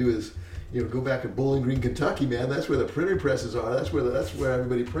got to do is, go back to Bowling Green, Kentucky, man. That's where the printing presses are. That's where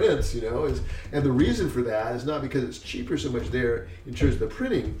everybody prints, and the reason for that is not because it's cheaper so much there in terms of the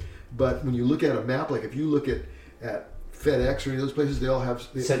printing, but when you look at a map, like if you look at FedEx or any of those places, they all have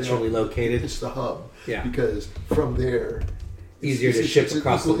Centrally located. It's the hub, Yeah. because from there. Easier to ship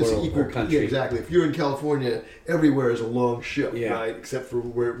across the world or country. Yeah, exactly. If you're in California, everywhere is a long ship, Yeah. right? Except for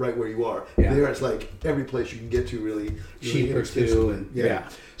right where you are. Yeah. There, it's like every place you can get to really Cheaper inexpensively. too, and- Yeah.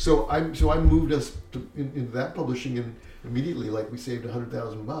 So I moved us into that publishing, and immediately, like, we saved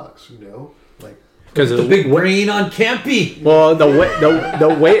 $100,000, like. because The big brain on Campy. Well, the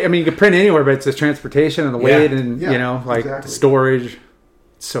weight. I mean, you can print anywhere, but it's the transportation and the Yeah. weight, and Yeah, like exactly. the storage.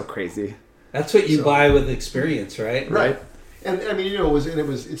 It's so crazy, That's what you So- buy with experience, right? right? And I mean,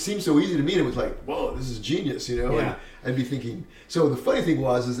 it seemed so easy to me, and it was like, whoa, this is genius, Yeah. And I'd be thinking. So the funny thing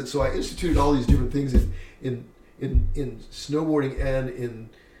was that so I instituted all these different things in snowboarding and in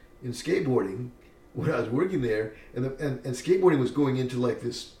skateboarding when I was working there, and skateboarding was going into like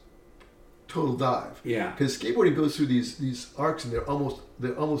this total dive. Yeah. Because skateboarding goes through these arcs, and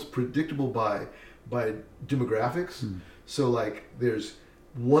they're almost predictable by demographics. So like there's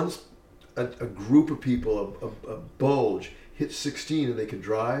once a group of people, a bulge hits 16 and they can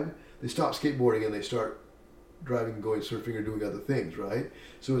drive, they stop skateboarding and they start driving and going surfing or doing other things, right?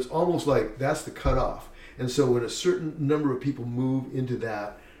 So it's almost like that's the cutoff. And so when a certain number of people move into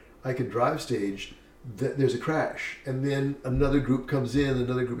that I Can Drive stage, there's a crash. And then another group comes in,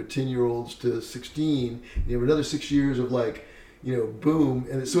 another group of 10-year-olds to 16, you have another 6 years of like, boom.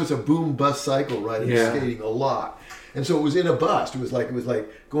 And so it's a boom bust cycle, right? And Yeah. skating a lot. And so it was in a bust. It was like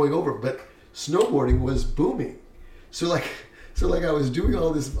going over, but snowboarding was booming. So like I was doing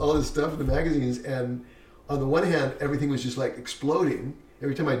all this stuff in the magazines, and on the one hand, everything was just like exploding.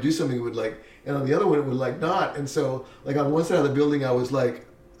 Every time I do something, it would like, and on the other one, it would like not. And so like on one side of the building, I was like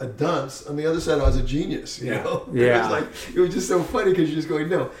a dunce. On the other side, I was a genius. You Yeah. know? Yeah. It was just so funny because you're just going,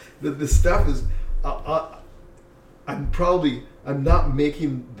 no, the stuff is. I'm not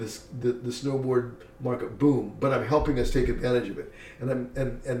making the snowboard market boom, but I'm helping us take advantage of it.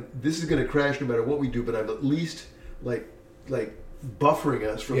 And this is going to crash no matter what we do, but I'm at least like buffering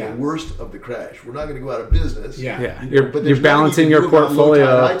us from Yeah. the worst of the crash. We're not going to go out of business. Yeah. Yeah, You know, you're but there's balancing nothing you your can do about low portfolio.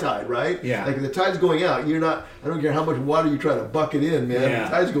 tide, high tide, right? Yeah. Like if the tide's going out, you're not. I don't care how much water you try to bucket in, man. Yeah. The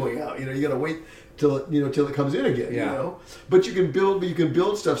tide's going out. You got to wait till it comes in again. Yeah. You know. But you can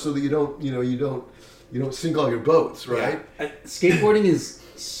build stuff so that you don't sink all your boats, right? Yeah. Skateboarding is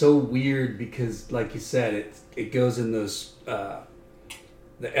so weird because, like you said, it goes in those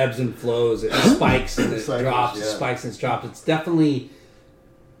the ebbs and flows. It spikes and it Cycles, drops. It yeah. spikes and it drops. It's definitely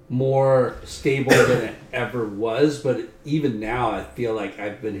more stable than it ever was, but even now I feel like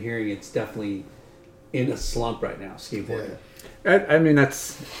I've been hearing it's definitely in a slump right now, skateboarding. I mean,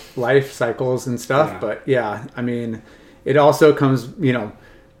 that's life cycles and stuff, Yeah. but yeah, I mean, it also comes,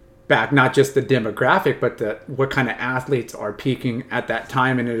 back not just the demographic, but what kind of athletes are peaking at that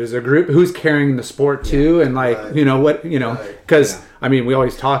time, and it is a group who's carrying the sport too, and like Right. because Yeah. I mean, we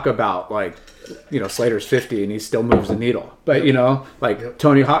always talk about like Slater's 50 and he still moves the needle, but Yep.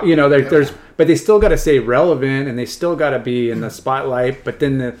 Tony Hawk, there's but they still got to stay relevant and they still got to be in the spotlight, but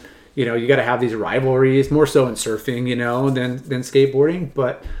then you got to have these rivalries more so in surfing than skateboarding,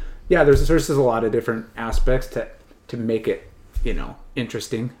 but yeah, there's just a lot of different aspects to make it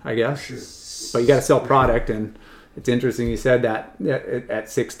interesting, I guess. Sure. But you got to sell product, and it's interesting you said that at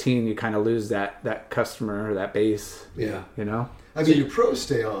 16 you kind of lose that customer, that base. Yeah. I mean, your pros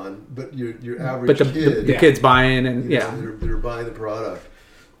stay on, but your average But kid, the kids buying and they're buying the product.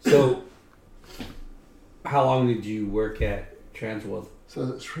 So, how long did you work at Transworld? So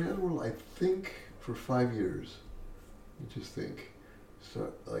at Transworld, I think for 5 years. You just think,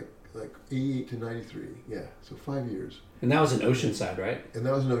 so like 88 to 93, yeah. So 5 years. And that was in Oceanside, right? And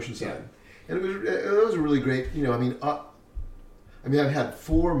that was in Oceanside, Yeah. and it was a really great. I've had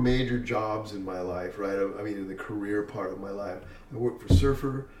 4 major jobs in my life, right? I mean, in the career part of my life, I worked for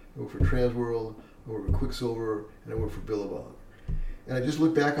Surfer, I worked for Transworld, I worked for Quicksilver, and I worked for Billabong. And I just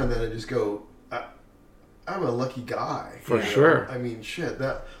look back on that and just go, I'm a lucky guy. For sure. I mean, shit.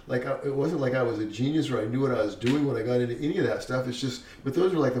 It wasn't like I was a genius or I knew what I was doing when I got into any of that stuff. It's just, but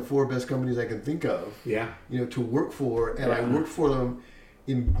those are like the 4 best companies I can think of. Yeah. To work for, and I worked for them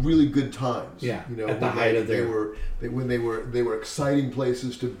in really good times. Yeah. At the height of their. They were exciting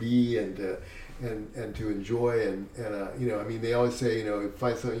places to be and to enjoy and they always say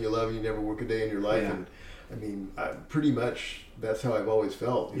find something you love and you never work a day in your life. Yeah. And I mean, pretty much that's how I've always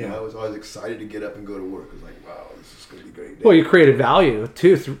felt. Yeah. I was always excited to get up and go to work. It was like, wow, this is going to be a great day. Well, you created value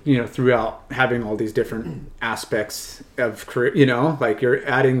too, throughout having all these different aspects of career. Like you're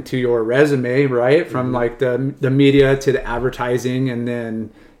adding to your resume, right? From like the media to the advertising, and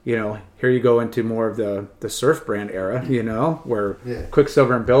then here you go into more of the surf brand era. Where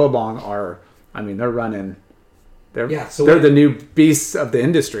Quicksilver and Billabong are. I mean, they're running. They're the new beasts of the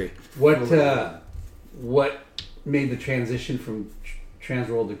industry. What made the transition from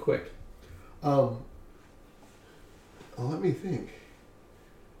Transworld to Quick? Let me think.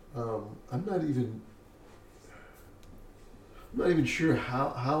 I'm not even sure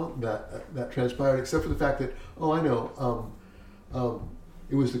how that transpired, except for the fact that I know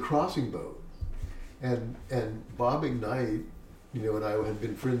it was the Crossing boat, and Bob McKnight, and I had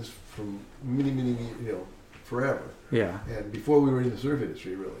been friends from many forever. Yeah. And before we were in the surf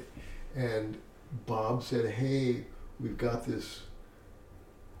industry, really, and Bob said, "Hey, we've got this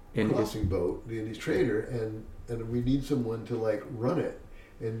Crossing boat, the Indies Trader, and we need someone to like run it,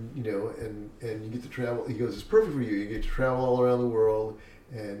 and and you get to travel." He goes, "It's perfect for you. You get to travel all around the world,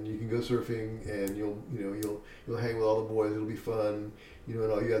 and you can go surfing, and you'll hang with all the boys. It'll be fun,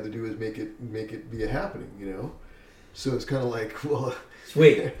 and all you have to do is make it be a happening, So it's kind of like, well,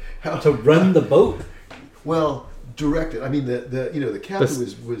 wait, to run the boat. Well, directed. I mean, the captain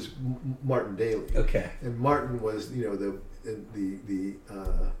was Martin Daly. Okay. And Martin was the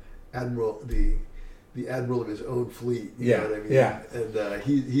admiral, the admiral of his own fleet. You know what I mean? Yeah. And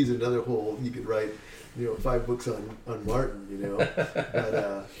he's another whole. You could write 5 books on Martin.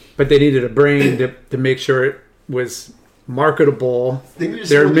 But they needed a brain to make sure it was marketable. They needed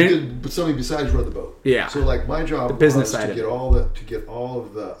somebody besides run the boat. Yeah. So like my job the business was side to get all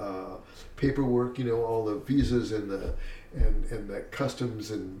of the paperwork, all the visas and the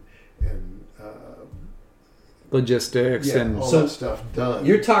customs and logistics and all that stuff done.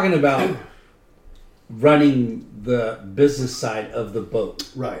 You're talking about running the business side of the boat,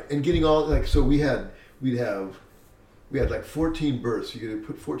 right? And getting all we'd have like 14 berths. You could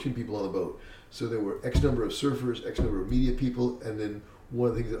put 14 people on the boat. So there were X number of surfers, X number of media people, and then one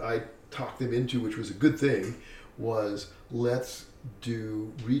of the things that I talked them into, which was a good thing, was let's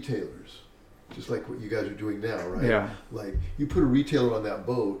do retailers. Just like what you guys are doing now, right? Yeah. Like you put a retailer on that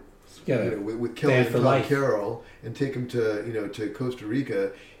boat, with Kelly and Tom life. Carroll, and take them to Costa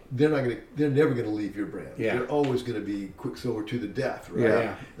Rica. They're never gonna leave your brand. Yeah. They're always gonna be Quicksilver to the death, right?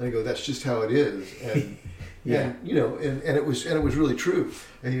 Yeah. And I go, that's just how it is, and Yeah. and it was really true.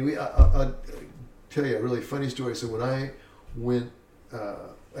 I mean, I'll tell you a really funny story. So when I went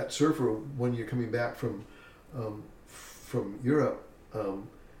at Surfer one year coming back from Europe.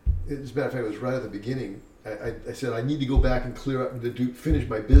 As a matter of fact, it was right at the beginning. I said I need to go back and clear up and finish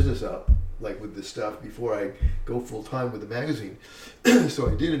my business up, like with this stuff before I go full time with the magazine. So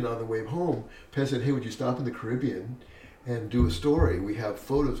I did it. And on the way home, Penn said, "Hey, would you stop in the Caribbean and do a story? We have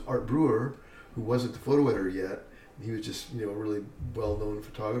photos." Art Brewer, who wasn't the photo editor yet, he was just a really well-known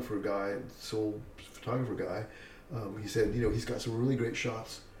photographer guy, sole photographer guy. He said, he's got some really great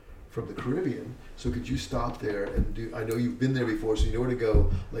shots from the Caribbean. So could you stop there and do? I know you've been there before, so you know where to go.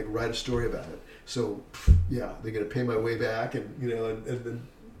 Like write a story about it. So yeah, they're gonna pay my way back, and and then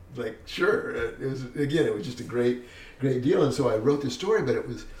like sure. It was just a great deal. And so I wrote this story, but it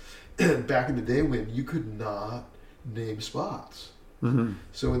was back in the day when you could not name spots. Mm-hmm.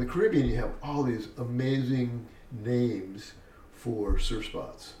 So in the Caribbean, you have all these amazing names for surf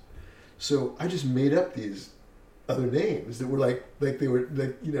spots. So I just made up these other names that were like they were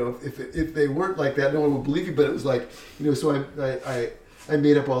like if they weren't like that, no one would believe you. But it was like so I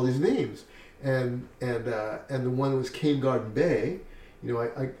made up all these names, and the one was Cane Garden Bay.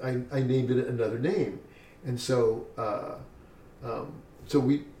 I named it another name, and so so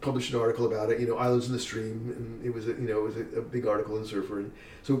we published an article about it. Islands in the Stream, and it was a big article in Surfer. And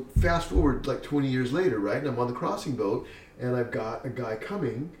so fast forward like 20 years later, right? And I'm on the crossing boat, and I've got a guy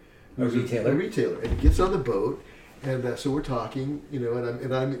coming, A retailer, and he gets on the boat. And so we're talking,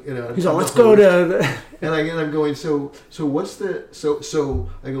 and I'm. He's like, "Let's go to." And I'm going. So what's the? So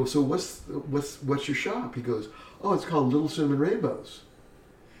I go. So what's your shop? He goes, "Oh, it's called Little Cinnamon Rainbows."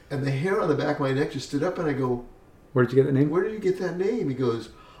 And the hair on the back of my neck just stood up, and I go, "Where did you get the name?" "Where did you get that name?" He goes,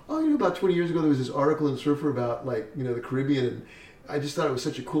 "Oh, about 20 years ago there was this article in Surfer about the Caribbean, and I just thought it was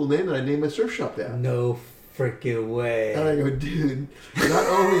such a cool name that I named my surf shop that." No freaking way. And I go, "Dude, not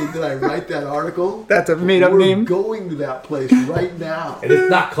only did I write that article, That's a made-up name. We're going to that place right now." And it's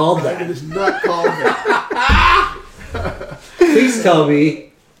not called that. It is not called that. Please tell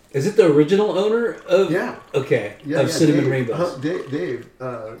me, is it the original owner of? Yeah. Okay. Yeah, of Cinnamon Dave, Rainbows. Dave.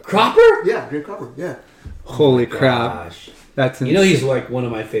 Cropper? Yeah, Dave Cropper. Yeah. Holy crap! Gosh. That's insane. He's like one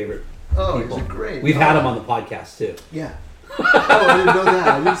of my favorite Oh, people. he's a great. We've had him on the podcast too. Yeah. Oh, I didn't know that.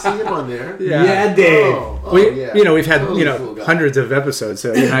 I didn't see him on there. Yeah. Dave. We've had Totally cool guy. hundreds of episodes,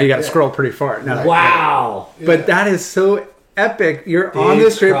 so you got to Yeah. scroll pretty far. No. Wow. But that is so epic. You're on Dave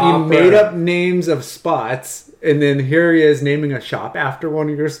this trip. Cropper. You made up names of spots, and then here he is naming a shop after one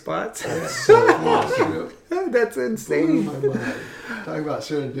of your spots. That's so awesome. That's Blew insane. my mind. Talking about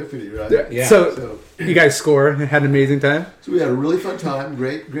serendipity, right? Yeah. So you guys score. Had an amazing time. So we had a really fun time,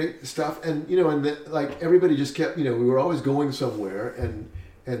 great stuff, and everybody just kept, we were always going somewhere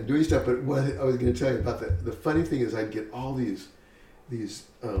and doing stuff. But what I was going to tell you about the funny thing is, I'd get all these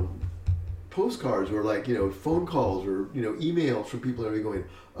postcards or phone calls or emails from people that are going,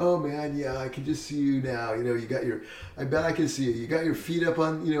 "Oh man, yeah, I can just see you now. You got your, I bet I can see you. You got your feet up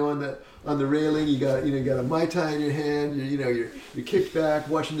on on the railing. You got a Mai Tai in your hand. You're kicked back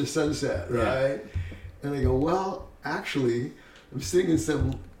watching the sunset, right?" Yeah. And I go, "Well, actually, I'm sitting in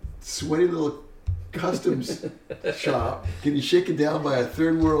some sweaty little customs shop getting shaken down by a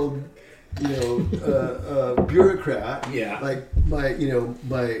third world, bureaucrat. Yeah. Like my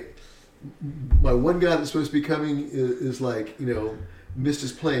one guy that's supposed to be coming is missed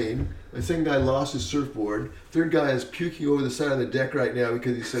his plane. My second guy lost his surfboard. Third guy is puking over the side of the deck right now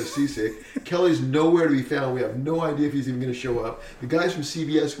because he's so seasick. Kelly's nowhere to be found. We have no idea if he's even going to show up. The guys from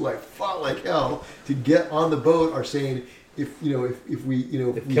CBS, who I fought like hell to get on the boat, are saying if we have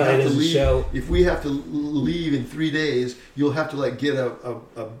to leave, if we have to leave in 3 days, you'll have to get a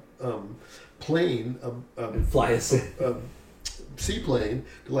plane, And fly us in. seaplane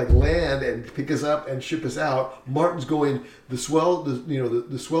to land and pick us up and ship us out. Martin's going, the swell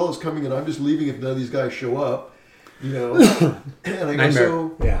is coming, and I'm just leaving if none of these guys show up. And I go,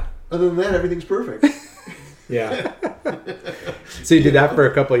 so Yeah. other than that, everything's perfect. Yeah. So you did that for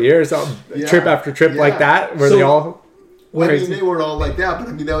a couple of years, trip after trip like that, where they all. They weren't all like that, but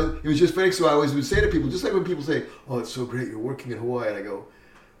it was just funny. So I always would say to people, just like when people say, "Oh, it's so great, you're working in Hawaii," and I go,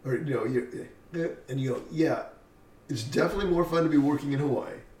 and you go, "Yeah, it's definitely more fun to be working in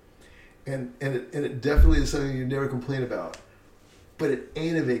Hawaii, and it definitely is something you never complain about, but it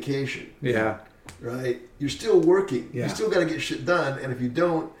ain't a vacation." Yeah. Right? You're still working. Yeah. You still got to get shit done, and if you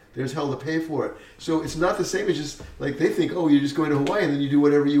don't, there's hell to pay for it. So it's not the same as just they think, "Oh, you're just going to Hawaii and then you do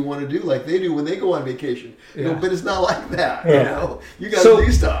whatever you want to do," like they do when they go on vacation. Yeah. But it's not like that. Yeah. You got to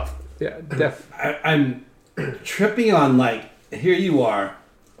do stuff. Yeah. I'm tripping on here you are,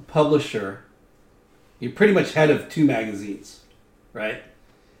 a publisher. You're pretty much head of 2 magazines, right?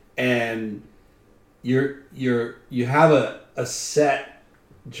 And you have a set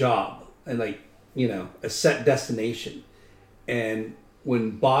job and a set destination. And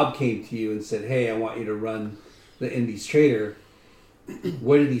when Bob came to you and said, "Hey, I want you to run the Indies Trader,"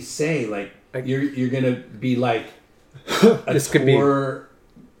 what did he say? Like you're gonna be like a This tour,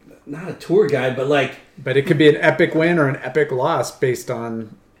 not a tour guide, but like. But it could be an epic win or an epic loss based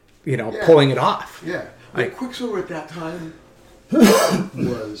on, pulling it off. Yeah. Like- Quicksilver at that time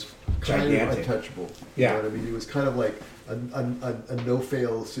was kind Gigantic. of untouchable. Yeah. You know what I mean? It was kind of like a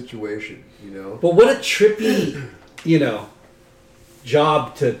no-fail situation, But what a trippy,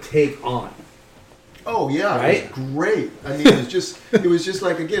 job to take on. Oh yeah, Right? it was great. I mean, it was just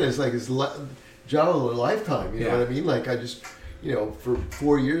like, again, it's like his job of a lifetime. You know Yeah. what I mean? Like I just, for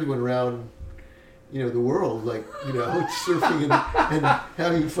 4 years went around, the world, like surfing and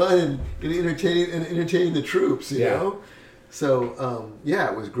having fun and entertaining the troops. You know. So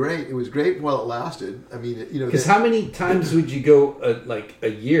it was great. It was great while it lasted. I mean, Because how many times would you go like a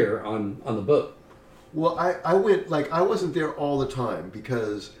year on the boat? Well, I went, like, I wasn't there all the time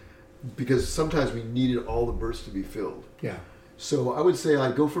because sometimes we needed all the berths to be filled. Yeah. So I would say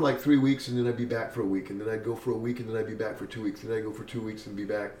I'd go for like 3 weeks and then I'd be back for a week, and then I'd go for a week and then I'd be back for 2 weeks, and then I'd go for 2 weeks and be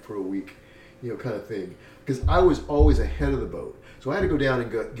back for a week, kind of thing. Because I was always ahead of the boat. So I had to go down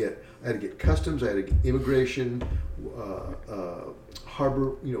and I had to get customs, I had to get immigration,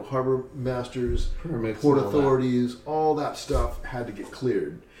 harbor masters, Permits port and all that. authorities, all that stuff had to get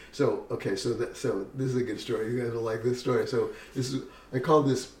cleared. So this is a good story. You guys will like this story. So I call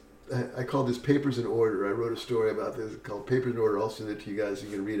this Papers in Order. I wrote a story about this called Papers in Order. I'll send it to you guys so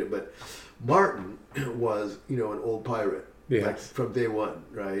you can read it. But Martin was, an old pirate, like from day one,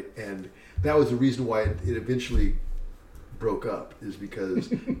 right? And that was the reason why it eventually broke up, is because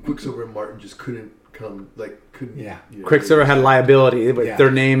Quicksilver and Martin just couldn't. Yeah. Quicksilver had liability with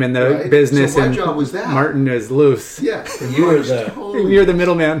their name in the Right? business, So my and job was that. Martin is loose. Yeah, You were You're the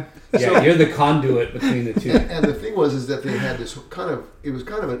middleman. you're the conduit between the two. And the thing was that they had this it was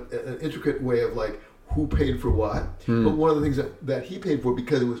kind of an intricate way of like who paid for what. But one of the things that he paid for,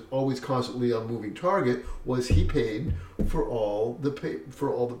 because it was always constantly on moving target, was he paid for all the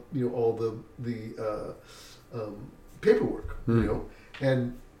paperwork,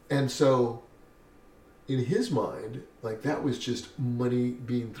 and so in his mind, like, that was just money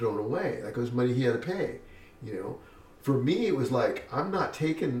being thrown away. Like, it was money he had to pay, For me, it was like, I'm not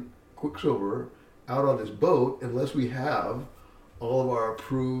taking Quicksilver out on this boat unless we have all of our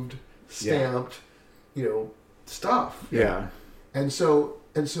approved, stamped, stuff. Yeah. And so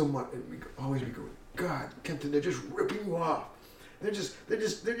Martin, we always be going, God, Captain, they're just ripping you off. They're just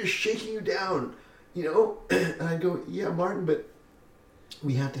shaking you down, And I go, yeah, Martin, but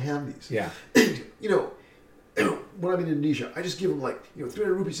we have to have these. Yeah. When I'm in Indonesia, I just give them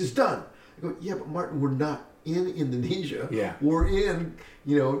 300 rupees. It's done. I go, yeah, but Martin, we're not in Indonesia. Yeah. We're in,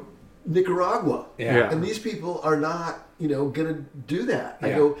 Nicaragua. Yeah. And these people are not, gonna do that. I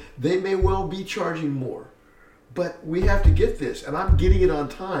Yeah. go, they may well be charging more, but we have to get this, and I'm getting it on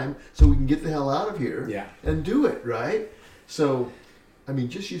time so we can get the hell out of here. Yeah. And do it, right? So, I mean,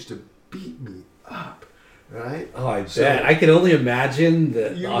 just used to beat me up, right? Oh, I So- bet. I can only imagine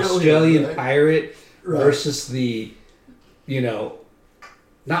the You know him, Australian right? pirate Right. versus the,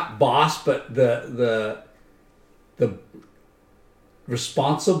 not boss, but the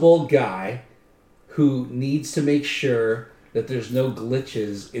responsible guy who needs to make sure that there's no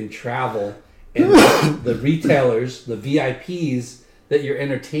glitches in travel, and the retailers, the VIPs that you're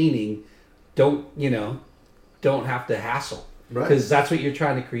entertaining, don't have to hassle. Right. Because that's what you're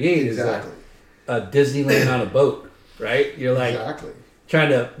trying to create. Exactly. Is a Disneyland on a boat, right? You're like Exactly. trying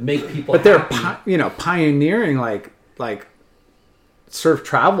to make people But they're happy. pioneering like surf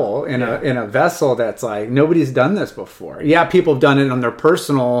travel in a vessel that's like nobody's done this before. Yeah, people have done it on their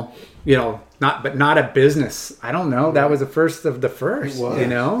personal, not a business. I don't know. That was the first of the first. It was.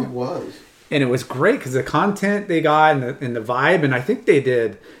 It was. And it was great because the content they got and the vibe, and I think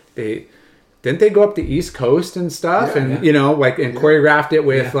didn't they go up the East Coast and stuff, Yeah, and yeah. choreographed it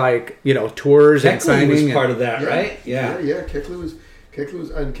with tours and Keckley signing. was part of that, right? Yeah. Yeah. Keckley was,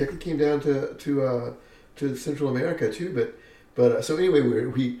 and Keckley came down to Central America too. But so anyway,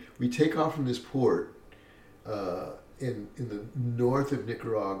 we take off from this port in the north of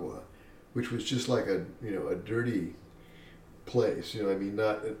Nicaragua, which was just like a dirty place. I mean,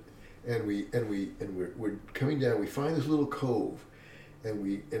 not. And we're coming down. We find this little cove, and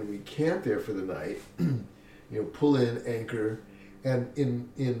we camp there for the night. Pull in, anchor, and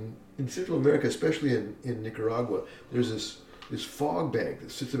in Central America, especially in Nicaragua, there's this fog bank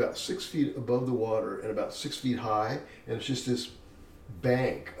that sits about 6 feet above the water and about 6 feet high, and it's just this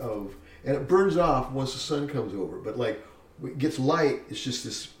bank and it burns off once the sun comes over. But like it gets light, it's just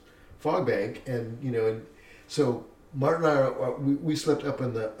this fog bank, and so. Martin and I we slept up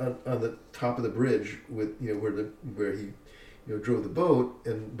on the top of the bridge with where he drove the boat,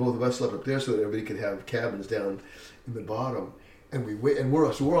 and both of us slept up there so that everybody could have cabins down in the bottom. And we wait, and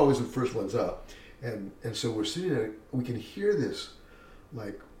we're always the first ones up, and so we're sitting there. We can hear this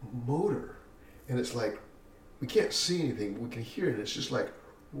like motor, and it's like we can't see anything, but we can hear it. And it's just like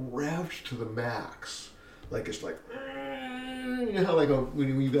revved to the max, like it's like you know how like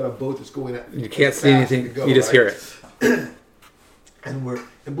when you've got a boat that's going at you can't see anything, you just hear it.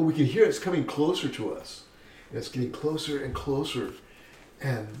 But we can hear it's coming closer to us. And it's getting closer and closer.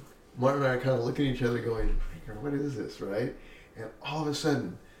 And Martin and I are kind of looking at each other going, what is this, right? And all of a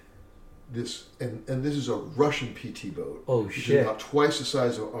sudden, this is a Russian PT boat. Oh, which shit. is about twice the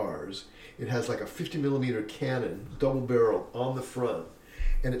size of ours. It has like a 50 millimeter cannon, double barrel on the front.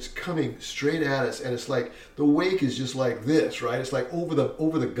 And it's coming straight at us. And it's like, the wake is just like this, right? It's like over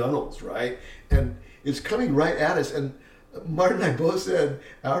the gunnels, right? And it's coming right at us. And Martin and I both said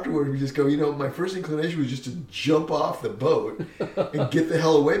afterward, we just go, my first inclination was just to jump off the boat and get the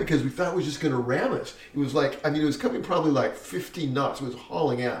hell away because we thought it was just going to ram us. It was like, it was coming probably like 15 knots. It was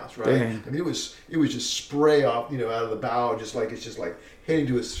hauling ass, right? Damn. It was just spray off, out of the bow, just like it's just like heading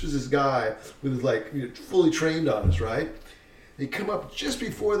to us. There's this guy with like fully trained on us, right? They come up just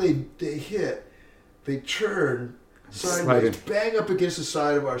before they hit. They turn sideways, bang up against the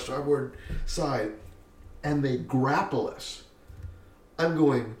side of our starboard side. And they grapple us. I'm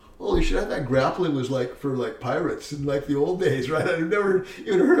going, holy shit, I thought grappling was like for like pirates in like the old days, right? I've never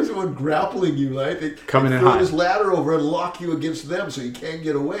even heard of someone grappling you, right? They coming in throw hot. this ladder over and lock you against them so you can't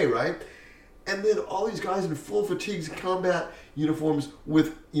get away, right? And then all these guys in full fatigues and combat uniforms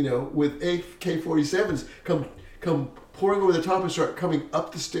with AK-47s come pouring over the top and start coming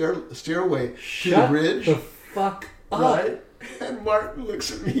up the stairway to the bridge. Shut the fuck up. Right? And Martin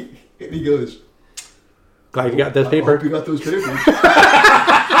looks at me and he goes, glad you got this I paper. hope you got those papers.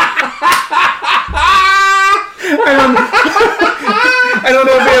 I don't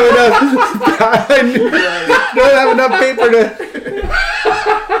know if we have enough. I don't have enough paper to.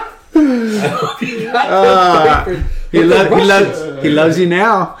 He loves you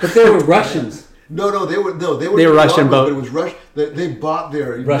now. But they were Russians. No, they were Russian boat. But it was Russian. They bought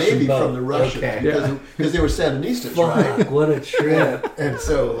their Russian navy boat. from the Russians because they were Sandinistas, right? Fuck, what a trip. And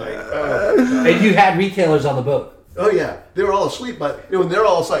so like, And you had retailers on the boat. oh yeah, they were all asleep, but and they're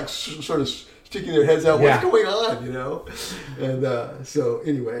all like sort of sticking their heads out. What's going on, And so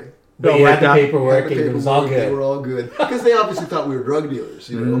anyway. But you had the paperwork and it was all They good. were all good because they obviously thought we were drug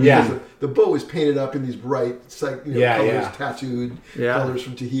dealers, Yeah. Because the boat was painted up in these bright, colors, tattooed colors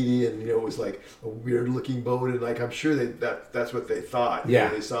from Tahiti, and it was like a weird looking boat, and like I'm sure that's what they thought.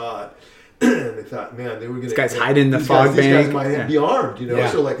 They saw it. And they thought, man, they were going to... These guys hiding in the fog These bank. guys might be armed,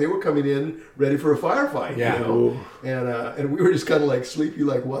 So like they were coming in ready for a firefight, And we were just kind of like sleepy,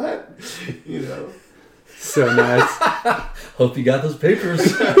 like what, So nuts. Hope you got those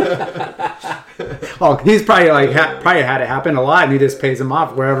papers. Oh, he's probably like probably had it happen a lot, and he just pays them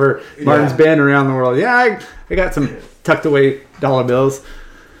off wherever Martin's been around the world. Yeah, I got some tucked away dollar bills.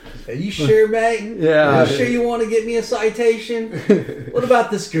 Are you sure, mate? Yeah. Are you sure you want to get me a citation? What about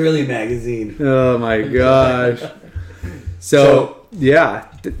this girly magazine? Oh my gosh. So yeah,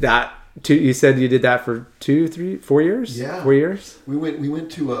 that. You said you did that for 2, 3, 4 years? Yeah. 4 years? We went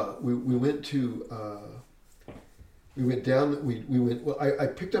down. I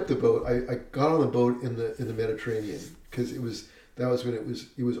picked up the boat. I got on the boat in the Mediterranean because it was when it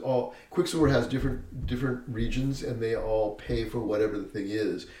was all Quicksilver has different regions and they all pay for whatever the thing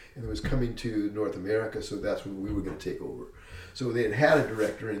is, and it was coming to North America, so that's when we were going to take over. So they had a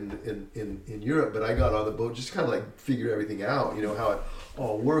director in Europe, but I got on the boat just kind of like figure everything out, how it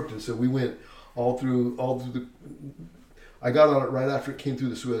all worked, and so we went all through the. I got on it right after it came through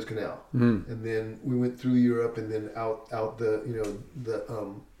the Suez Canal, and then we went through Europe, and then out the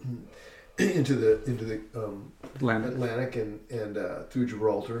into the Atlantic and through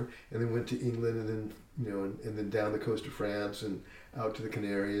Gibraltar, and then went to England, and then and then down the coast of France and out to the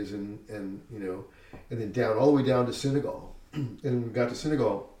Canaries, and then down all the way down to Senegal, and when we got to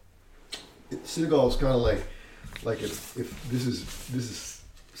Senegal. Senegal is kind of like if this is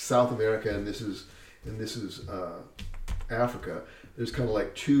South America and this is Africa, there's kind of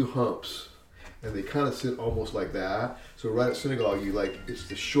like two humps, and they kind of sit almost like that. So right at Senegal, it's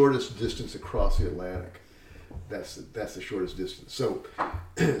the shortest distance across the Atlantic. That's the shortest distance. So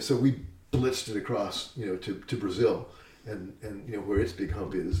we blitzed it across, to Brazil, and where its big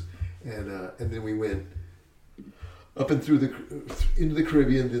hump is, and then we went up and into the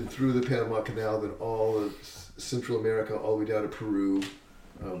Caribbean, then through the Panama Canal, then all of Central America, all the way down to Peru,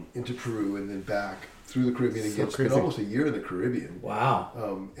 into Peru, and then back through the Caribbean again. Spent almost a year in the Caribbean.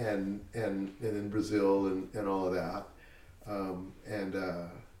 Wow. And then Brazil and all of that. So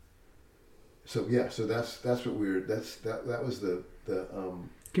yeah, so that's what that was the Can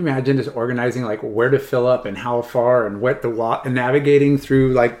you imagine just organizing like where to fill up and how far and what and navigating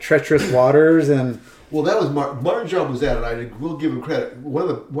through like treacherous waters and. Well, that was Martin's job was that, and I will give him credit. One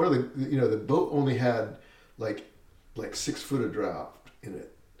of the the boat only had like 6 foot of draft in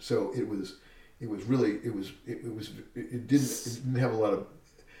it, so it didn't have a lot of,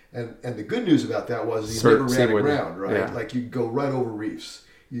 and the good news about that was you never ran aground, right? Yeah. Like you go right over reefs.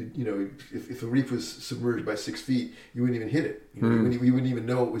 If the reef was submerged by 6 feet, you wouldn't even hit it. You wouldn't even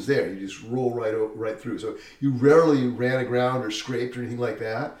know it was there. You just roll right through. So you rarely ran aground or scraped or anything like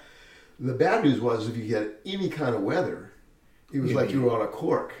that. The bad news was if you had any kind of weather, it was like you were on a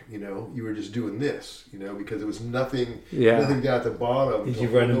cork. You were just doing this. Because there was nothing down at the bottom. Did you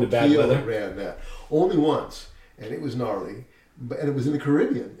run into bad weather? Ran that only once, and it was gnarly. And it was in the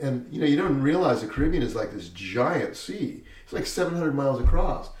Caribbean, and you don't realize the Caribbean is like this giant sea. It's like 700 miles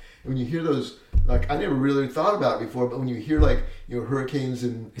across. And when you hear those, like I never really thought about it before, but when you hear like hurricanes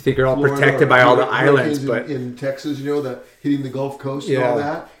in, you think you're all Florida, protected by all the islands, but in Texas, that hitting the Gulf Coast and all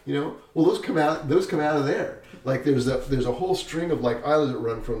that, well those come out of there. Like there's a whole string of like islands that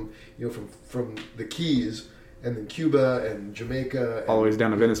run from the Keys and then Cuba and Jamaica, and all the way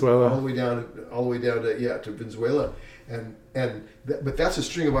down to Venezuela, all the way down to Venezuela. But that's a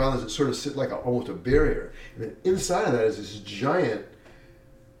string of islands that sort of sit like almost a barrier, and then inside of that is this giant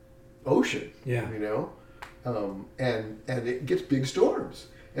ocean. Yeah. And it gets big storms,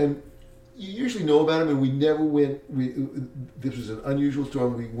 and you usually know about them. And we never went. This was an unusual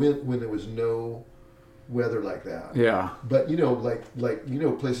storm. We went when there was no weather like that. Yeah. But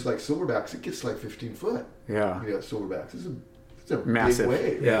places like Silverbacks, it gets like 15 foot. Yeah. Silverbacks. It's a massive big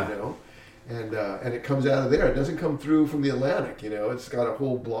wave. Yeah. And it comes out of there. It doesn't come through from the Atlantic. It's got a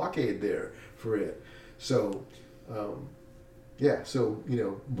whole blockade there for it. So, Martin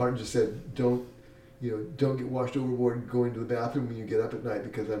just said, don't get washed overboard going to the bathroom when you get up at night,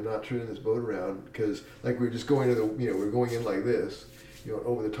 because I'm not turning this boat around, because like we're just going we're going in like this,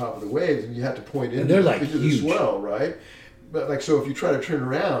 over the top of the waves, and you have to point into the swell, right? But like, so if you try to turn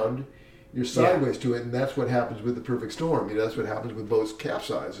around, you're sideways to it, and that's what happens with the perfect storm. That's what happens with boats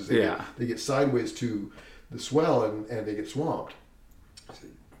capsize. Is they get sideways to the swell and they get swamped. I said,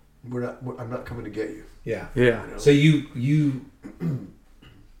 I'm not coming to get you. Yeah. Yeah. So you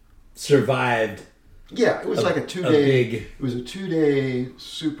survived. Yeah, it was like a 2-day. It was a 2-day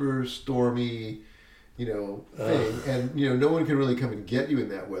super stormy, thing, and no one can really come and get you in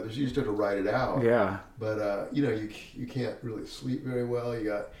that weather. So you just have to ride it out. Yeah. But you can't really sleep very well.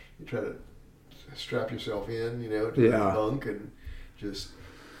 You try to strap yourself in, to the bunk, and just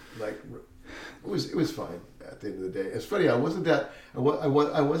like it was fine at the end of the day. It's funny. I wasn't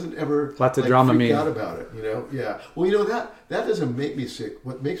ever lots of drama freaked out about it. Yeah. Well, that doesn't make me sick.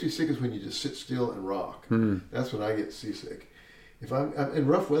 What makes me sick is when you just sit still and rock. That's when I get seasick. If I'm in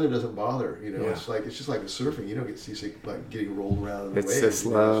rough weather, it doesn't bother. It's just like the surfing. You don't get seasick like getting rolled around in the waves. It's the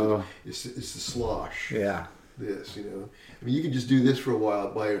slow. It's the slosh. Yeah. This, I mean, you can just do this for a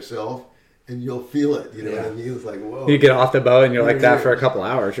while by yourself, and you'll feel it. You know what I mean? It's like, whoa. You get off the boat and you're like that for a couple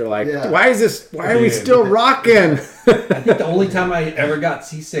hours. You're like, why are we still rocking? I think the only time I ever got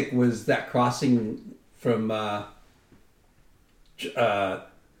seasick was that crossing from what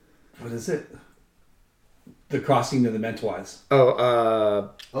is it? The crossing to the Mentawais.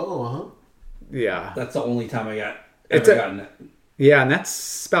 Yeah. That's the only time I gotten it. Yeah, and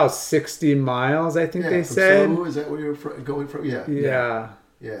that's about 60 miles, I think they said. Soho, is that where you're going from? Yeah. Yeah.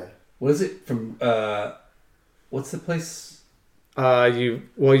 Yeah. What is it from? What's the place? You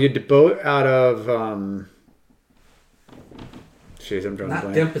boat out of. Jeez, I'm drawing a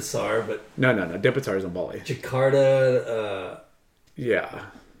blank. Not Denpasar, but no. Denpasar is in Bali. Jakarta. Yeah,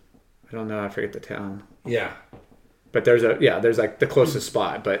 I don't know. I forget the town. Yeah, but there's like the closest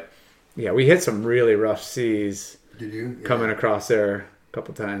spot. But yeah, we hit some really rough seas. Did you? Yeah. Coming across there a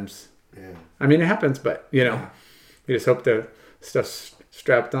couple times. Yeah. I mean, it happens, but you just hope the stuff's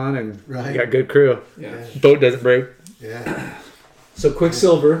strapped on and you got good crew. Yeah. Boat doesn't break. Yeah. So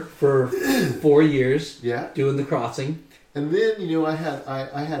Quicksilver for 4 years. Yeah. Doing the crossing. And then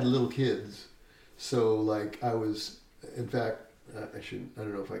I had little kids, so like I was, in fact, I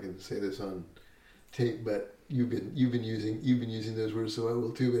don't know if I can say this on tape, but you've been using those words, so I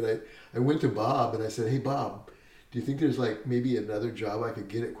will too. But I went to Bob and I said, "Hey Bob, do you think there's like maybe another job I could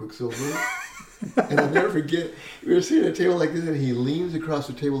get at Quicksilver?" And I'll never forget, we were sitting at a table like this, and he leans across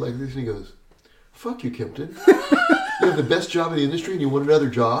the table like this, and he goes, "Fuck you, Kempton." You have the best job in the industry and you want another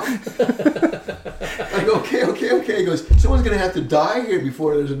job? I go, okay. He goes, someone's going to have to die here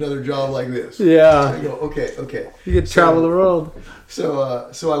before there's another job like this. Yeah. I go, okay. You could travel the world. So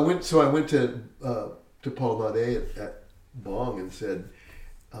I went to Paul Naudet at Bong and said,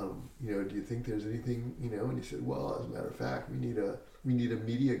 do you think there's anything, And he said, well, as a matter of fact, we need a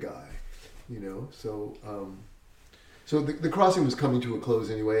media guy, So the crossing was coming to a close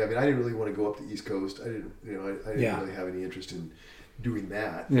anyway. I mean, I didn't really want to go up the East Coast. I didn't really have any interest in doing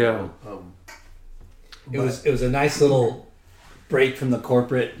that. Yeah. It was a nice little break from the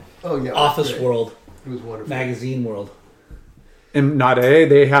corporate office world. It was wonderful. Magazine world. And Naudet,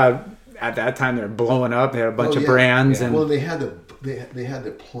 they had at that time they're blowing up. They had a bunch of brands and well, they had the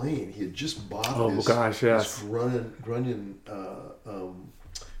plane. He had just bought this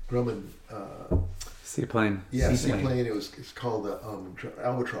Grumman seaplane. Yeah, seaplane. It's called the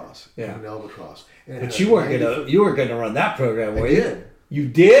Albatross. Yeah, an Albatross. But you weren't gonna run that program, were you? Did. You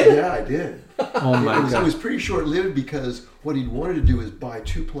did? Yeah, I did. Oh my God! It was pretty short lived because what he wanted to do is buy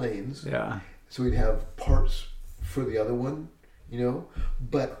 2 planes. Yeah. So he'd have parts for the other one,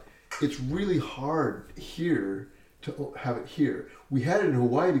 But it's really hard here to have it here. We had it in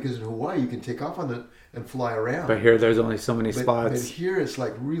Hawaii because in Hawaii you can take off on it and fly around. But here there's only so many But spots. here it's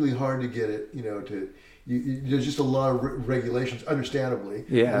like really hard to get it, there's just a lot of regulations, understandably.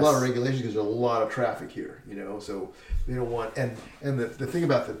 Yes. A lot of regulations because there's a lot of traffic here, So they don't want, and the thing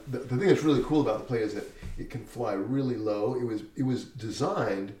about the thing that's really cool about the plane is that it can fly really low. It was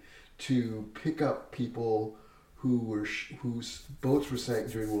designed to pick up people whose boats were sank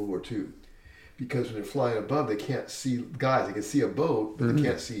during World War II. Because when they're flying above, they can't see guys. They can see a boat, but they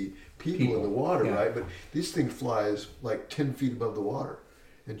can't see people in the water, right? But this thing flies like 10 feet above the water,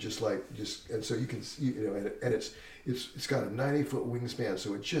 and and so you can see, and it's got a 90-foot wingspan,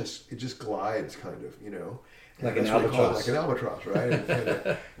 so it just glides kind of, like an albatross, like an albatross,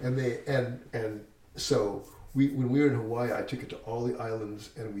 right? and so. When we were in Hawaii, I took it to all the islands,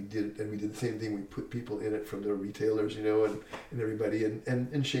 and we did the same thing. We put people in it from the retailers, and everybody,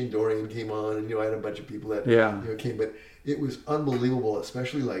 and Shane Dorian came on, and I had a bunch of people that came, but it was unbelievable,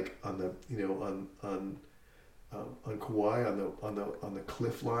 especially like on the on Kauai on the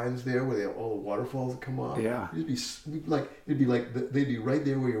cliff lines there where they have all the waterfalls that come off. Yeah, it'd be like they'd be right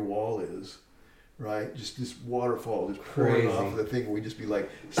there where your wall is. Right, just this waterfall just pouring off of the thing. We'd just be like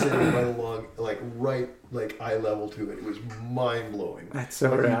sitting right along, like eye level to it. It was mind blowing. That's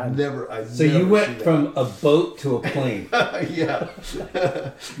so rad. So you went from a boat to a plane. Yeah,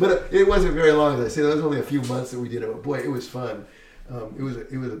 but it wasn't very long. As I say, that was only a few months that we did it. But boy, it was fun. It was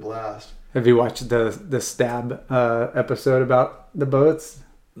a blast. Have you watched the Stab episode about the boats?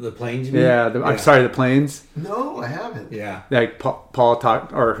 The planes? You mean? Yeah, I'm sorry, the planes. No, I haven't. Yeah, like Paul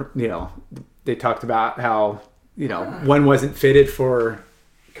talked, or they talked about how one wasn't fitted for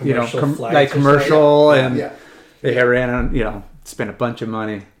commercial and they ran on spent a bunch of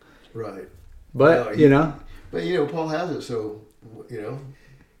money, right? But but Paul has it, so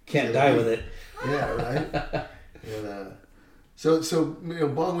can't die with it. Yeah, right. And so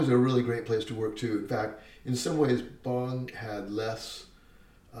Bong was a really great place to work too. In fact, in some ways, Bong had less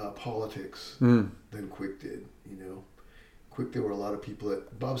politics than Quick did. Quick, there were a lot of people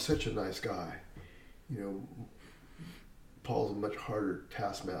that Bob's such a nice guy. Paul's a much harder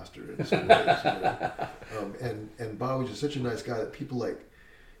taskmaster in some ways. And Bob was just such a nice guy that people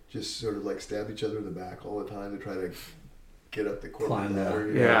just sort of stab each other in the back all the time to try to get up the corporate ladder.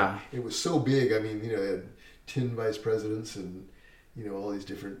 Yeah. It was so big. I mean, they had 10 vice presidents and all these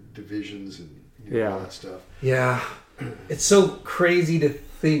different divisions and all that stuff. Yeah, it's so crazy to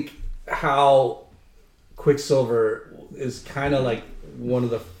think how Quiksilver is kind of like one of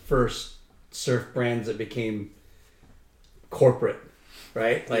the first surf brands that became corporate,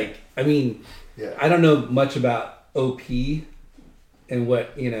 right? I don't know much about OP and what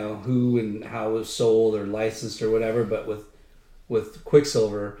who and how it was sold or licensed or whatever, but with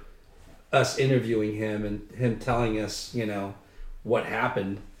Quiksilver, us interviewing him and him telling us what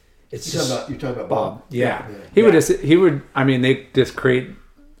happened. You're talking about Bob. Yeah. He would. I mean, they just create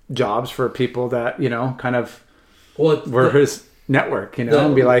jobs for people that kind of were his network,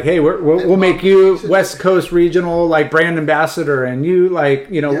 and be like, hey, we'll make you West Coast regional brand ambassador, and you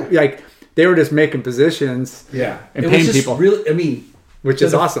they were just making positions, and paying people. Really, which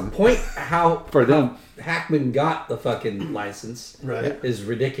is awesome. Point how for them. Hackman got the fucking license is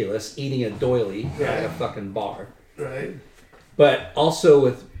ridiculous. Eating a doily at a fucking bar, right? But also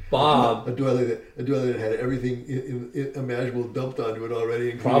with Bob, a doily that had everything imaginable dumped onto it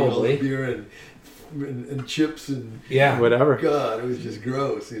already, including probably all the beer and and chips and Yeah. Whatever. God, it was just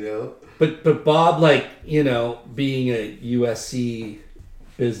gross, But Bob, like, being a USC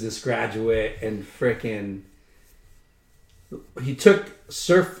business graduate and frickin', he took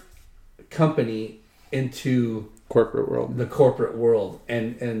surf company into Corporate world. the corporate world,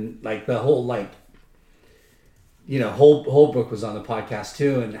 and like the whole Holbrook was on the podcast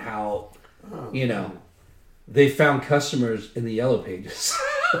too, and how they found customers in the Yellow Pages.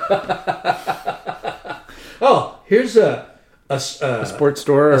 Oh, here's a sports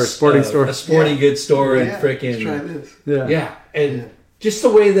store or a sporting store. A sporting goods store and frickin' Let's try this. Yeah, and just the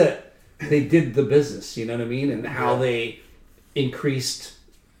way that they did the business, you know what I mean, and how they increased,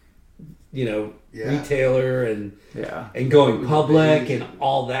 retailer and going public and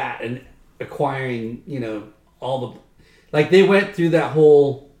all that, and acquiring, all the, like they went through that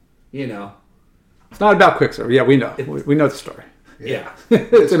whole, It's not about quick serve. Yeah, we know. We know the story. Yeah.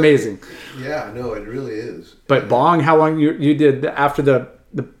 It's amazing. Yeah, no, it really is. But Bong, how long you did after the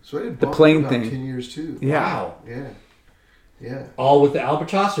So I did the Bong plane for thing? about 10 years too. Yeah. Wow. Yeah. All with the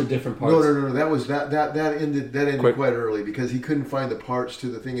Albatross or different parts? No. That was that ended Quick. quite early because he couldn't find the parts to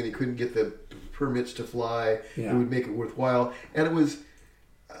the thing and he couldn't get the permits to fly. Yeah. It would make it worthwhile. And it was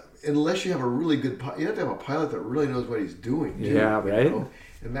unless you have a really good you have to have a pilot that really knows what he's doing. Too, Yeah, right.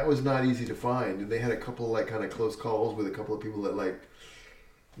 And that was not easy to find. And they had a couple of kind of close calls with a couple of people that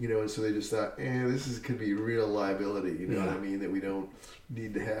and so they just thought, this could be real liability, you know what I mean, that we don't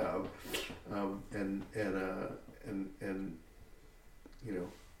need to have,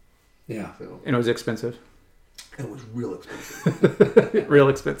 Yeah. So And it was expensive. it was real expensive. Real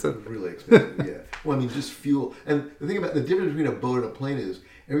expensive. Really expensive, yeah. Well, I mean, just fuel. And the thing about the difference between a boat and a plane is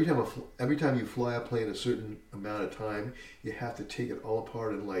every time you fly a plane a certain amount of time, you have to take it all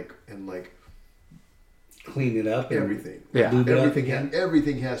apart and Clean it up. And everything. Yeah. lube it up Everything. again.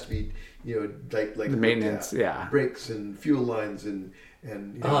 Everything has to be, like The maintenance, yeah. brakes and fuel lines and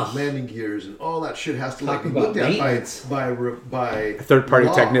Ugh. landing gears and all that shit has to Talk be about looked at maintenance. by A third-party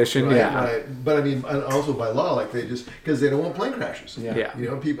law, technician, right? yeah. Right. But I mean, and also by law, like they just because they don't want plane crashes. Yeah.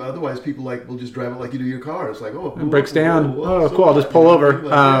 Yeah. People. Otherwise, people will just drive it like you do your car. It's like, It breaks down. Oh, cool. I'll just pull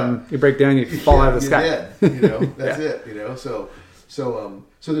over. You break down, you fall out of the sky. Dead, that's it.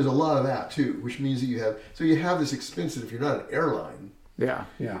 So there's a lot of that too, which means that you have this expense that if you're not an airline, Yeah.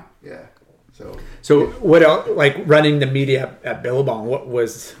 Yeah. yeah. So what else, like running the media at Billabong, what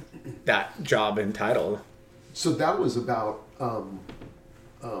was that job entitled? So that was about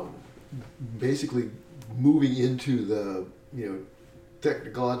basically moving into the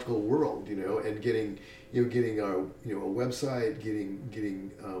technological world, and getting our a website,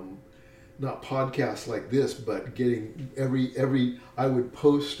 getting not podcasts like this, but getting every I would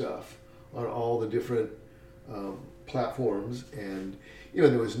post stuff on all the different platforms, and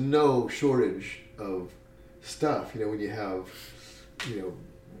there was no shortage of stuff. When you have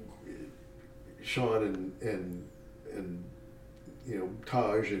Sean and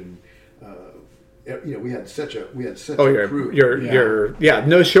Taj and we had such a crew.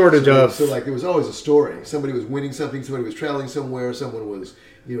 No shortage of. So like there was always a story. Somebody was winning something. Somebody was traveling somewhere. Someone was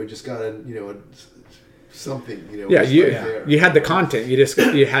just got something. You had the content.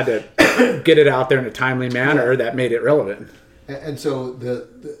 You had to get it out there in a timely manner that made it relevant. And so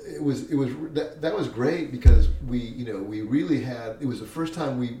it was great because we really had, it was the first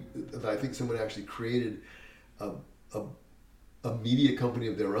time that I think someone actually created a media company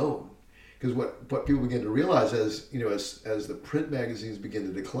of their own. Because what people began to realize as the print magazines begin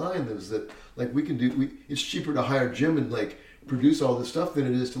to decline is that it's cheaper to hire Jim and produce all this stuff than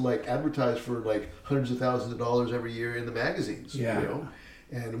it is to advertise for hundreds of thousands of dollars every year in the magazines.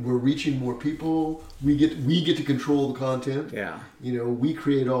 And we're reaching more people. We get to control the content. Yeah. We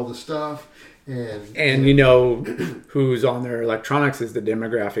create all the stuff, and who's on their electronics is the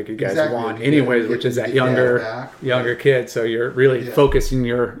demographic you guys want, anyways, which is that younger kid. So you're really focusing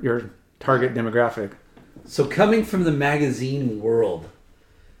your target demographic. So coming from the magazine world,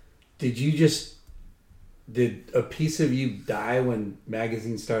 did a piece of you die when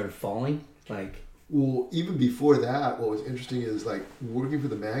magazines started falling? Well, even before that, what was interesting is working for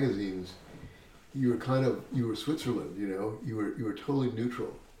the magazines, you were Switzerland, you were totally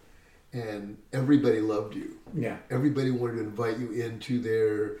neutral, and everybody loved you. Yeah. Everybody wanted to invite you into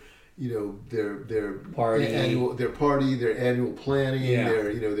their party, their annual planning, yeah.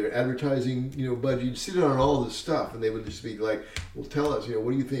 their advertising, budget. You'd sit on all this stuff, and they would just be like, "Well, tell us,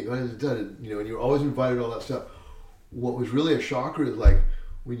 what do you think? How has it done?" And you're always invited to all that stuff. What was really a shocker is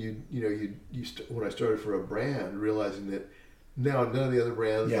when when I started for a brand, realizing that now none of the other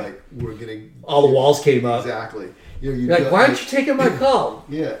brands were getting all the walls came up. Exactly. You're why aren't you taking my call?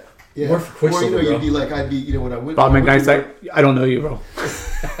 Yeah. Yeah. More for Quicksilver, or, bro. you'd be like, I'd be, when I went. Bob when I went McKnight's like, I don't know you, bro.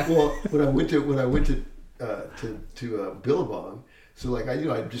 well, when I went to Billabong, so like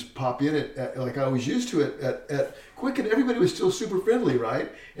I'd just pop in at like I was used to it at Quicken. Everybody was still super friendly,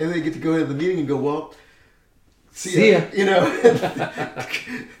 right? And they get to go into the meeting and go, well, see ya.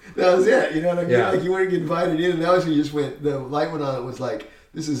 That was it. You know what I mean? Yeah. Like you weren't getting invited in, and that was when you just went. The light went on. It was like,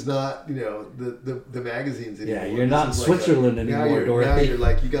 this is not the magazines anymore. Yeah, you're not in This is Switzerland now anymore, Dorothy. Now you're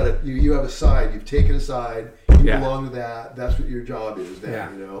like you have a side. You've taken a side. You belong to that. That's what your job is now.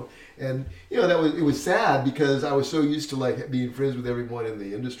 Yeah. And it was sad because I was so used to like being friends with everyone in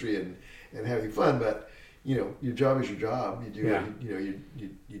the industry and having fun. But your job is your job. You do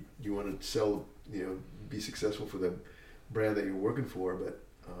you want to sell. Be successful for the brand that you're working for. But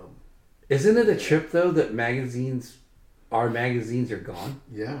isn't it a trip though that our magazines are gone?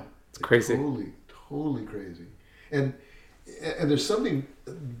 Yeah, it's crazy. Totally crazy. And there's something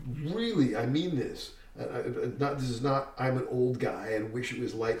really, I mean this. This is not. I'm an old guy and wish it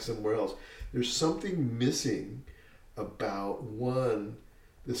was like somewhere else. There's something missing about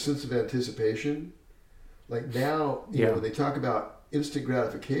the sense of anticipation. Like now, when they talk about instant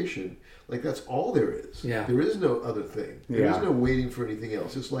gratification, like that's all there is. Yeah. There is no other thing. There is no waiting for anything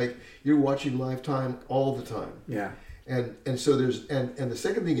else. It's like you're watching Lifetime all the time. Yeah. And so there's and the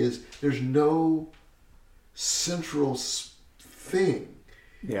second thing is there's no central thing.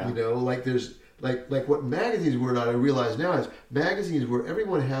 Yeah. Like there's like what magazines were not. I realize now is magazines where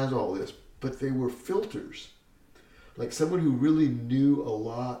everyone has all this, but they were filters. Like someone who really knew a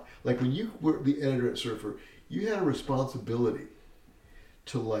lot. Like when you were the editor at Surfer, you had a responsibility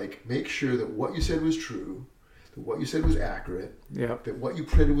to like make sure that what you said was true, that what you said was accurate, that what you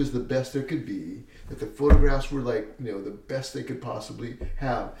printed was the best there could be, that the photographs were like the best they could possibly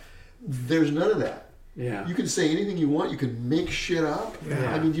have. There's none of that. Yeah. You can say anything you want. You can make shit up.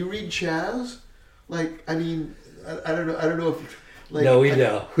 Yeah. I mean, do you read Chaz? Like, I mean, I don't know. I don't know if. Like, No, we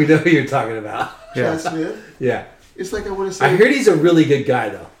know. We know who you're talking about. Chaz Smith. Yeah. It's like I want to say. I heard he's a really good guy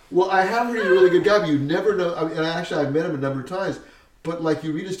though. Well, I have heard he's a really good guy, but you never know. I mean, and actually, I've met him a number of times. But like,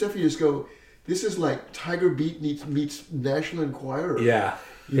 you read his stuff, and you just go, "This is like Tiger Beat meets National Enquirer." Yeah.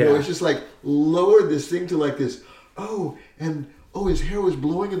 It's just like lowered this thing to like this. His hair was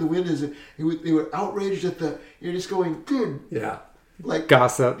blowing in the wind. They were outraged at the. You're just going, dude. Yeah. Like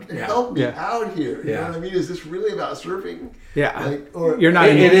gossip. Help me out here. You know what I mean? Is this really about surfing? Yeah. Like, or you're not.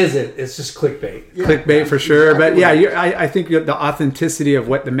 It isn't. It's just clickbait. Yeah, clickbait for sure. Exactly But I think the authenticity of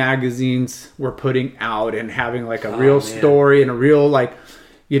what the magazines were putting out and having like a real story and a real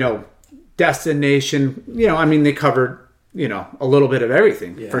destination. I mean, they covered a little bit of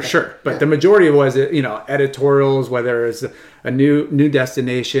everything for sure. But the majority was editorials, whether it's a new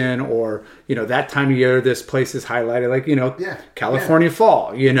destination or that time of year this place is highlighted, like California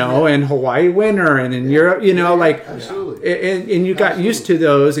fall, and Hawaii winter, and in Europe, absolutely. And you got used to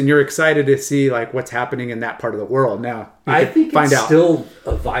those, and you're excited to see like what's happening in that part of the world. Now I think it's still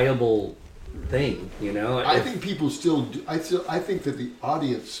a viable thing, I think people still do. I think that the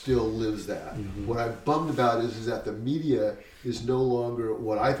audience still lives that. Mm-hmm. What I'm bummed about is that the media is no longer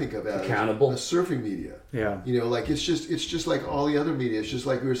what I think of as accountable. A surfing media. Yeah. Like it's just like all the other media. It's just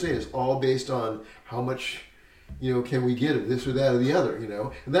like we were saying. It's all based on how much, can we get of this or that or the other.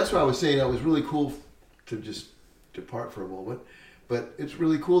 And that's why I was saying that was really cool to just depart for a moment. But it's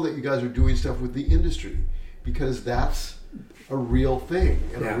really cool that you guys are doing stuff with the industry because that's a real thing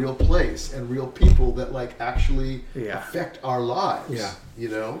and a real place and real people that like actually affect our lives.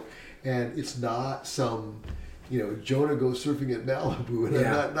 And it's not some Jonah goes surfing at Malibu,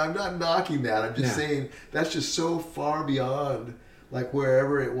 and I'm not knocking that. I'm just saying that's just so far beyond like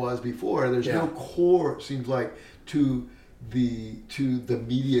wherever it was before. There's no core, it seems like, to the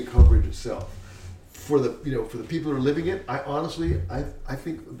media coverage itself. For the for the people who are living it, I honestly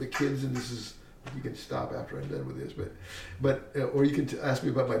think the kids, and this is. You can stop after I'm done with this, but or you can ask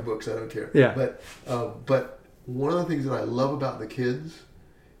me about my books. I don't care. Yeah. But one of the things that I love about the kids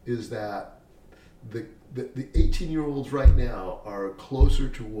is that the 18-year-olds right now are closer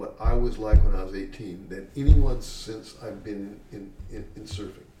to what I was like when I was 18 than anyone since I've been in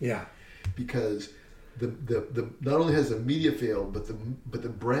surfing. Yeah. Because the not only has the media failed, but the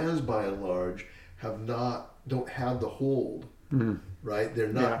brands by and large don't have the hold. Mm-hmm. Right? They're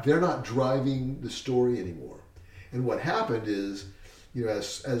not driving the story anymore. And what happened is,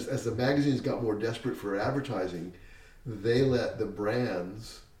 as the magazines got more desperate for advertising, they let the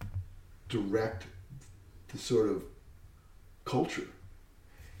brands direct the sort of culture.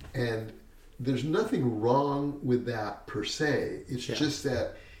 And there's nothing wrong with that per se. It's just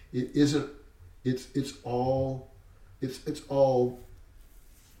that it isn't it's all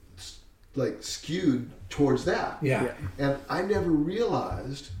like skewed towards that. Yeah. And I never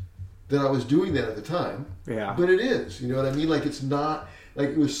realized that I was doing that at the time. Yeah. But it is. You know what I mean? Like it's not like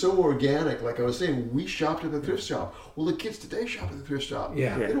it was so organic. Like I was saying, we shopped at the thrift shop. Well, the kids today shop at the thrift shop.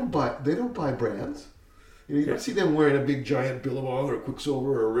 Yeah. They don't buy brands. You don't see them wearing a big giant Billabong or a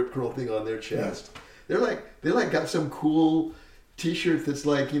Quicksilver or a Rip Curl thing on their chest. They got some cool T-shirt that's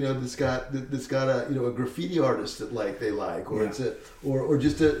like, you know, that's got a, you know, a graffiti artist that like they like, or it's or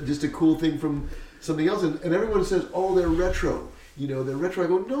just a cool thing from something else, and everyone says, oh, they're retro. You know, they're retro. I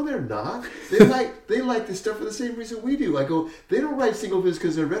go, no, they're not. They like this stuff for the same reason we do. I go, they don't ride single fins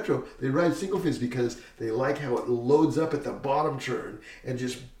because they're retro. They ride single fins because they like how it loads up at the bottom turn and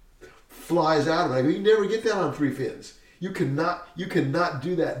just flies out of it. I go, you never get that on three fins. You cannot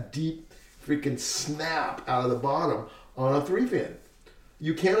do that deep freaking snap out of the bottom on a three fin.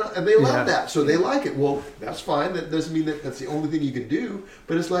 You cannot, and they love that, so they like it. Well, that's fine. That doesn't mean that that's the only thing you can do.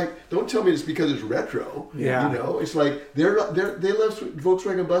 But it's like, don't tell me it's because it's retro. Yeah. You know, it's like they love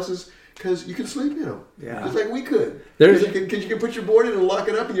Volkswagen buses because you can sleep in them. Yeah. Just like we could. There's- Because you can put your board in and lock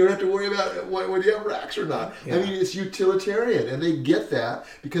it up, and you don't have to worry about whether you have racks or not. Yeah. I mean, it's utilitarian, and they get that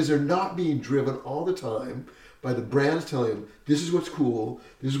because they're not being driven all the time by the brands telling them, this is what's cool,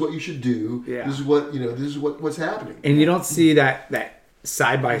 this is what you should do, this is what, you know, this is what's happening. And you don't see that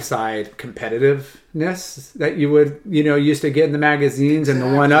side-by-side competitiveness that you would, you know, used to get in the magazines. And the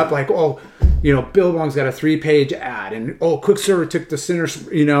one up, like, oh, you know, Billabong's got a 3-page ad, and oh, Quicksilver took the center,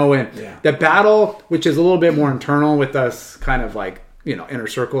 you know, and the battle, which is a little bit more internal with us, kind of like, you know, inner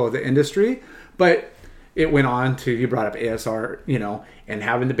circle of the industry, but it went on to, you brought up ASR, you know, and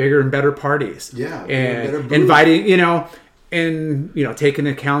having the bigger and better parties, and inviting, you know, and, you know, taking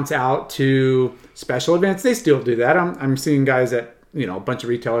accounts out to special events. They still do that. I'm seeing guys at, you know, a bunch of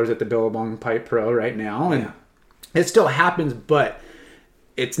retailers at the Billabong Pipe Pro right now, and it still happens, but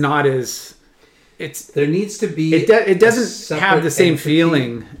it's not as, there needs to be, it doesn't have the same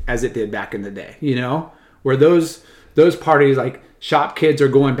feeling as it did back in the day, you know, where those parties, like shop kids are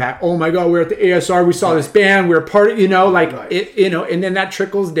going back, oh my God, we're at the ASR, we saw this band, we're a part of, you know, like it, you know, and then that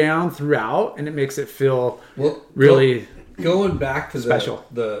trickles down throughout, and it makes it feel really going back to special.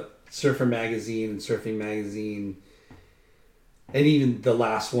 The Surfer Magazine and Surfing Magazine. And even the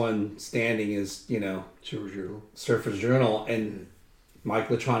last one standing is, you know, Surfer's Journal, and Mike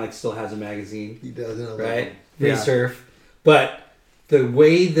Latronic still has a magazine. He does, right? Free Surf. But the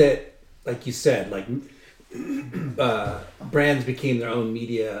way that, like you said, like brands became their own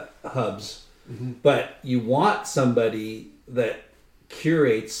media hubs, but you want somebody that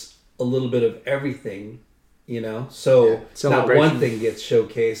curates a little bit of everything, you know? So not one thing gets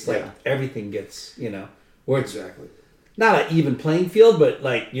showcased, like everything gets, you know, where it's not an even playing field, but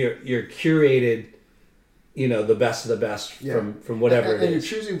like you're curated, you know, the best of the best from whatever it is. And you're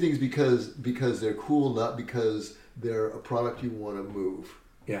choosing things because they're cool, not because they're a product you want to move.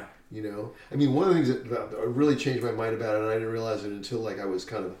 Yeah. You know? I mean, one of the things that really changed my mind about it, and I didn't realize it until like I was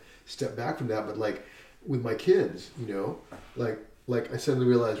kind of stepped back from that, but like with my kids, you know, like I suddenly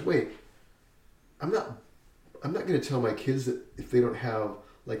realized, wait, I'm not going to tell my kids that if they don't have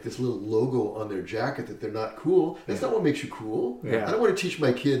like this little logo on their jacket that they're not cool. That's not what makes you cool. Yeah. I don't want to teach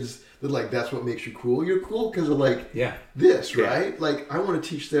my kids that like that's what makes you cool. You're cool because of like this, right? Like I want to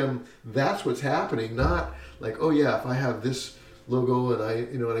teach them that's what's happening, not like, oh yeah, if I have this logo and I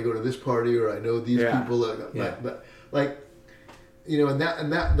go to this party or I know these people, like you know, and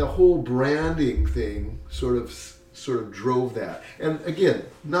that the whole branding thing sort of drove that. And again,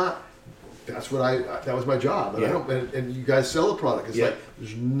 that was my job, and I don't. And you guys sell a product. It's like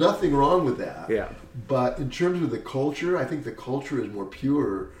there's nothing wrong with that. Yeah. But in terms of the culture, I think the culture is more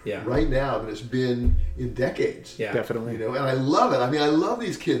pure right now than it's been in decades. Yeah, definitely. You know, and I love it. I mean, I love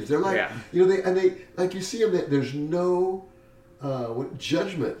these kids. They're like, you know, they like you see them. There's no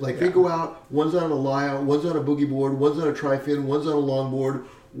judgment. Like they go out. One's on a Lyle, one's on a boogie board, one's on a tri-fin, one's on a longboard.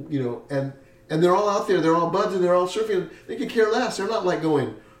 You know, and they're all out there. They're all buds and they're all surfing. They could care less. They're not like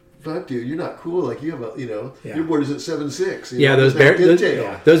going, fuck, dude, you're not cool. Like you have a, you know, your board is at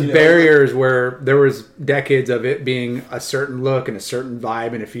 7.6. Those barriers where there was decades of it being a certain look and a certain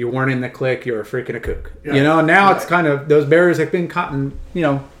vibe, and if you weren't in the clique, you're a freaking a kook. Yeah. You know, and now it's kind of those barriers have been kind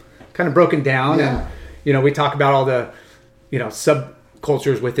of broken down, and you know, we talk about all the, you know,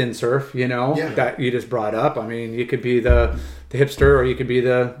 subcultures within surf. You know, that you just brought up. I mean, you could be the hipster, or you could be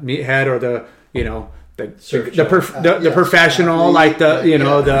the meathead, or the, you know, the professional, like the, you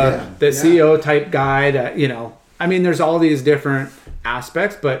know, the CEO type guy that, you know, I mean, there's all these different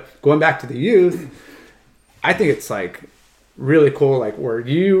aspects, but going back to the youth, I think it's like really cool, like where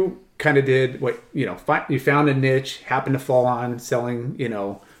you kind of did what, you know, you found a niche, happened to fall on selling, you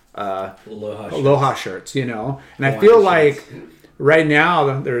know, Aloha shirts, you know. And I feel like right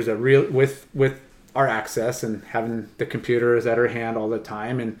now there's a real with our access and having the computers at our hand all the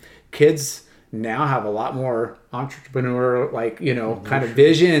time, and kids now have a lot more entrepreneur, like, you know, kind of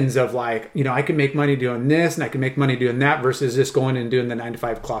visions of like, you know, I can make money doing this and I can make money doing that versus just going and doing the 9 to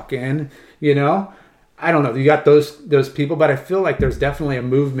 5 clock in, you know. I don't know. You got those people, but I feel like there's definitely a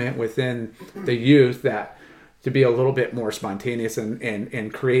movement within the youth that to be a little bit more spontaneous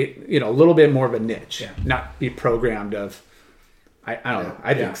and create, you know, a little bit more of a niche, not be programmed of, I don't know.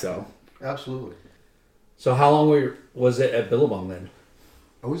 I think so. Absolutely. So how long was it at Billabong then?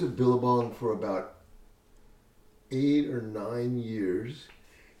 I was at Billabong for about 8 or 9 years,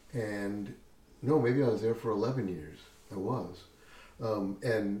 and no, maybe I was there for 11 years. I was,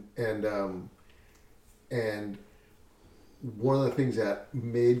 and one of the things that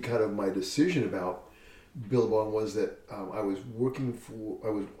made kind of my decision about Billabong was that I was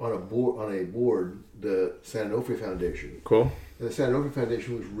on a board, the San Onofre Foundation. Cool. And the San Onofre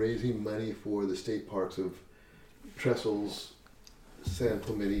Foundation was raising money for the state parks of Trestles, San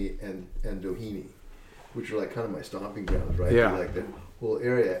Clemente, and Doheny, which are like kind of my stomping grounds, right? Yeah. Like the whole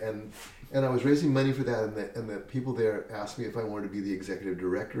area, and I was raising money for that, and the people there asked me if I wanted to be the executive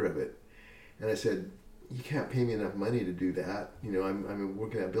director of it, and I said, you can't pay me enough money to do that. You know, I'm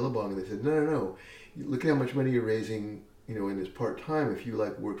working at Billabong, and they said, no. Look at how much money you're raising, you know, in this part time. If you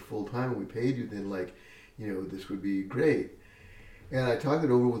like worked full time and we paid you, then like, you know, this would be great. And I talked it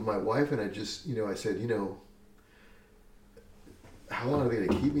over with my wife, and I just, you know, I said, you know, how long are they going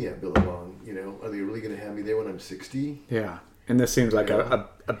to keep me at Billabong? You know, are they really going to have me there when I'm 60? Yeah. And this seems like a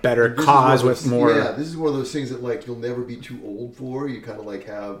better cause with more. Yeah, this is one of those things that like you'll never be too old for. You kind of like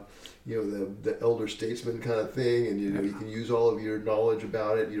have, you know, the elder statesman kind of thing, and you know, you can use all of your knowledge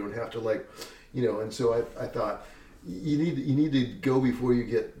about it. You don't have to like, you know. And so I thought you need to go before you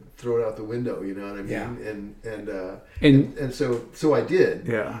get thrown out the window. You know what I mean? Yeah. And so I did.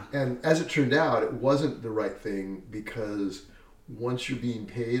 Yeah. And as it turned out, it wasn't the right thing, because once you're being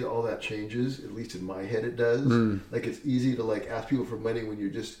paid, all that changes. At least in my head, it does. Like it's easy to like ask people for money when you're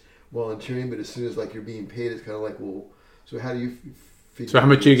just volunteering, but as soon as like you're being paid, it's kind of like, well, so how do you figure? So how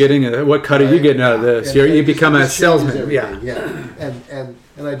much are you getting? What cut are you getting out of this? You become a salesman. Yeah. And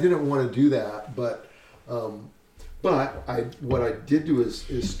I didn't want to do that, but what I did do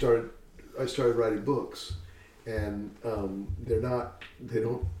is I started writing books, and they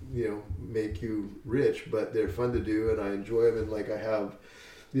don't, you know, make you rich, but they're fun to do, and I enjoy them, and like I have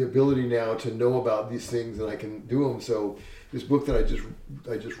the ability now to know about these things, and I can do them. So this book that I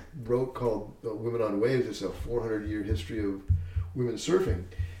just wrote called Women on Waves is a 400-year history of women surfing.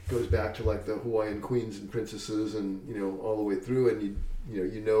 It goes back to like the Hawaiian queens and princesses, and you know, all the way through, and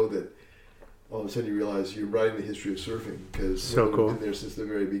you know that all of a sudden you realize you're writing the history of surfing, because so cool. Been there since the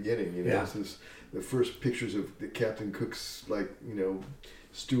very beginning, you know, since the first pictures of the Captain Cook's, like, you know,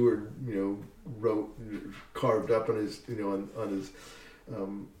 steward, you know, carved up on his, you know,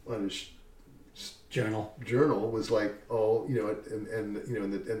 on his journal was like all, you know, and you know,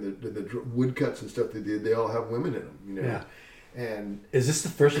 and the woodcuts and stuff they did, they all have women in them, you know. Yeah. And is this the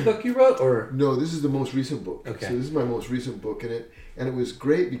first book you wrote, or no? This is the most recent book. Okay. So this is my most recent book, and it was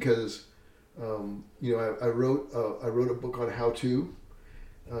great because, you know, I wrote a book on how to.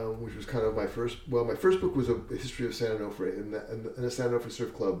 Which was kind of my first book was a history of San Onofre, and the San Onofre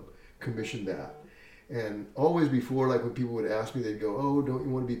Surf Club commissioned that. And always before, like when people would ask me, they'd go, "Oh, don't you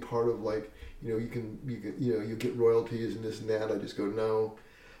want to be part of, like, you know, you can you know, you get royalties and this and that." I just go, "No,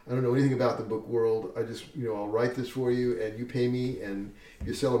 I don't know anything about the book world. I just, you know, I'll write this for you, and you pay me, and if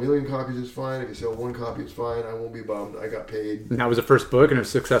you sell 1 million copies, it's fine. If you sell 1 copy, it's fine. I won't be bummed. I got paid." And that was the first book, and it was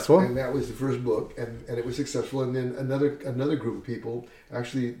successful. And that was the first book, and it was successful. And then another group of people,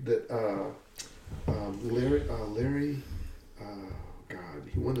 actually, that Larry, God,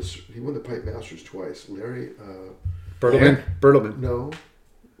 he won the Pipe Masters twice. Larry Bertleman. No.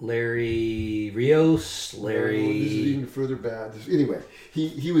 Larry Rios. No, this is even further back. Anyway,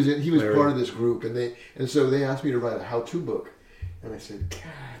 he was Larry. part of this group, and so they asked me to write a how-to book, and I said,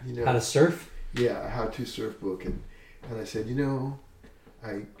 God, you know, How to surf? Yeah, a how-to surf book, and I said, you know,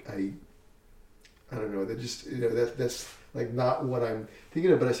 I don't know, that just, you know, that's like not what I'm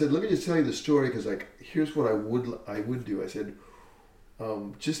thinking of. But I said, let me just tell you the story, because like here's what I would do. I said,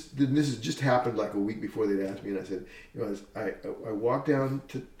 this has just happened like a week before they'd asked me, and I said, you know, I walked down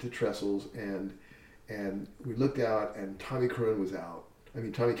to Trestles, and we looked out, and Tommy Carroll was out,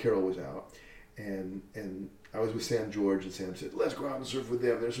 and I was with Sam George, and Sam said, let's go out and surf with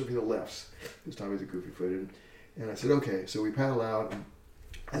them. They're surfing the lefts, because Tommy's a goofy footed. And I said, okay. So we paddle out, and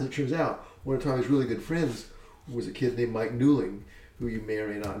as it turns out, one of Tommy's really good friends was a kid named Mike Newling, who you may or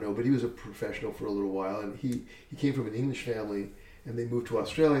may not know, but he was a professional for a little while, and he came from an English family, and they moved to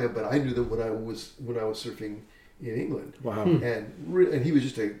Australia. But I knew them when I was surfing in England. Wow. And he was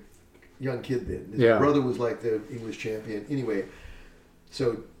just a young kid then. His brother was like the English champion. Anyway,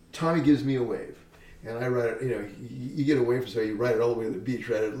 so Tommy gives me a wave. And I ride it, you get a wave, so you ride it all the way to the beach,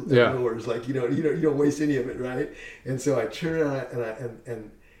 right? It's like, you don't waste any of it, right? And so I turn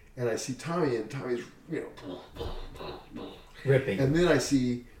around and I see Tommy, and Tommy's, ripping. And then I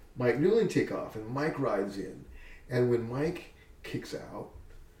see Mike Newling take off, and Mike rides in. And when Mike kicks out,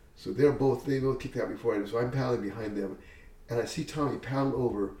 so they both kicked out before I did, so I'm paddling behind them, and I see Tommy paddle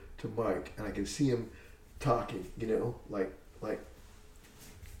over to Mike, and I can see him talking, like.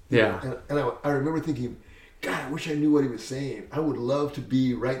 Yeah. And I remember thinking, God, I wish I knew what he was saying. I would love to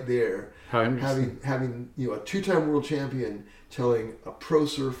be right there, having a 2-time world champion telling a pro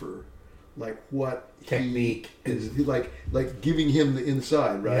surfer like what technique is like giving him the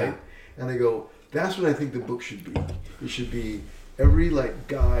inside, right? Yeah. And I go, that's what I think the book should be. It should be every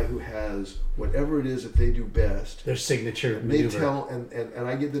guy who has whatever it is that they do best, their signature and maneuver. They tell and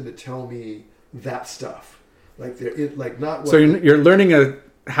I get them to tell me that stuff. Like they're not. So you're learning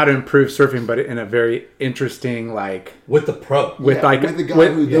how to improve surfing, but in a very interesting with the pro, with the guy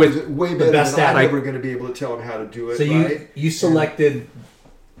who knows it way better than I'm ever going to be able to tell him how to do it. So you selected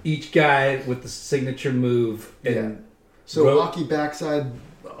each guy with the signature move, and so rocky backside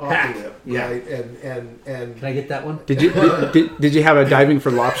off the lip, right? And can I get that one? Did you have a diving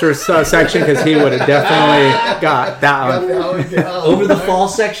for lobsters section? Because he would have definitely got that one. Over the fall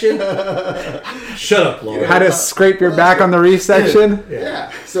section. Shut up, Laura. How to scrape your back on the reef section?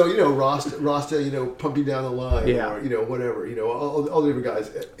 Yeah. So Rasta, pumping down the line, or whatever, all the different guys,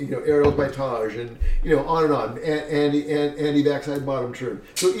 Ariel's Baitage, and on and on. Andy backside bottom turn.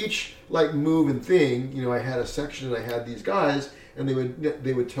 So each move and thing, I had a section, and I had these guys. And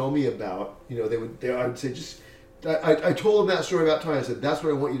they would tell me about, I would say I told them that story about Tommy. I said, that's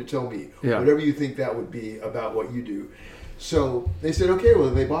what I want you to tell me. Yeah. Whatever you think that would be about what you do. So they said, okay, well,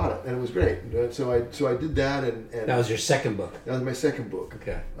 they bought it, and it was great. And so I did that, and that was your second book. That was my second book.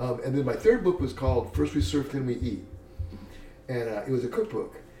 Okay. And then my third book was called First We Surf, Then We Eat, and it was a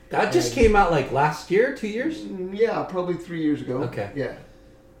cookbook. That just came out last year, 2 years? Yeah, probably 3 years ago. Okay. Yeah,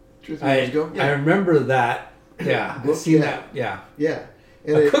 2 or 3 years ago. Yeah. I remember that. Yeah, I've seen that. Yeah. Yeah.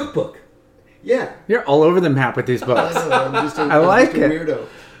 And a cookbook. Yeah. You're all over the map with these books. I'm just a weirdo.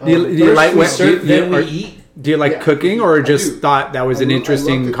 Do you like cooking, or just thought that was an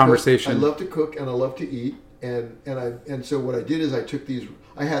interesting conversation? I love to cook, and I love to eat, and so what I did is I took these.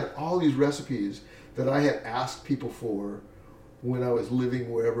 I had all these recipes that I had asked people for when I was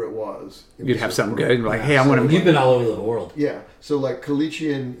living wherever it was. You'd have something good, hey, I want to. You've been all over the world. Yeah. So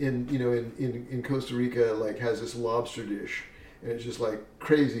Caliche in Costa Rica has this lobster dish, and it's just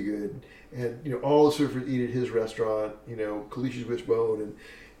crazy good. And all the surfers eat at his restaurant. Caliche's Wishbone, and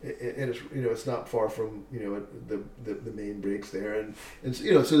it's it's not far from the main breaks there, and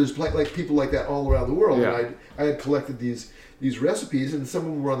so there's people like that all around the world. Yeah. And I had collected these recipes, and some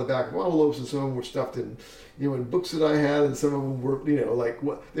of them were on the back of envelopes, and some of them were stuffed in in books that I had, and some of them were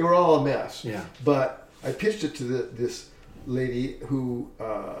they were all a mess. Yeah. But I pitched it to this lady who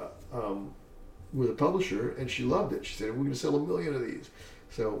was a publisher, and she loved it. She said, "We're going to sell 1 million of these."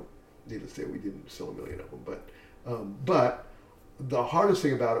 So, needless to say, we didn't sell 1 million of them. But the hardest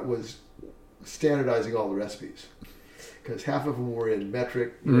thing about it was standardizing all the recipes, because half of them were in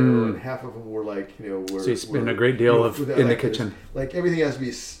metric, and half of them were so you spend a great deal in the kitchen. Everything has to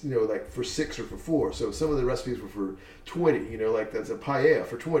be for 6 or for 4. So some of the recipes were for 20. That's a paella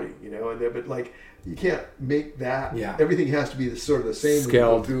for 20. But you can't make that. Yeah. Everything has to be the same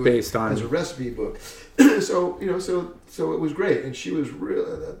scaled based on as a recipe book. So it was great, and she was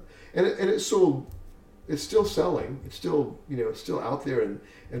really and it sold. It's still selling. It's still it's still out there,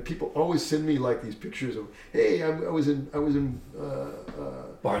 and people always send me these pictures of, hey, I was in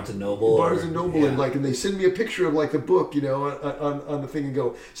Barnes and Noble, and they send me a picture of the book on the thing, and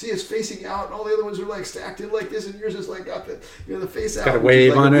go, see, it's facing out, and all the other ones are stacked in this, and yours is got the face out. Got a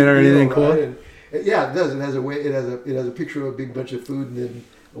wave on it or anything cool? And yeah, it does. It has a picture of a big bunch of food, and then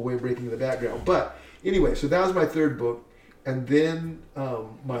a wave breaking in the background. But anyway, so that was my third book. And then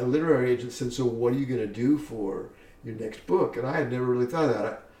my literary agent said, so what are you going to do for your next book? And I had never really thought of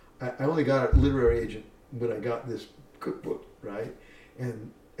that. I only got a literary agent when I got this cookbook, right?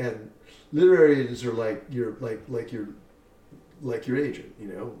 And literary agents are like your agent,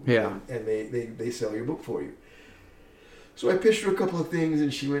 Yeah. And they sell your book for you. So I pitched her a couple of things,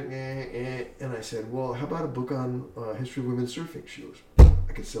 and she went, and I said, well, how about a book on history of women's surfing? She goes,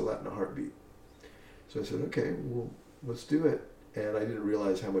 I could sell that in a heartbeat. So I said, okay, well, let's do it. and I didn't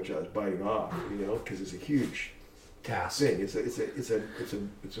realize how much I was biting off, because it's a huge Task. thing. It's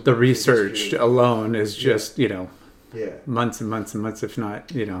a The research alone is just, yeah. months and months and months, if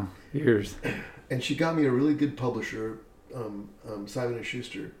not, years. And she got me a really good publisher, Simon &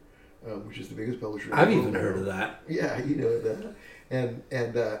 Schuster, which is the biggest publisher. I've even heard of that. Yeah, you know that.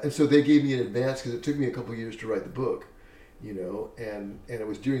 And so they gave me an advance because it took me a couple years to write the book, and it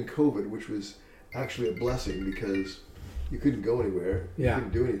was during COVID, which was actually a blessing because you couldn't go anywhere. Yeah. You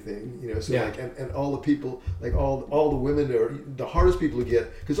couldn't do anything, so Yeah. and all the people, like all the women are the hardest people to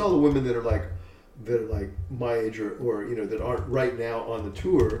get, because all the women that are like my age or that aren't right now on the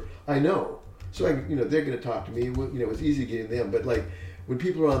tour, I know. So they're going to talk to me. It's easy getting them, but like when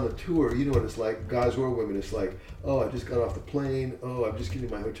people are on the tour, you know what it's like, guys or women. It's like, oh, I just got off the plane. Oh, I'm just getting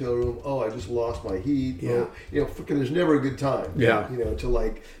my hotel room. Oh, I just lost my heat. Yeah. Fucking, there's never a good time. Yeah.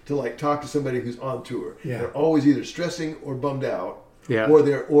 To talk to somebody who's on tour. Yeah. They're always either stressing or bummed out. Yeah. Or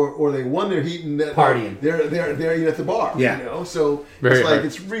they won their heat and Partying. They're at the bar. Yeah. So Very it's like hard.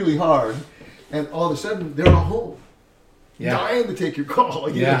 it's really hard, and all of a sudden they're all home. Yeah. Dying to take your call,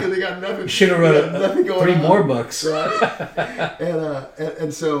 because they got nothing. Should have nothing wrote going 3 on. more books. Right?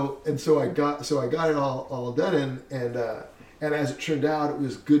 and so I got it all done, and as it turned out, it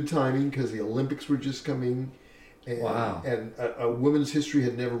was good timing because the Olympics were just coming. And, Wow. And a women's history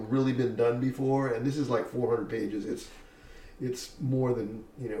had never really been done before, and this is like 400 pages. It's more than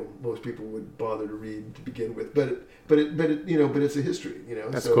most people would bother to read to begin with, but it's a history,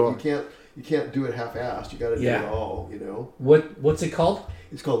 That's so cool. you can't do it half-assed. You got to do Yeah. it all, What's it called?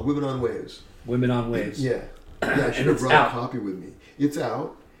 It's called Women on Waves. Women on Waves. Yeah, I should have it's brought out. a copy with me. It's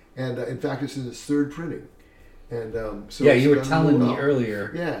out, and in fact, it's in its 3rd printing, and so Yeah, it's you were done telling me well.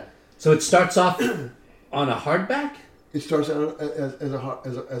 earlier. Yeah, So it starts off on a hardback? it starts out as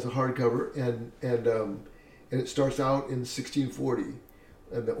a hardcover, and it starts out in 1640.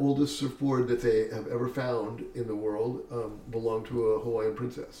 And the oldest surfboard that they have ever found in the world belonged to a Hawaiian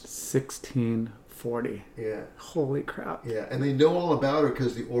princess. 1640. Yeah, Holy crap. yeah. And they know all about her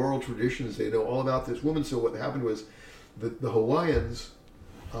because the oral traditions, they know all about this woman. So what happened was the Hawaiians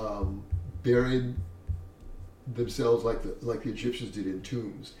buried themselves like the Egyptians did in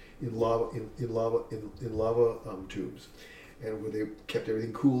tombs, in lava tombs. And where they kept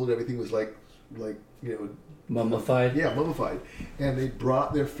everything cool and everything was like Mummified? Yeah, mummified. And they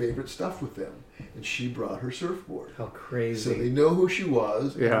brought their favorite stuff with them. And she brought her surfboard. How crazy. So they know who she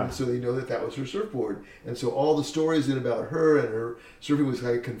was. Yeah. And so they know that was her surfboard. And so all the stories in about her and her surfing was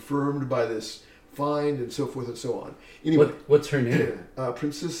like confirmed by this find and so forth and so on. Anyway. What's her name?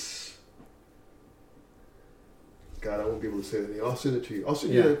 Princess... God, I won't be able to say that name. I'll send it to you. I'll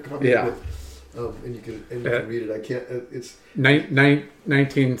send you Yeah. a copy Yeah. of it. And you can read it. I can't... It's...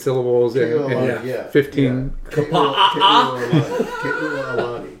 19 syllables and Ke'ualani, yeah. 15.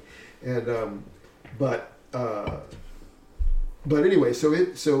 Ke'ualani. And but anyway, so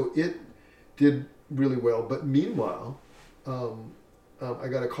it did really well. But meanwhile, I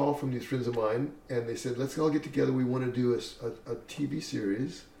got a call from these friends of mine, and they said, "Let's all get together. We want to do a TV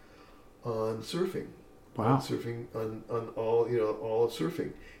series on surfing. Wow. On surfing on all of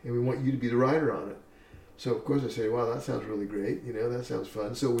surfing, and we want you to be the writer on it." So of course I say, "Wow, that sounds really great. That sounds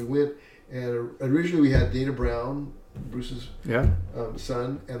fun." So we went, and originally we had Dana Brown, Bruce's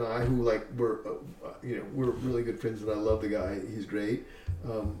son, and I, who we're really good friends, and I love the guy. He's great.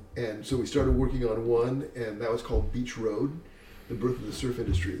 And so we started working on one, and that was called Beach Road, the birth of the surf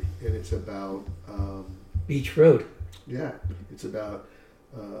industry, and it's about Beach Road. yeah, it's about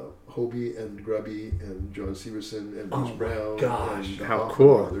Hobie and Grubby and John Severson and Bruce Oh my Brown. gosh. And the How Hoffman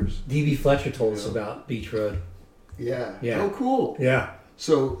cool. Brothers. D.B. Fletcher told us Yeah. about Beach Road. Yeah. Yeah. Oh, cool. Yeah.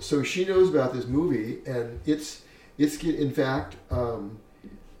 So she knows about this movie, and it's in fact.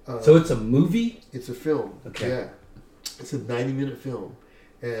 So it's a movie? It's a film. Okay. Yeah. It's a 90-minute film,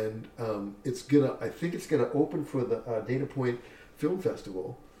 and I think it's gonna open for the Dana Point Film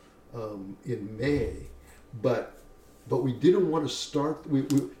Festival in May, but we didn't want to start.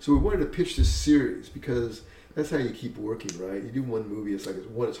 So we wanted to pitch this series because that's how you keep working, right? You do one movie, it's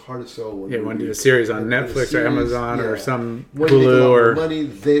hard to sell one. Yeah, movie. want to do a series on And a Netflix or series, Amazon or yeah. some One, they make a lot Hulu more or money.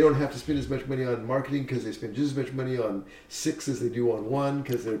 They don't have to spend as much money on marketing because they spend just as much money on 6 as they do on 1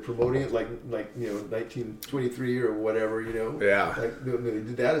 because they're promoting it like 1923 or whatever. Yeah. Like when they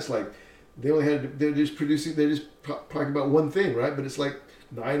did that, it's like they're just talking about one thing, right? But it's like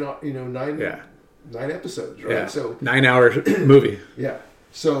 9 episodes, right? yeah. So 9-hour movie. yeah.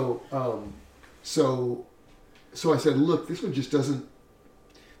 So I said, look, this one just doesn't.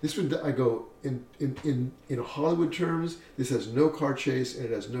 This one, I go in Hollywood terms, this has no car chase and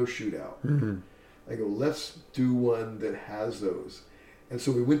it has no shootout. Mm-hmm. I go, let's do one that has those. And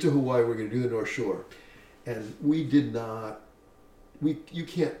so we went to Hawaii. We're going to do the North Shore, and we did not. You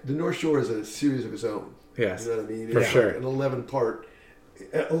can't. The North Shore is a series of its own. Yes, you know what I mean. for it's sure. like an 11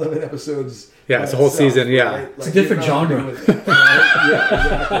 episodes. Yeah, it's a whole season. Yeah, right? It's a different genre.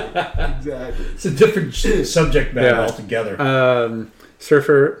 Yeah, exactly. It's a different subject matter altogether.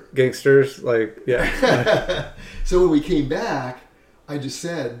 Surfer gangsters, like yeah. So when we came back, I just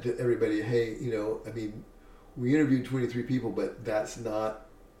said to everybody, "Hey, I mean, we interviewed 23 people, but that's not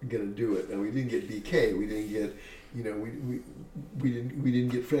going to do it. And we didn't get BK. We didn't get, we didn't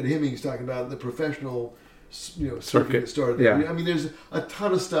get Fred Hemmings talking about the professional, surfing that started there. Yeah. I mean, there's a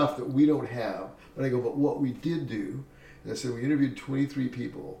ton of stuff that we don't have. But I go, but what we did do, and I said we interviewed 23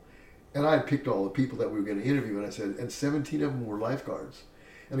 people, and I had picked all the people that we were going to interview, and I said, and 17 of them were lifeguards.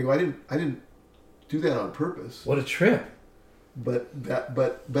 And I go, I didn't do that on purpose. What a trip! But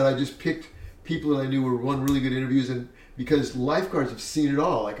I just picked people that I knew were run really good interviews, and because lifeguards have seen it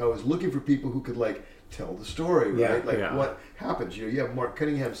all. Like I was looking for people who could tell the story, right? What happens. You have Mark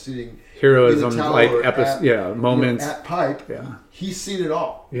Cunningham sitting heroism, in the tower moments at Pipe. Yeah, he's seen it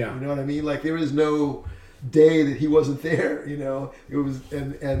all. Yeah, you know what I mean. Like there is no day that he wasn't there. It was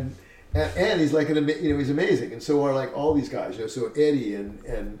and he's like he's amazing. And so are all these guys. So Eddie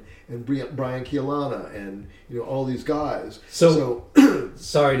and Brian Kealana and all these guys. So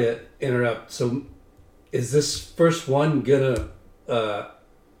sorry to interrupt. So is this first one gonna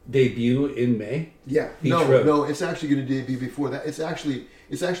debut in May? Yeah. No, it's actually going to debut before that. It's actually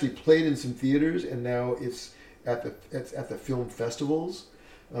played in some theaters, and now it's at the film festivals.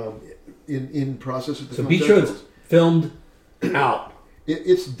 In process with the film festivals. So Beach Road's filmed out.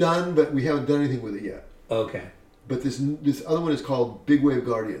 It's done, but we haven't done anything with it yet. Okay. But this other one is called Big Wave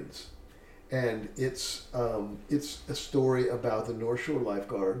Guardians, and it's a story about the North Shore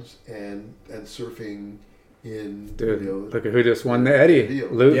lifeguards and surfing in. Dude, look at who just won the Eddie.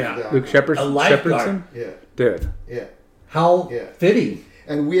 Luke Shepardson. Yeah. Dude. Yeah. How fitting.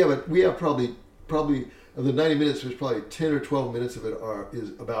 And we have probably of the 90 minutes, there's probably 10 or 12 minutes of it is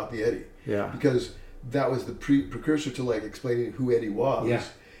about the Eddie. Yeah. Because that was the precursor to explaining who Eddie was. Yeah.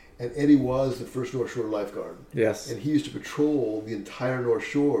 And Eddie was the first North Shore lifeguard. Yes. And he used to patrol the entire North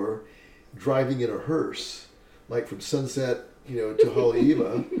Shore, driving in a hearse, from Sunset, to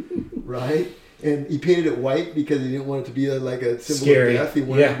Haleiwa, right? And he painted it white because he didn't want it to be a symbol Scary. of death. He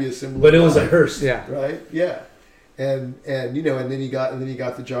wanted it to be a symbol of life. But it was life, a hearse. Yeah. Right? Yeah. And then he got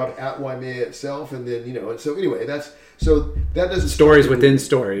the job at Waimea itself, and then and so anyway, that doesn't stories within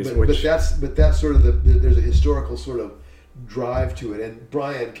stories, but that's sort of there's a historical sort of drive to it, and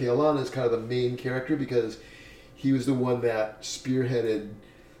Brian Kealana is kind of the main character because he was the one that spearheaded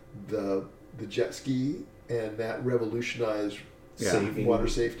the jet ski, and that revolutionized water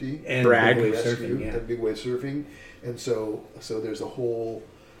safety and big wave surfing, and so there's a whole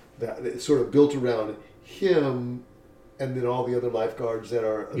that it's sort of built around him, and then all the other lifeguards that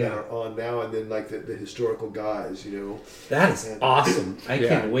are on now, and then the historical guys, That is awesome. I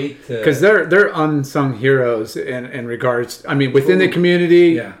can't wait to, because they're unsung heroes in regards. I mean, within the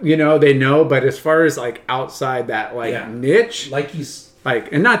community, they know, but as far as outside that niche,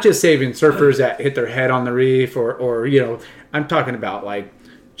 and not just saving surfers that hit their head on the reef, or I'm talking about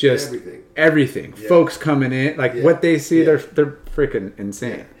just everything. Yeah. Folks coming in, what they see, they're freaking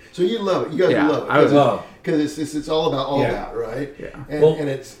insane. Yeah. So you love it. You guys love it. I would love because it's all about all that, right? Yeah. And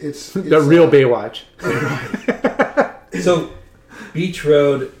it's the real Baywatch. So, Beach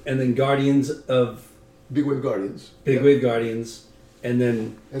Road, and then Big Wave Guardians. Wave Guardians, and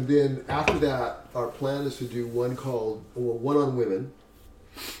then after that, our plan is to do one on women,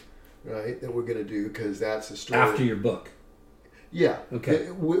 right? That we're going to do because that's a story after your book. Yeah.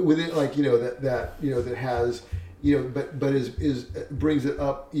 Okay. With it, that has. But is brings it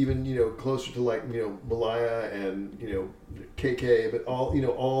up even closer to Malaya and KK, but all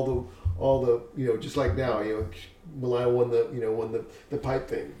the just like now Malaya won the pipe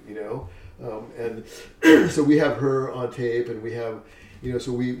thing and so we have her on tape, and we have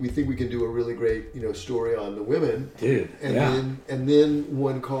so we think we can do a really great story on the women, dude, and then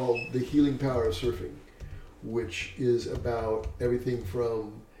one called The Healing Power of Surfing, which is about everything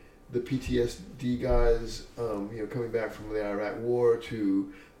from the PTSD guys, coming back from the Iraq War,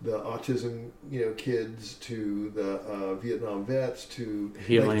 to the autism, kids, to the Vietnam vets, to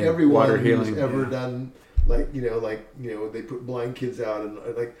healing, everyone who's ever done, they put blind kids out, and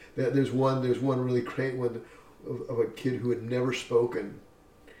there's one really great one of a kid who had never spoken.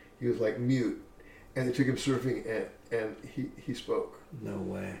 He was mute, and they took him surfing, and he spoke. No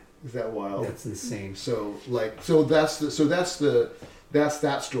way. Is that wild? That's insane. So that's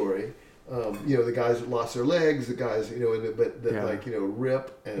that story. The guys that lost their legs, the guys, but that Yeah. like,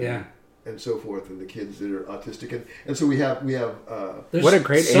 rip and Yeah. and so forth, and the kids that are autistic, and so we have There's What a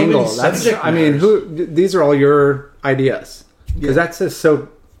great so many angle. That's, subject I mean, matters. these are all your ideas. Because Yeah. that's just so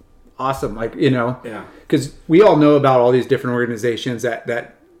awesome. Like, Yeah. because we all know about all these different organizations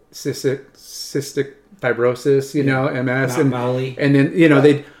that cystic fibrosis, MS, Mount Mowley. and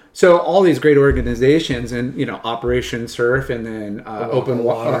then so all these great organizations, and Operation Surf, and then Open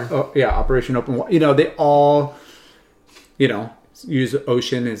Water. Water, Operation Open Water. They all, use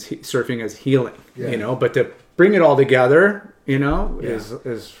ocean as surfing as healing. Yeah. But to bring it all together, is Well,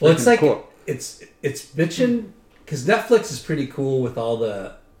 it's freaking like cool. it's bitching because Netflix is pretty cool with all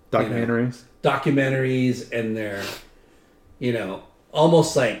the Documentaries. documentaries, and they're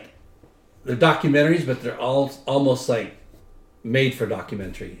almost like they're documentaries, but they're all almost like made for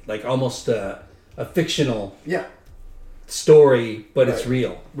documentary, like almost a fictional yeah, story, but it's Right.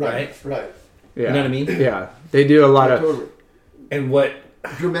 real, right? right, Yeah. You know what I mean? Yeah, they do a lot of. totally And what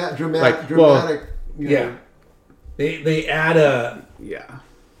dramatic, well, yeah, they add a Yeah,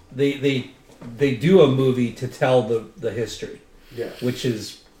 they do a movie to tell the history, yeah, which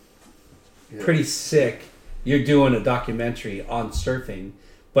is yeah. pretty sick. You're doing a documentary on surfing,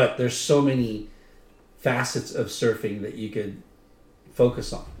 but there's so many facets of surfing that you could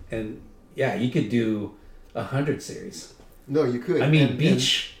focus on, and yeah, you could do 100 series. No, you could. I mean, And-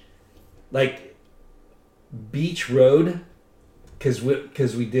 beach road, because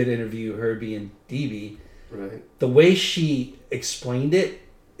we did interview Herbie and DB. right. The way she explained it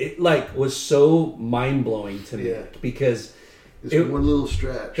like was so mind blowing to me, Yeah. because It's it- one little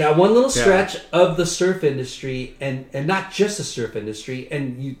stretch. that one little Yeah. stretch of the surf industry, and not just the surf industry,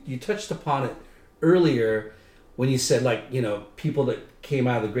 and you touched upon it earlier when you said, like, people that came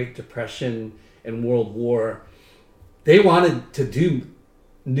out of the Great Depression and World War, they wanted to do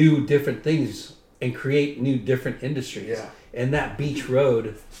new different things and create new different industries. Yeah. And that beach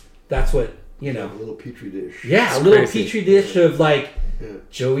road, that's what, A little petri dish. yeah, It's a little crazy. petri dish of like Yeah.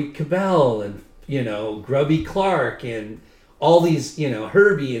 Joey Cabell and Grubby Clark and all these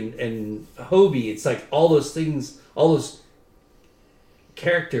Herbie and Hobie. It's like all those things, all those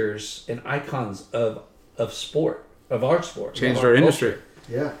characters and icons of sport, of our sport, changed of our culture. industry.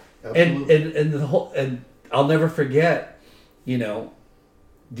 Yeah. Absolutely. And the whole, and I'll never forget,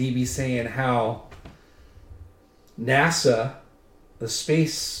 DB saying how NASA, the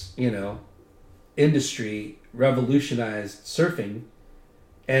space, industry revolutionized surfing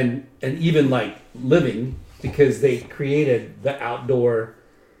and even like living, because they created the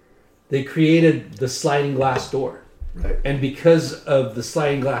sliding glass door. Right. And because of the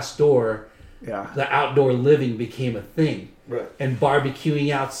sliding glass door, Yeah, the outdoor living became a thing. Right. And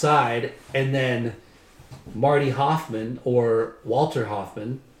barbecuing outside, and then Marty Hoffman or Walter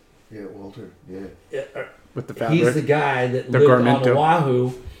Hoffman, Yeah, Walter. Yeah. with the fabric. he's the guy that The lived on Garmento.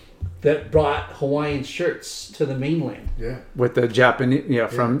 Oahu that brought Hawaiian shirts to the mainland. Yeah. with the Japanese,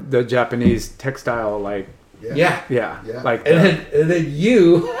 from the Japanese textile, like Yeah. Yeah. Yeah. like And then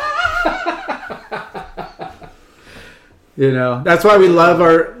you, that's why we love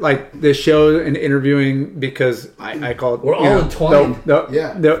our this show and interviewing, because I call it We're all entwined.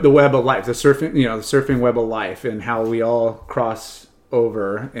 the web of life, the surfing the surfing web of life, and how we all cross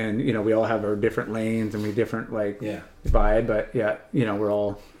over, and we all have our different lanes, and we different yeah, vibe, but we're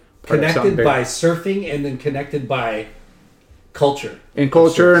all part of something connected big. by surfing, and then connected by culture. and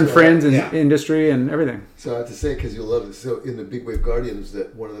culture and So, friends and yeah. industry and everything. So I have to say, because you'll love this. So in the Big Wave Guardians,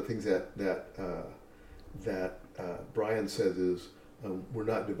 that one of the things that Brian says is, we're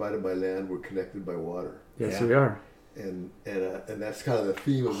not divided by land; we're connected by water. Yes, Yeah. we are. And that's kind of the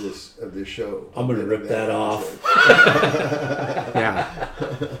theme of this show. I'm gonna rip that off.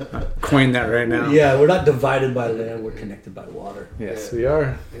 Yeah, coin that right now. Yeah, we're not divided by land; we're connected by water. Yes, Yeah. we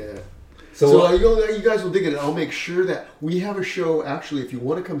are. Yeah. So, So you guys will dig it. I'll make sure that we have a show. Actually, if you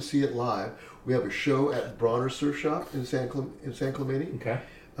want to come see it live, we have a show at Bronner Surf Shop in San Clemente, okay,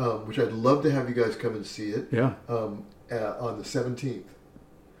 which I'd love to have you guys come and see it. Yeah. On the 17th.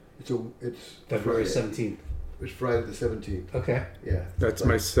 It's February Friday. 17th. It's Friday the 17th. Okay. Yeah. That's Like-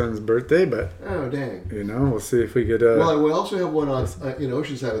 my son's birthday, but Oh dang. we'll see if we could. Well, we also have one on in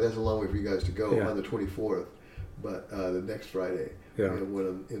Oceanside, but that's a long way for you guys to go Yeah. on the 24th. But the next Friday, Yeah. we have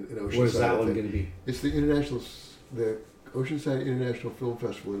one in Oceanside. Where's that I one think. going to be? It's the Oceanside International Film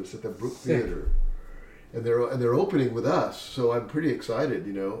Festival, and it's at the Brook Sick. Theater, and they're opening with us. So I'm pretty excited,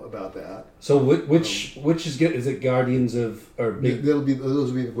 about that. So which is good? Is it Guardians of or Big? Those will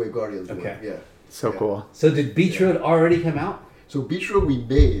be the Wave Guardians. one, Okay. Yeah. so Yeah. cool. So did Beach Road already come out? So Beach Road we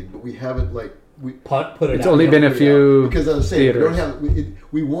made, but we haven't put it It's out. only been a few because I was saying theaters.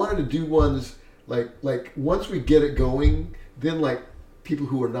 we wanted to do ones like once we get it going, then like people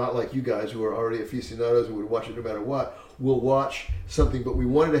who are not like you guys who are already aficionados who would watch it no matter what will watch something, but we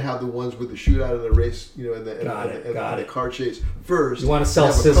wanted to have the ones with the shootout and the race, and the car chase first. You want to sell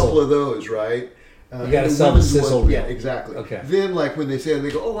have sizzle. a couple of those, right? You got to and sell the women's sizzle one- reel. Yeah, exactly. Okay. Then, like when they say it,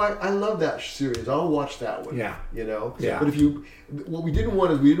 they go, "Oh, I love that series. I'll watch that one." Yeah. Yeah. But what we didn't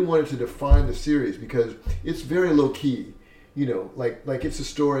want is we didn't want it to define the series because it's very low key. Like it's a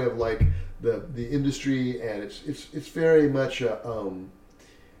story of like the industry, and it's very much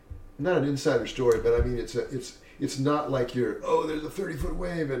not an insider story, but I mean it's not like there's a 30-foot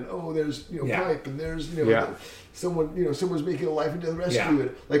wave and there's pipe and there's someone's making a life and death rescue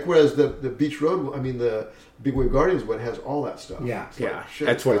and like whereas the Beach Road, I mean the Big Wave Guardians one has all that stuff. Yeah. It's like, Yeah, shit,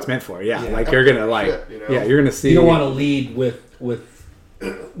 that's what it's stuff. meant for. Yeah, Yeah. like you're gonna like, Shit, you're gonna see. You don't want to lead with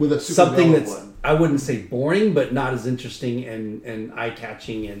With a something supervillain that's one. I wouldn't say boring, but not as interesting and eye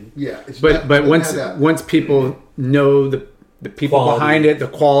catching and Yeah, it's But not- but doesn't once have that. once people know the people Quality. behind it, the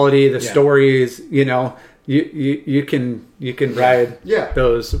quality, the Yeah. stories, you can ride Yeah.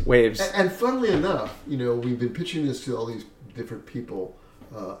 those waves. And funnily enough, we've been pitching this to all these different people.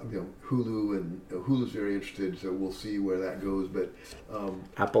 Hulu and Hulu's very interested, so we'll see where that goes. But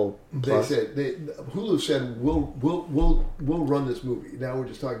Apple they Plus. said Hulu said we'll run this movie. Now we're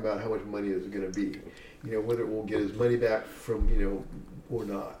just talking about how much money is it going to be, whether it will get his money back from or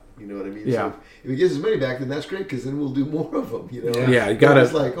not. You know what I mean? Yeah. So if he gets his money back, then that's great because then we'll do more of them. Yeah, you gotta-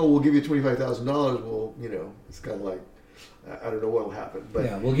 It's like, we'll give you $25,000. Well, it's kind of like I don't know what'll happen, but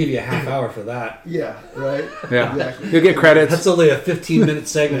yeah, we'll give you a half hour for that. yeah, right. Yeah, Exactly. you'll get credits. That's only a 15-minute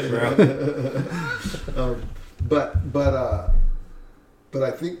segment, bro. But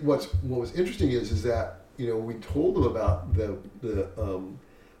I think what was interesting is that we told them about the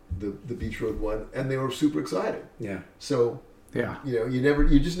Beach Road one, and they were super excited. Yeah. So Yeah.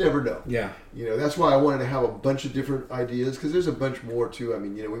 you just never know. Yeah. That's why I wanted to have a bunch of different ideas because there's a bunch more too. I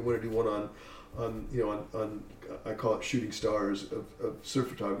mean, we want to do one on I call it shooting stars of surf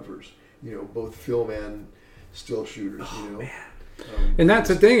photographers. Both film and still shooters. Man. And that's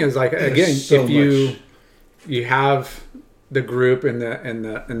the thing is like again, There's so if you much. you have the group and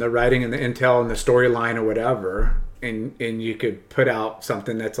the writing and the intel and the storyline or whatever, and you could put out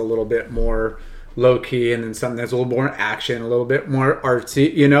something that's a little bit more low key and then something that's a little more action, a little bit more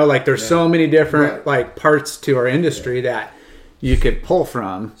artsy. Like there's so many different Right. like parts to our industry that you could pull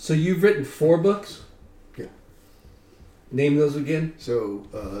from. So you've written 4 books? Yeah. Name those again? So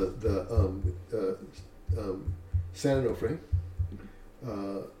San Onofre.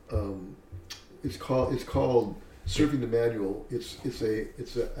 It's called Surfing the Manual. It's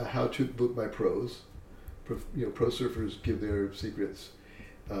a how-to book by pros. Pro surfers give their secrets.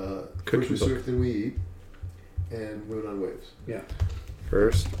 First we book. surf, then we eat, and Women on Waves. Yeah.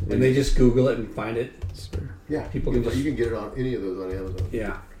 First, And they just Google it and find it. Yeah, People you can can, just- you can get it on any of those on Amazon.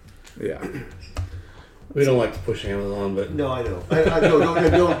 Yeah. yeah. We don't like to push Amazon, but No, I know.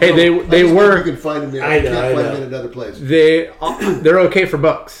 Don't. Hey, they I just were- think you can find them there. I You know, can't I find know. them in another place. They're okay for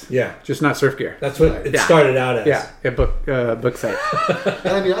books, yeah. just not surf gear. That's what it Yeah. started out as. Yeah, a book site. And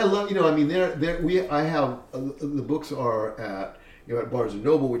I mean, I love. I mean, I have the books are at at Barnes and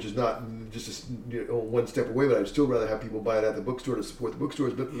Noble, which is not just one step away, but I'd still rather have people buy it at the bookstore to support the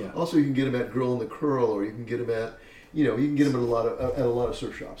bookstores. But Yeah. also, you can get them at Girl in the Curl, or you can get them at you can get them at a lot of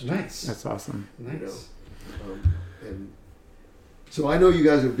surf shops. too. Nice. That's awesome. Nice. And so I know you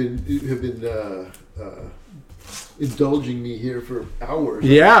guys have been indulging me here for hours.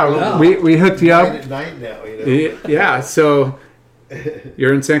 Yeah, Wow. we hooked you 9 up. at night now. Yeah, so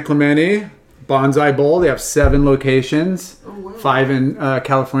you're in San Clemente, Bonsai Bowl. They have 7 locations, Oh, wow. 5 in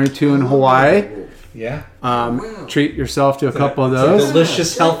California, 2 in Hawaii. Yeah. Wow. Treat yourself to a couple of It's a those.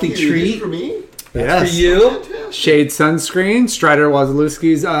 delicious, healthy Thank you. Is this treat. for me. Yes. For you. Fantastic. Shade sunscreen, Strider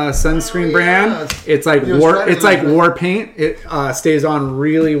Wazalewski's sunscreen Oh, brand. yes. It's like Strider's it's like like- war paint. It stays on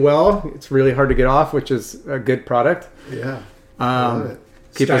really well. It's really hard to get off, which is a good product. Yeah. I love it.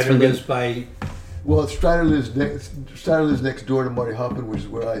 Keep us Strider from lives getting. by. Well, Strider lives next door to Marty Hoffman, which is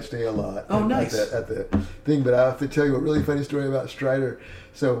where I stay a lot. Oh, nice. At the thing, but I have to tell you a really funny story about Strider.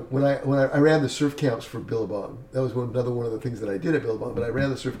 So when I ran the surf camps for Billabong, that was another one of the things that I did at Billabong. But I ran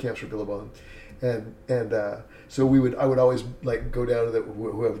the surf camps for Billabong, and so I would always like go down to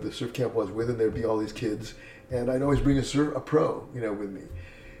whoever the surf camp was with, and there'd be all these kids, and I'd always bring a pro, with me,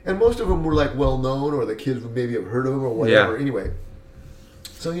 and most of them were like well known, or the kids would maybe have heard of them or whatever. Yeah. Anyway.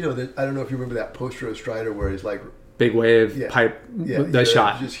 So I don't know if you remember that poster of Strider where he's like big wave pipe, the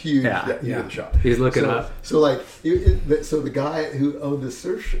shot. Just huge. Yeah. The shot. He's looking up. So like, so the guy who owned the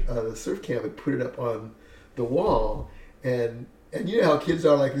surf camp had put it up on the wall, and you know how kids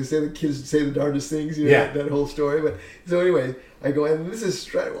are, like the kids say the darndest things, you know, that whole story. But so anyway, I go, and this is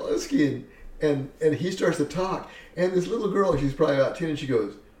Stradwoski, and he starts to talk, and this little girl, she's probably about 10, and she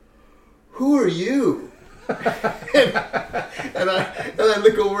goes, "Who are you?" and I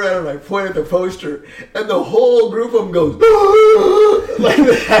look over at her and I point at the poster, and the whole group of them goes like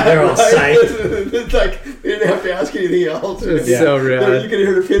that. They're all psyched. It's like they didn't have to ask anything else. It's so rad. You can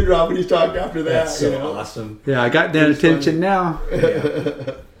hear the pin drop when he's talking after that. That's so you know? awesome. Yeah, I got that attention now.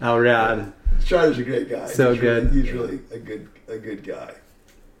 Yeah. How rad. Strider's a great guy. So good. He's really a good guy.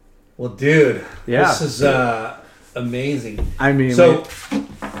 Well, dude, Yeah. this is amazing. I mean, So,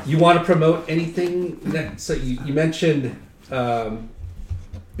 you want to promote anything next? So you mentioned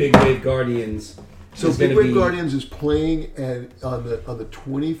Big Wave Guardians. So is Big gonna Wave be- Guardians is playing on the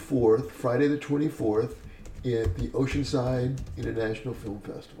 24th, Friday the 24th, at the Oceanside International Film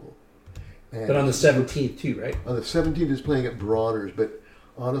Festival. And But on the 17th too, right? on the 17th is playing at Bronner's, but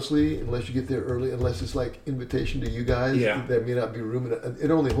honestly, unless you get there early, unless it's like invitation to you guys, Yeah. there may not be room.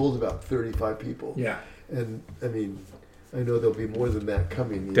 It only holds about 35 people. Yeah. And I mean, I know there'll be more than that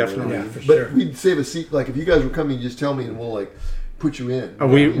coming. You Definitely. know? Yeah, for But sure. we'd save a seat. Like if you guys were coming, just tell me and we'll like put you in.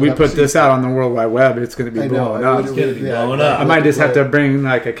 we You'll have a put seat. this out on the World Wide Web. It's going to be I know. blowing up. It's gonna be blowing up. I might just have to bring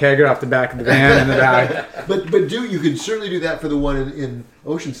like a kegger off the back of the van in the back. But you can certainly do that for the one in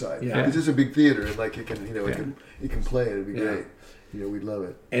Oceanside. Yeah. Because it's a big theater and like it can it can play. It'd be Yeah. great. You know, we'd love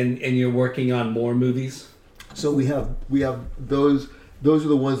it. And you're working on more movies. So we have those. Those are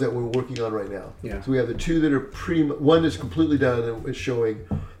the ones that we're working on right now. Yeah. So we have the two that are one is completely done and is showing.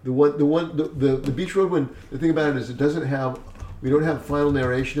 The Beach Road one. The thing about it is we don't have final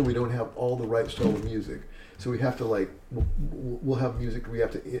narration and we don't have all the rights to all the music. So we have to we'll have music. We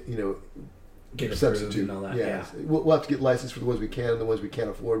have to Get substitute approved and all that. Yeah. Yeah. We'll have to get licensed for the ones we can, and the ones we can't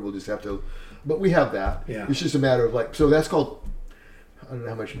afford, we'll just have to. But we have that. Yeah. It's just a matter of so that's called. I don't know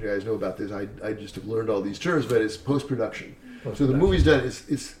how much you guys know about this. I just have learned all these terms, but it's post-production. So the movie's done.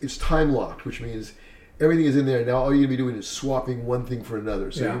 It's time locked, which means everything is in there. Now all you're gonna be doing is swapping one thing for another.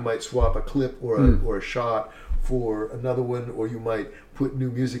 So Yeah. you might swap a clip or a shot for another one, or you might put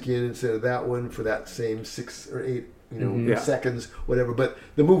new music in instead of that one for that same 6 or 8 Yeah. seconds, whatever. But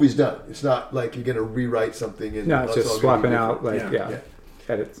the movie's done. It's not like you're gonna rewrite something and No, it's that's just all gonna be swapping out different.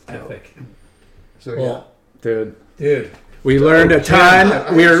 edits. Epic. So Well, Dude, dude, we learned a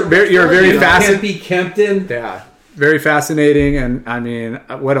ton. You're very fascinating. Campy Kempton. Yeah, very fascinating, and I mean,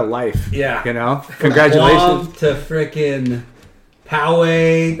 what a life. Yeah. You know, congratulations. Guam to frickin'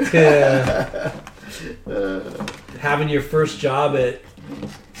 Poway to having your first job at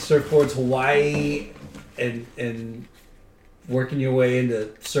Surfboards Hawaii and working your way into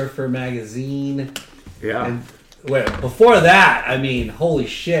Surfer Magazine. Yeah. And before that, I mean, holy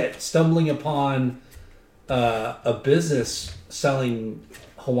shit, stumbling upon a business selling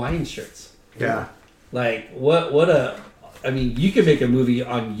Hawaiian shirts. Yeah. Like, I mean, you could make a movie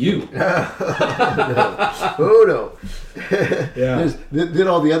on you. Oh no! Yeah. Then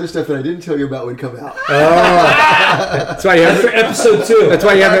all the other stuff that I didn't tell you about would come out. That's why you That's for haven't. episode 2. That's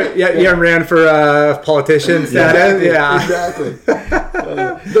why you haven't ran for politician status. Yeah. Exactly.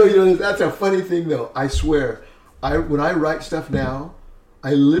 No, that's a funny thing though. I swear, when I write stuff now,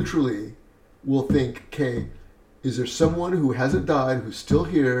 I literally will think, okay, is there someone who hasn't died who's still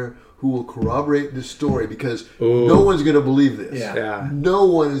here who will corroborate this story? Because no one's going to believe this. Yeah. No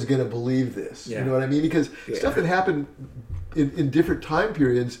one is going to believe this. Yeah. You know what I mean? Because stuff that happened in different time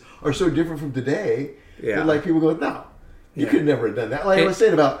periods are so different from today. Yeah. That, like, people go, no. You Yeah. could never have done that. Like I was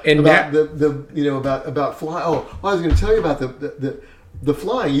saying about flying. Oh, I was going to tell you about the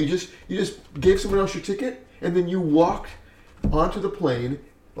flying. You just gave someone else your ticket, and then you walked onto the plane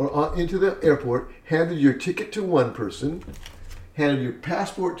or into the airport, handed your ticket to one person, handed your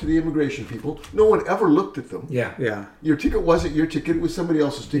passport to the immigration people. No one ever looked at them. Yeah. Yeah. Your ticket wasn't your ticket; it was somebody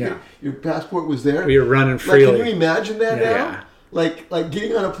else's ticket. Yeah. Your passport was there. You're running Like, freely. can you imagine that now? Yeah. Like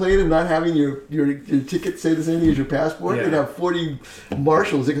getting on a plane and not having your ticket say the same thing as your passport. Yeah. You'd have 40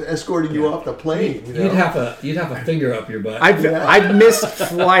 marshals escorting you off the plane. You know? You'd have a finger up your butt. I've missed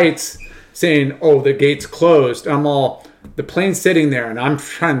flights saying, "Oh, the gate's closed." The plane's sitting there, and I'm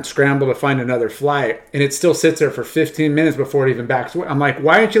trying to scramble to find another flight, and it still sits there for 15 minutes before it even backs away. I'm like,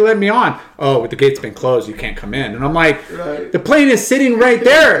 "Why aren't you letting me on?" "Oh, the gate's been closed. You can't come in." And I'm like, Right. "The plane is sitting right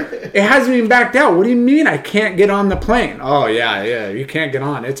there. It hasn't even backed out. What do you mean I can't get on the plane?" "Oh, yeah, you can't get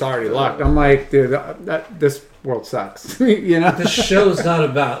on. It's already locked." I'm like, "Dude, this world sucks." You know? This show's not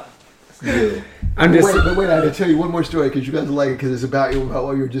about you. I'm just. Wait, I gotta tell you one more story because you guys will like it because it's about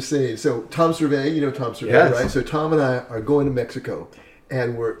what you were just saying. So Tom Survey, you know Tom Survey, Yes. right? So Tom and I are going to Mexico,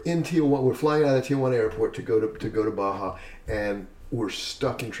 and we're in Tijuana. We're flying out of Tijuana Airport to go to Baja, and we're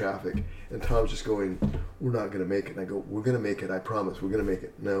stuck in traffic. And Tom's just going, "We're not gonna make it." And I go, "We're gonna make it. I promise. We're gonna make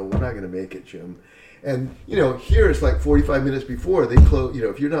it." "No, we're not gonna make it, Jim." And here it's like 45 minutes before they close.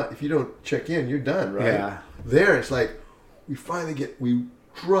 If you don't check in, you're done, right? Yeah. There, it's like we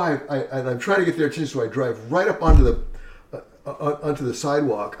drive, and I'm trying to get their attention, so I drive right up onto the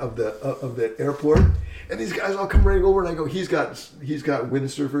sidewalk of the airport, and these guys all come running over, and I go, he's got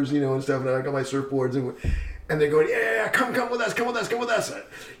windsurfers, and stuff, and I got my surfboards, and they're going, yeah, come with us,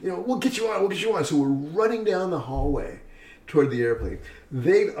 we'll get you on. So we're running down the hallway toward the airplane.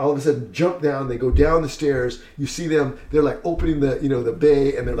 They all of a sudden jump down. They go down the stairs. You see them. They're like opening the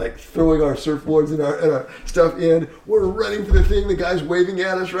bay, and they're like throwing our surfboards and our stuff in. We're running for the thing. The guy's waving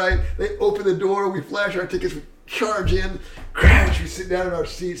at us. Right? They open the door. We flash our tickets. We charge in. Crash. We sit down in our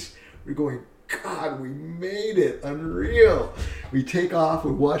seats. We're going, God, we made it. Unreal. We take off.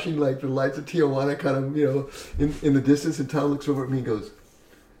 We're watching like the lights of Tijuana, kind of in the distance. And Tom looks over at me and goes,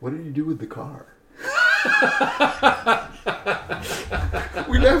 "What did you do with the car?"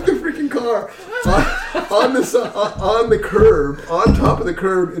 We left the freaking car on the curb, on top of the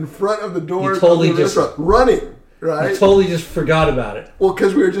curb, in front of the door of the restaurant, running. Right? I totally just forgot about it. Well,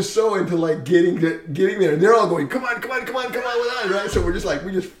 because we were just so into like getting there, and they're all going, "Come on with us!" Right? So we just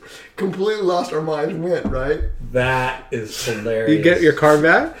completely lost our minds and went, right? That is hilarious. You get your car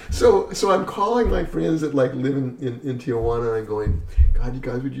back? So I'm calling my friends that like live in Tijuana, and I'm going, "God, you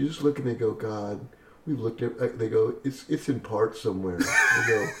guys, would you just look?" And they go, "God, we've looked at." They go, "It's in parts somewhere." They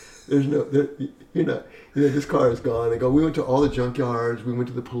go, "There's no, you're not. This car is gone." They go, "We went to all the junkyards. We went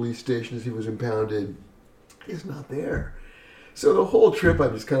to the police station to see if it was impounded. It's not there." So the whole trip,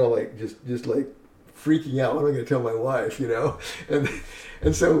 I'm just kind of like just like freaking out. What am I going to tell my wife?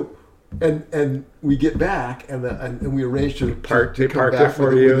 And so we get back and we arrange to park come it back for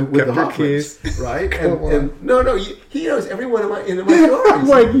with you. with the kept your Hoffmans, keys. right? And no, he knows every one of my stories. I'm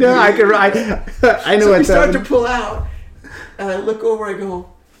like, no, I know so what's we start happening. to pull out, and I look over. I go,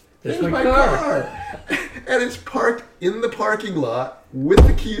 "There's my car," and it's parked in the parking lot with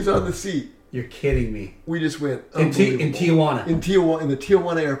the keys on the seat. You're kidding me. We just went In unbelievable. Tijuana. In the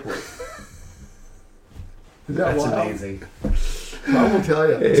Tijuana airport. Is that That's wild? amazing. I will tell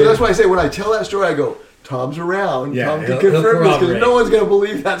you. So that's why I say when I tell that story, I go, Tom's around. Yeah, Tom can he'll confirm this because corroborate. no one's going to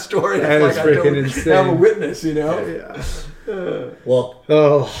believe that story. That It's is like I don't freaking insane. have a witness, Yeah. Well,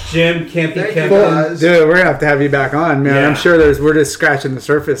 Oh. Jim can't be Thank kept you, on. guys. Dude, we're gonna have to have you back on, man. Yeah. I'm sure we're just scratching the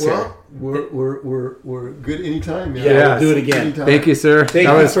surface Well, we're good anytime, man. Yeah, Yes. we'll do it again. Anytime. here. Thank you, sir. Thank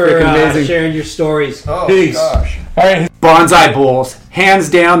that you was for freaking amazing. sharing your stories. Oh, Peace. gosh. All right, Bonsai Bowls, hands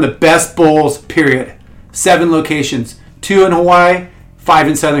down the best bowls. Period. 7 locations: 2 in Hawaii, 5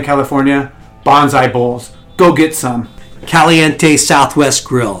 in Southern California. Bonsai Bowls. Go get some. Caliente Southwest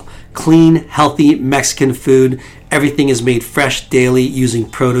Grill. Clean, healthy Mexican food. Everything is made fresh daily using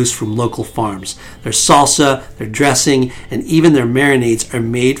produce from local farms. Their salsa, their dressing, and even their marinades are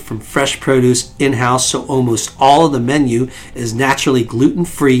made from fresh produce in-house, so almost all of the menu is naturally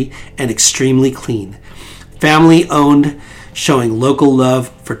gluten-free and extremely clean. Family owned, showing local love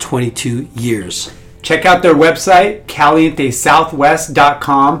for 22 years. Check out their website,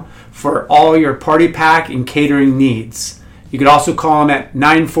 calientesouthwest.com, for all your party pack and catering needs. You could also call them at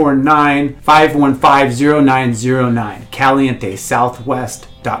 949-515-0909,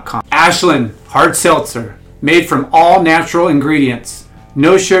 calientesouthwest.com. Ashland Hard Seltzer, made from all natural ingredients.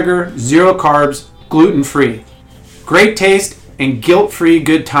 No sugar, 0 carbs, gluten-free. Great taste and guilt-free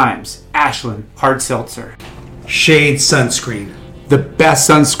good times. Ashland Hard Seltzer. Shade Sunscreen. The best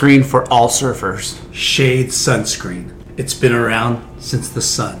sunscreen for all surfers. Shade Sunscreen. It's been around since the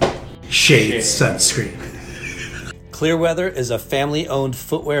sun. Shade Sunscreen. Clearweather is a family-owned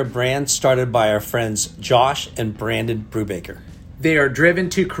footwear brand started by our friends Josh and Brandon Brubaker. They are driven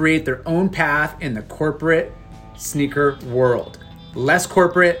to create their own path in the corporate sneaker world. Less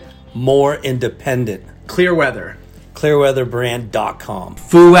corporate, More independent. Clearweather. Clearweatherbrand.com.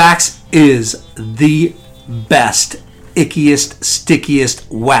 Fuwax is the best, ickiest, stickiest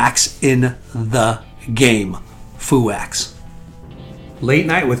wax in the game. Fuwax. Late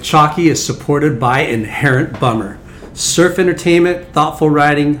Night with Chalky is supported by Inherent Bummer. Surf entertainment, thoughtful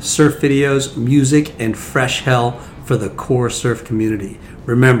writing, surf videos, music, and fresh hell for the core surf community.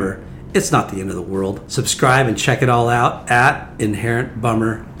 Remember, it's not the end of the world. Subscribe and check it all out at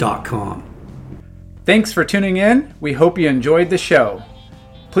inherentbummer.com. Thanks for tuning in. We hope you enjoyed the show.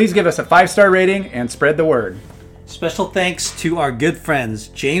 Please give us a 5-star rating and spread the word. Special thanks to our good friends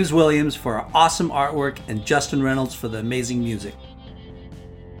James Williams for our awesome artwork and Justin Reynolds for the amazing music.